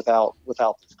without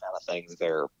these kind of things,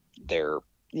 there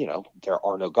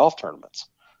are no golf tournaments.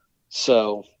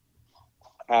 So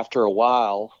after a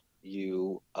while,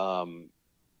 you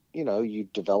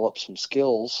develop some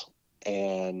skills,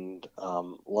 and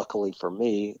luckily for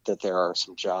me, that there are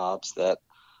some jobs that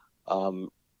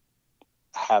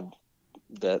have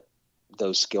that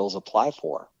those skills apply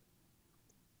for,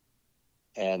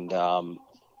 and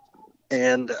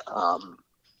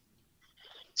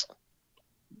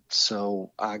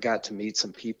so I got to meet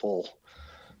some people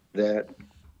that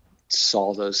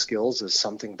saw those skills as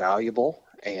something valuable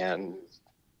and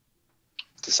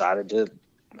decided to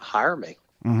hire me.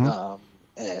 Mm-hmm.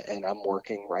 And I'm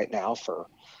working right now for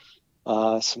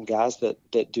some guys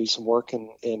that do some work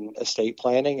in estate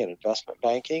planning and investment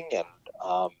banking, and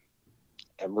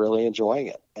I'm really enjoying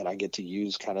it. And I get to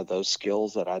use kind of those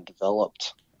skills that I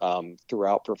developed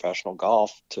throughout professional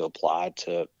golf to apply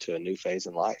to a new phase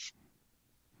in life.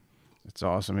 It's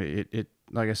awesome. It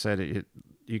like I said,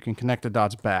 you can connect the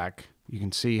dots back. You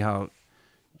can see how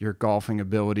your golfing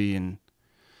ability and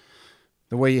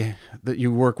the way that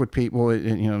you work with people,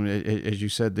 as you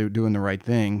said, they're doing the right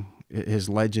thing, it has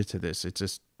led you to this. It's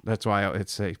just, that's why I'd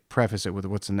say preface it with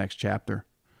what's the next chapter.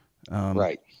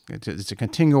 Right. It's a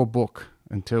continual book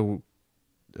until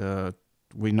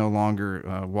we no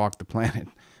longer walk the planet,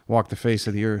 walk the face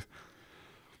of the earth.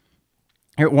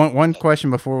 Here, one question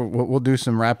before we'll do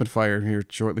some rapid fire here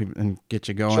shortly and get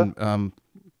you going. Sure.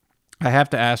 I have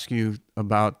to ask you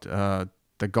about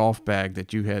the golf bag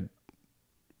that you had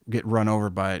get run over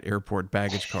by an airport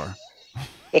baggage car.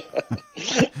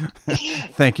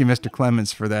 Thank you, Mr.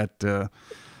 Clemens, for that.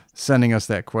 Sending us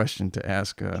that question to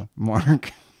ask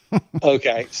Mark.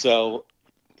 Okay, so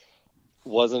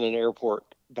wasn't an airport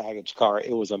baggage car;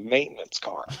 it was a maintenance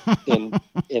car in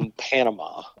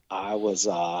Panama. I was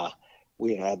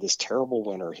we had this terrible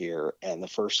winter here, and the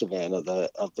first event of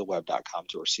the Web.com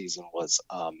tour season was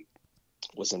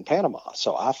in Panama.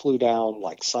 So I flew down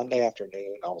like Sunday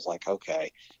afternoon. I was like,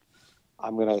 okay,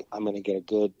 I'm gonna get a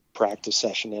good practice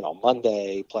session in on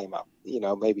Monday, play my,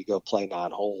 maybe go play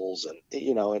 9 holes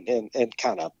and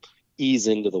kind of ease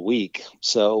into the week.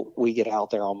 So we get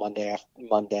out there on Monday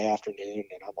afternoon,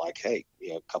 and I'm like, hey,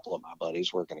 a couple of my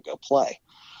buddies, we're going to go play.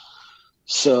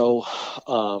 So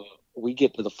we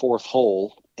get to the 4th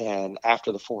hole, and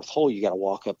after the 4th hole, you got to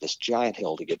walk up this giant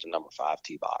hill to get to number 5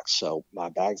 tee box. So my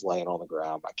bag's laying on the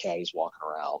ground, my caddy's walking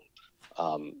around,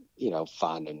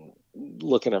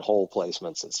 looking at hole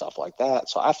placements and stuff like that.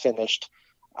 So I finished.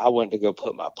 I went to go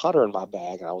put my putter in my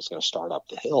bag, and I was going to start up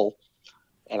the hill.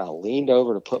 And I leaned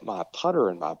over to put my putter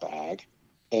in my bag,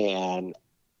 and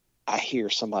I hear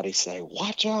somebody say,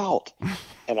 "Watch out."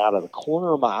 And out of the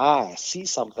corner of my eye, I see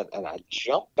something, and I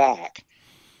jump back,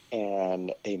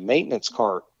 and a maintenance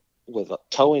cart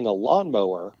towing a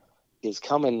lawnmower is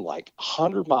coming like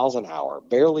 100 miles an hour,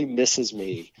 barely misses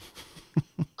me,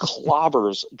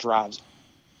 drives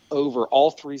over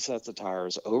all 3 sets of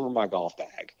tires, over my golf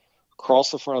bag,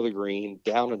 across the front of the green,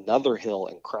 down another hill,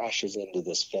 and crashes into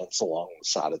this fence along the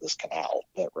side of this canal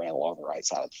that ran along the right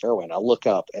side of the fairway. And I look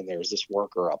up, and there's this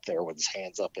worker up there with his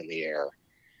hands up in the air.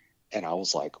 And I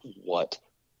was like, what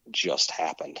just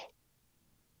happened?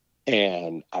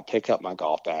 And I pick up my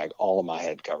golf bag. All of my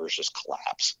head covers just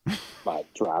collapse. My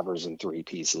driver's in 3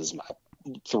 pieces. My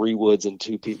 3 woods in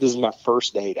 2 pieces. This is my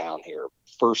first day down here,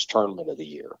 first tournament of the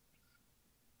year.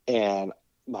 And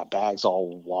my bag's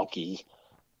all wonky.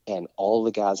 And all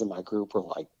the guys in my group were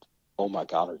like, "Oh my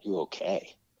God, are you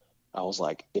okay?" I was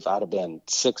like, if I'd have been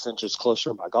 6 inches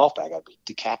closer to my golf bag, I'd be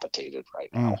decapitated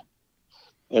right now.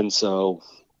 And so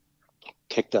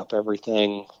picked up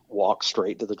everything, walked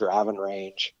straight to the driving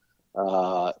range.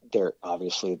 There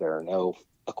are no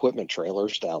equipment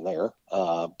trailers down there,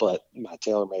 but my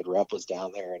TaylorMade rep was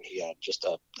down there, and he had just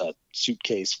a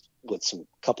suitcase with some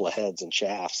couple of heads and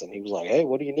shafts, and he was like, "Hey,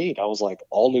 what do you need?" I was like,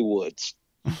 "All new woods."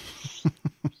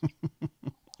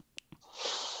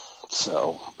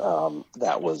 So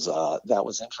that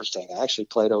was interesting. I actually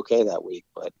played okay that week,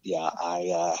 but yeah,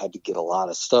 I had to get a lot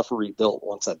of stuff rebuilt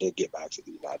once I did get back to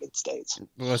the United States.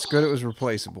 Well, that's good. It was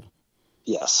replaceable.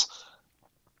 Yes.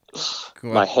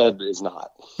 Cool. My head is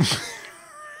not.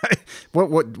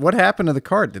 What happened to the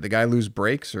cart? Did the guy lose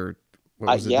brakes, or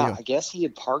what was the deal? I guess he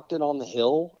had parked it on the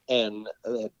hill and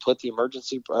put the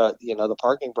emergency, the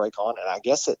parking brake on, and I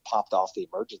guess it popped off the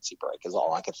emergency brake is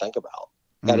all I could think about.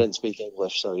 I didn't speak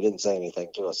English, so he didn't say anything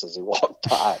to us as he walked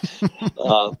by.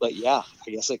 But yeah, I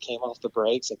guess it came off the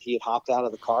brakes, and he had hopped out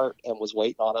of the cart and was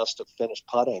waiting on us to finish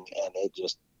putting, and it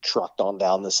just trucked on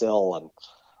down this hill and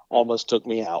almost took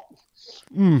me out.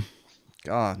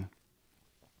 God,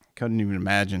 couldn't even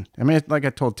imagine. I mean, like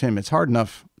I told Tim, it's hard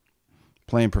enough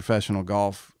playing professional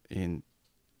golf well,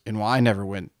 I never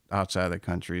went outside of the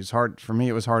country. It's hard for me.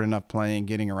 It was hard enough playing,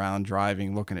 getting around,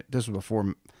 driving, looking at. This was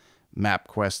before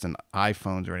MapQuest and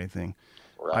iPhones or anything.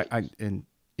 Right. And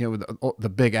the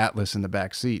big atlas in the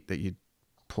back seat that you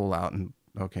pull out, and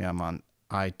okay, I'm on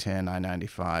I-10,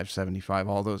 I-95, 75,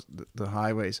 all those the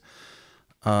highways.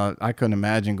 I couldn't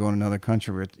imagine going to another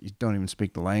country where you don't even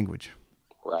speak the language.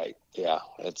 Right. Yeah.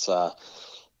 It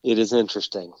is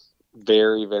interesting.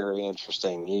 Very, very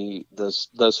interesting.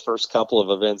 Those first couple of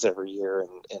events every year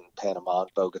in Panama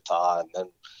and Bogota, and then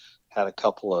had a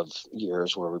couple of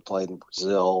years where we played in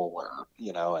Brazil,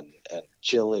 and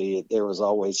Chile. There was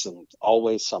always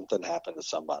something happened to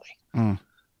somebody. All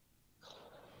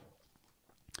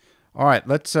right,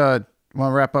 let's want to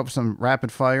wrap up some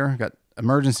rapid fire. Got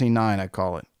emergency 9, I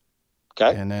call it.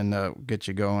 Okay. And then get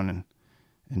you going and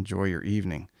enjoy your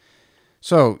evening.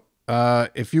 So,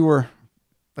 if you were,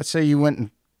 let's say you went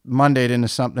and Monday'd into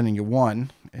something and you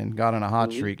won and got on a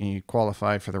hot streak and you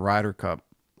qualified for the Ryder Cup.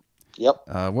 Yep.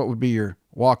 What would be your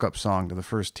walk-up song to the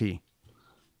first tee?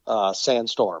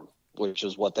 Sandstorm, which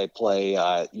is what they play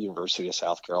University of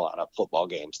South Carolina football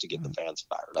games to get the fans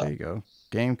fired up. There you go.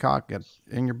 Gamecock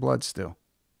in your blood still.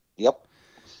 Yep.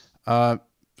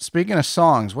 Speaking of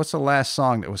songs, what's the last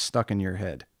song that was stuck in your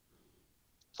head?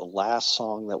 The last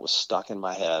song that was stuck in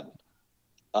my head,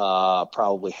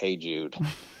 probably Hey Jude.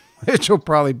 It'll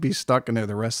probably be stuck in there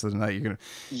the rest of the night. You're going to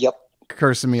Yep.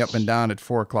 cursing me up and down at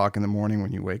 4:00 in the morning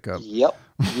when you wake up. Yep.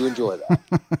 You enjoy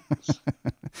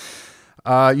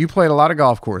that. You played a lot of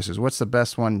golf courses. What's the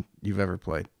best one you've ever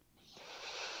played?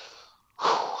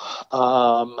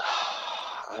 I'm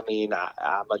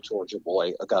a Georgia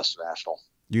boy, Augusta National.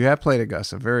 You have played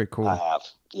Augusta. Very cool. I have.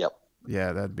 Yep.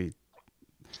 Yeah, that'd be.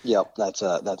 Yep. That's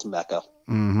Mecca.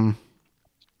 Mm-hmm.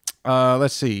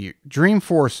 Let's see. Dream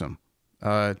foursome.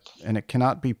 And it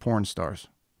cannot be porn stars.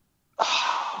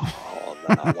 Oh,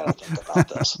 no, I gotta think about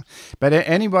this. But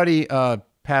anybody,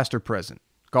 past or present,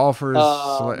 golfers,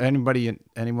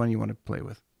 anyone you want to play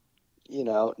with.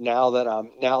 Now that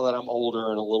I'm older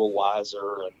and a little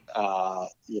wiser, and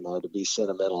to be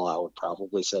sentimental, I would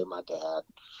probably say my dad.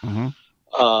 Mm-hmm.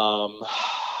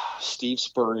 Steve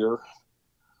Spurrier,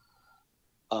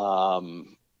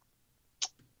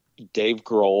 Dave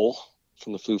Grohl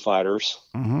from the Foo Fighters.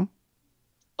 Mm-hmm.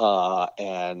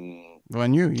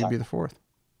 And you'd be the fourth.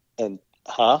 And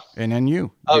then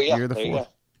you. Oh yeah, you're the fourth.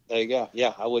 There you go.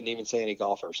 Yeah, I wouldn't even say any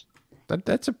golfers.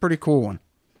 That's a pretty cool one.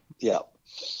 Yeah.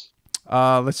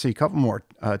 Let's see, a couple more.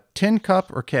 Tin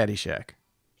Cup or Caddyshack?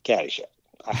 Caddyshack.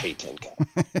 I hate Tin Cup.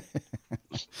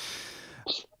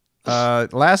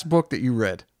 Last book that you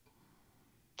read?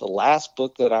 The last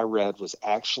book that I read was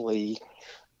actually,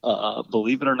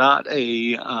 believe it or not,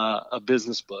 a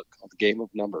business book called The Game of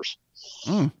Numbers.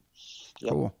 Yep.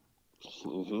 Cool.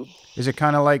 Mm-hmm. Is it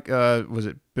kind of like, was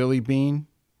it Billy Bean,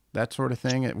 that sort of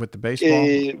thing with the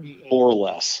baseball? More or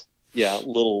less. Yeah, a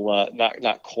little,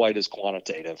 not quite as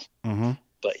quantitative. Mm-hmm.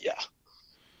 But yeah.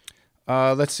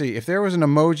 Let's see. If there was an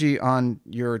emoji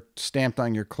stamped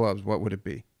on your clubs, what would it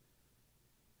be?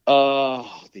 The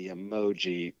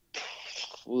emoji.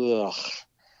 Ugh.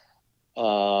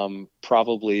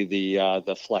 Probably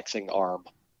the flexing arm.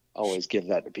 Always give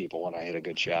that to people when I hit a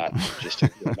good shot, just to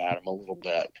get at them a little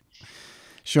bit.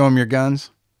 Show them your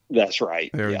guns. That's right.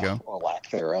 There we go. Or lack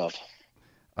thereof.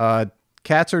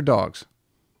 Cats or dogs?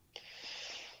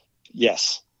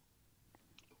 Yes.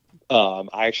 I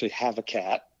actually have a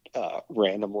cat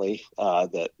randomly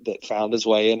that found his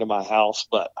way into my house,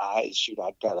 but I'd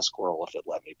pet a squirrel if it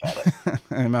let me pet it.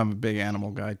 I'm a big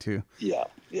animal guy too. Yeah.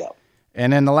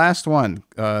 And then the last one,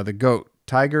 the goat,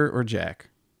 Tiger or Jack?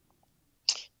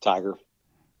 Tiger.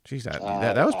 Jeez, that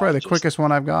was probably the quickest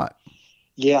one I've got.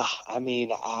 Yeah, I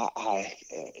mean, I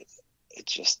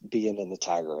it's just being in the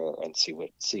Tiger and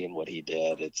seeing what he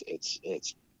did. It's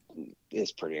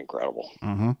pretty incredible.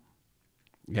 Mm-hmm.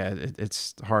 Yeah,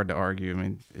 it's hard to argue. I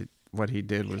mean, what he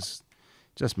did was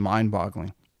just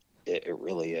mind-boggling. It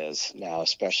really is now,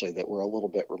 especially that we're a little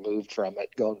bit removed from it.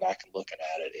 Going back and looking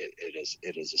at it,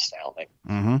 it is astounding.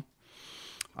 Mm-hmm.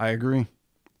 I agree.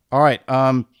 All right.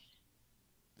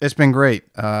 It's been great.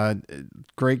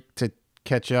 Great to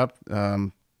catch up.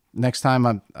 Next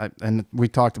time, and we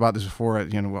talked about this before.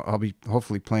 I'll be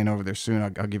hopefully playing over there soon.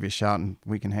 I'll give you a shout, and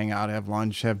we can hang out, have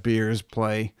lunch, have beers,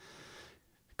 play,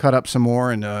 cut up some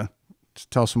more, and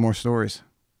tell some more stories.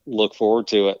 Look forward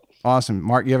to it. Awesome,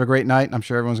 Mark. You have a great night. I'm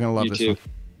sure everyone's going to love this one.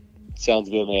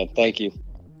 Sounds good, man. Thank you.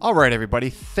 All right,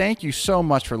 everybody. Thank you so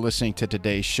much for listening to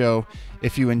today's show.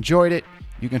 If you enjoyed it,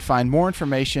 you can find more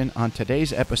information on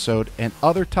today's episode and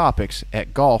other topics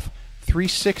at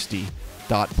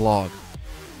golf360.blog.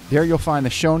 There you'll find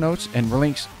the show notes and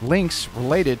links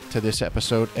related to this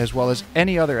episode, as well as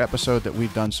any other episode that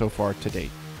we've done so far to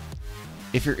date.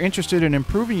 If you're interested in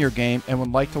improving your game and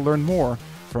would like to learn more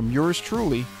from yours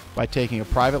truly by taking a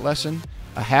private lesson,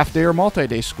 a half-day or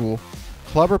multi-day school,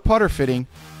 club or putter fitting,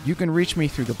 you can reach me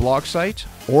through the blog site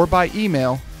or by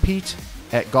email,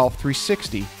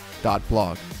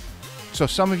 pete@golf360.blog. So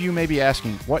some of you may be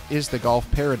asking, what is the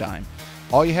golf paradigm?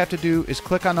 All you have to do is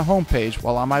click on the homepage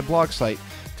while on my blog site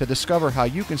to discover how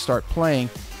you can start playing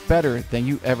better than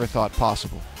you ever thought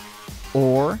possible.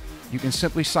 Or you can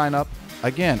simply sign up,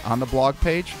 again, on the blog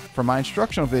page for my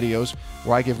instructional videos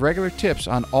where I give regular tips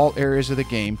on all areas of the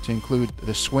game to include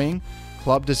the swing,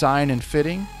 club design and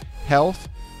fitting, health,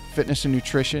 fitness and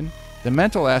nutrition, the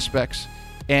mental aspects,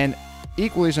 and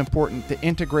equally as important, the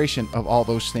integration of all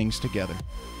those things together.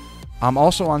 I'm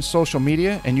also on social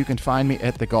media, and you can find me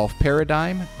at The Golf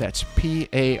Paradigm. That's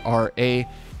PARADIGM,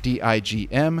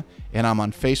 and I'm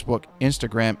on Facebook,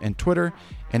 Instagram, and Twitter.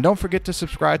 And don't forget to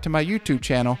subscribe to my YouTube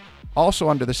channel, also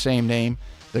under the same name,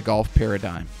 The Golf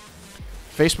Paradigm.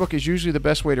 Facebook is usually the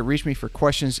best way to reach me for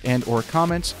questions and or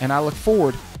comments, and I look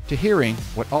forward to hearing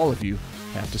what all of you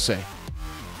have to say.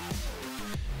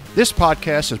 This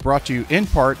podcast is brought to you in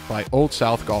part by Old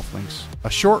South Golf Links. A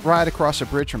short ride across a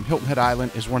bridge from Hilton Head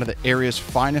Island is one of the area's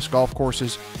finest golf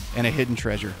courses and a hidden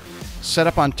treasure. Set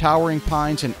up on towering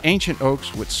pines and ancient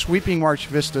oaks with sweeping marsh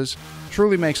vistas,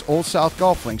 truly makes Old South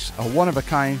Golf Links a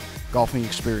one-of-a-kind golfing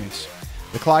experience.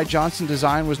 The Clyde Johnson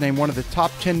design was named one of the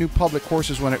top 10 new public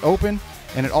courses when it opened,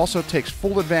 and it also takes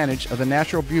full advantage of the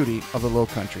natural beauty of the Low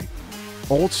Country.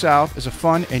 Old South is a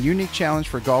fun and unique challenge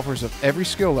for golfers of every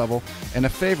skill level and a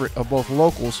favorite of both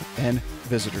locals and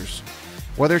visitors.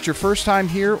 Whether it's your first time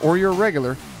here or you're a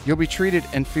regular, you'll be treated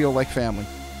and feel like family.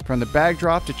 From the bag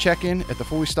drop to check-in at the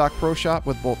fully stocked pro shop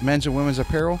with both men's and women's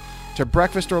apparel, to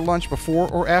breakfast or lunch before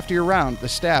or after your round, the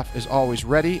staff is always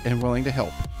ready and willing to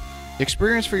help.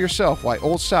 Experience for yourself why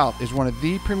Old South is one of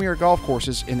the premier golf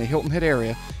courses in the Hilton Head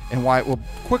area and why it will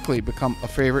quickly become a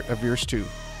favorite of yours too.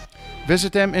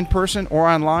 Visit them in person or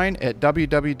online at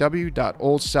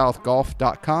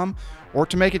www.oldsouthgolf.com, or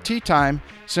to make it tee time,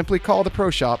 simply call the pro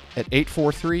shop at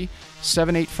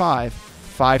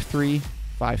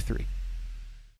 843-785-5353.